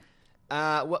pitch there.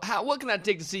 What can I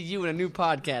take to see you in a new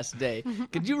podcast today?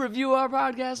 Could you review our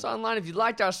podcast online? If you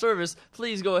liked our service,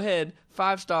 please go ahead.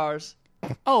 5 stars.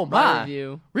 Oh, Write my. a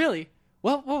review. Really?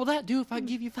 What will that do if I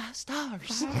give you 5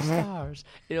 stars? 5 stars.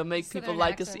 It'll make Southern people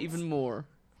like us accents. even more.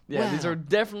 Yeah, Wow. these are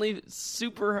definitely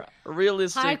super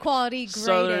realistic, high quality, grade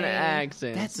Southern A.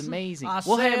 accents. That's amazing. I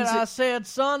What happens I said,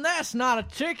 son, that's not a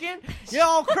chicken.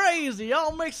 Y'all crazy.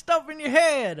 Y'all mixed up in your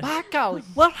head. by golly,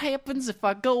 what happens if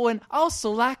I go and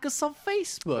also like us on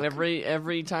Facebook?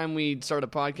 Every time we start a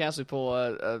podcast, we pull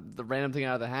the random thing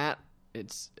out of the hat.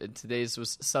 Today's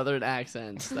was Southern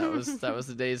accents. That was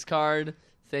today's card.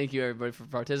 Thank you everybody for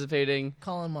participating.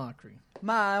 Colin Mockery.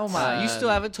 My, oh my, you still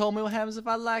haven't told me what happens if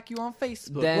I like you on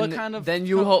Facebook. Then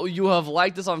you have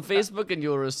liked us on Facebook, and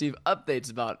you'll receive updates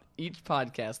about each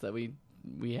podcast that we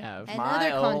have. And my,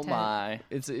 other oh content. my.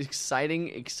 It's an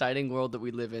exciting world that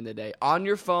we live in today. On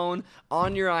your phone,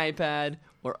 on your iPad,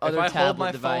 or other If I hold tablet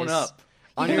my device. phone up,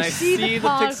 On and your I see see the the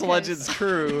Pixel podcast. Legends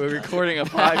crew recording a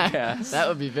podcast. That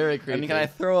would be very creepy. And can I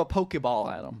throw a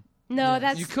Pokeball at them? No,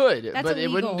 that's You could, that's but it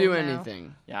wouldn't do illegal now.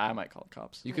 anything. Yeah, I might call the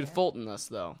cops. You could Fulton us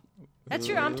though. That's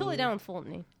true. I'm totally down with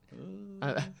Fulton.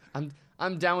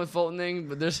 I'm down with Fultoning,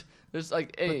 but there's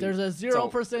like hey, But there's a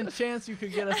 0% chance you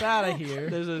could get us out of here.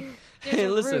 there's a There's hey,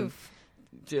 a listen. roof.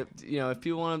 If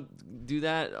people want to do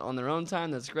that on their own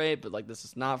time, that's great. But like, this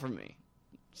is not for me.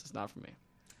 It's just not for me.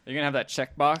 You're going to have that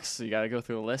checkbox, so you got to go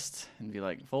through a list and be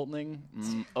like, Fultoning?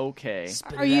 Okay.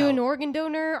 Are you an organ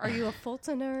donor? Are you a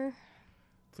Fultoner?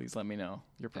 Please let me know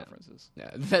your preferences. Yeah,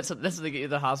 that's what they get you to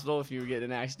the hospital if you get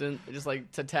in an accident. They just like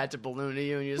attach a balloon to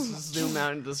you and you just zoom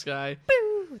out into the sky.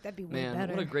 Boo! That'd be way Man,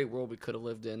 better. what a great world we could have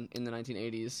lived in the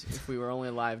 1980s if we were only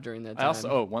alive during that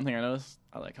time. One thing I noticed,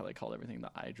 I like how they called everything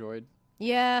the iDroid.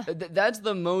 Yeah. That's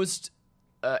the most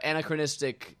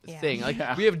anachronistic thing. Like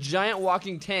we have giant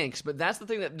walking tanks, but that's the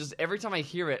thing that just every time I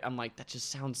hear it, I'm like, that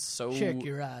just sounds so. Check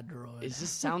your iDroid. It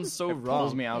just sounds so It wrong.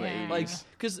 pulls me out of the Yeah. 80s. Like,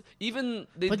 because even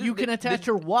But you can attach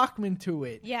your Walkman to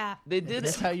it. Yeah. They did.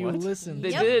 That's how you What? listen. They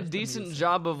Yep. did a decent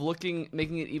job of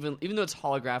making it even though it's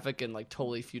holographic and like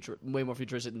totally way more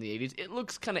futuristic than the 80s. It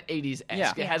looks kind of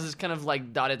 80s-esque. Yeah. It has this kind of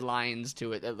like dotted lines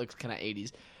to it that looks kind of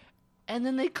 80s. And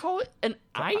then they call it an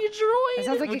iDroid. It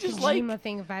sounds like a which is Kojima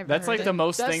thing if I've That's heard like it. the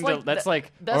most That's thing. like- That's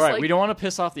like, that's all right, like- we don't want to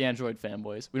piss off the Android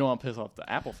fanboys. We don't want to piss off the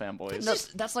Apple fanboys.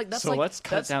 That's like so let's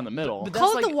cut down the middle. but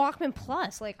Call that's it the Walkman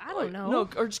Plus. Like, I don't know. No,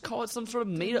 or just call it some sort of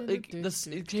made up. Like, this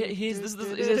is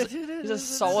a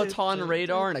soliton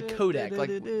radar and a codec. Like,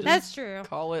 just That's true.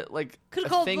 call it like Could a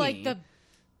have called thingy. like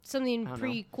something don't know.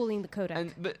 pre-cooling the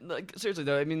codec. But like seriously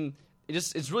though, I mean,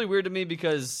 it's really weird to me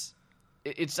because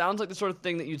it sounds like the sort of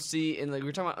thing that you'd see in like we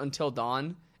were talking about Until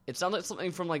Dawn. It sounds like something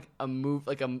from like a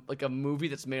movie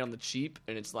that's made on the cheap,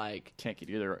 and it's like Can't get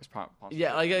either. It's possible.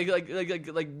 yeah,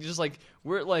 like just like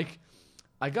we're like.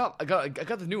 I got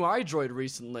the new iDroid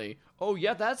recently. Oh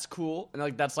yeah, that's cool. And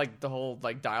like that's like the whole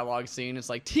like dialogue scene. It's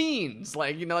like teens,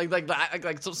 like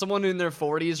so someone in their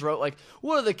 40s wrote like,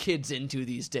 what are the kids into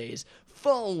these days?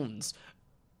 Phones.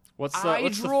 What's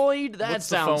iDroid. That what's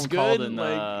sounds the phone good. called in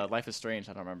like, Life is Strange?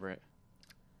 I don't remember it.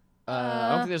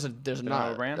 I don't think there's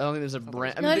not a brand? I don't think there's a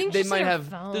brand. I No, I mean, think they just might their have.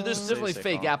 phones. There's definitely Say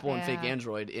fake phone. Apple and fake Yeah.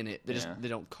 Android in it. They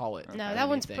don't call it. No, that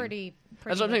one's pretty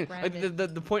That's what I'm saying. branded.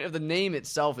 Like the point of the name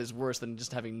itself is worse than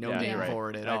just having no Yeah, name you're right. for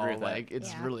it at I agree all. with that. Like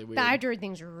it's Yeah. really weird. The iDroid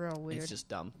things are real weird. It's just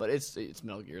dumb, but it's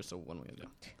Metal Gear, so what am I gonna do?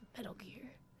 Metal Gear.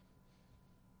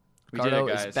 Ricardo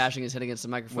is bashing his head against the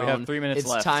microphone. We have 3 minutes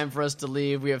left. It's time for us to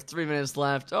leave. We have 3 minutes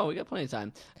left. Oh, we got plenty of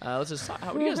time. Let's just talk.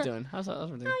 How are you guys doing? How's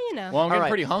everything? Oh, you know. Well, I'm getting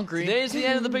pretty hungry. Today's the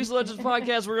end of the Pixel Legends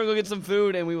podcast. We're going to go get some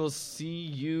food, and we will see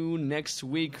you next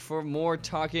week for more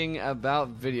talking about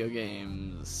video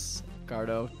games.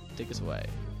 Ricardo, take us away.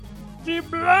 She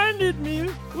blinded me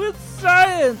with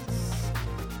science.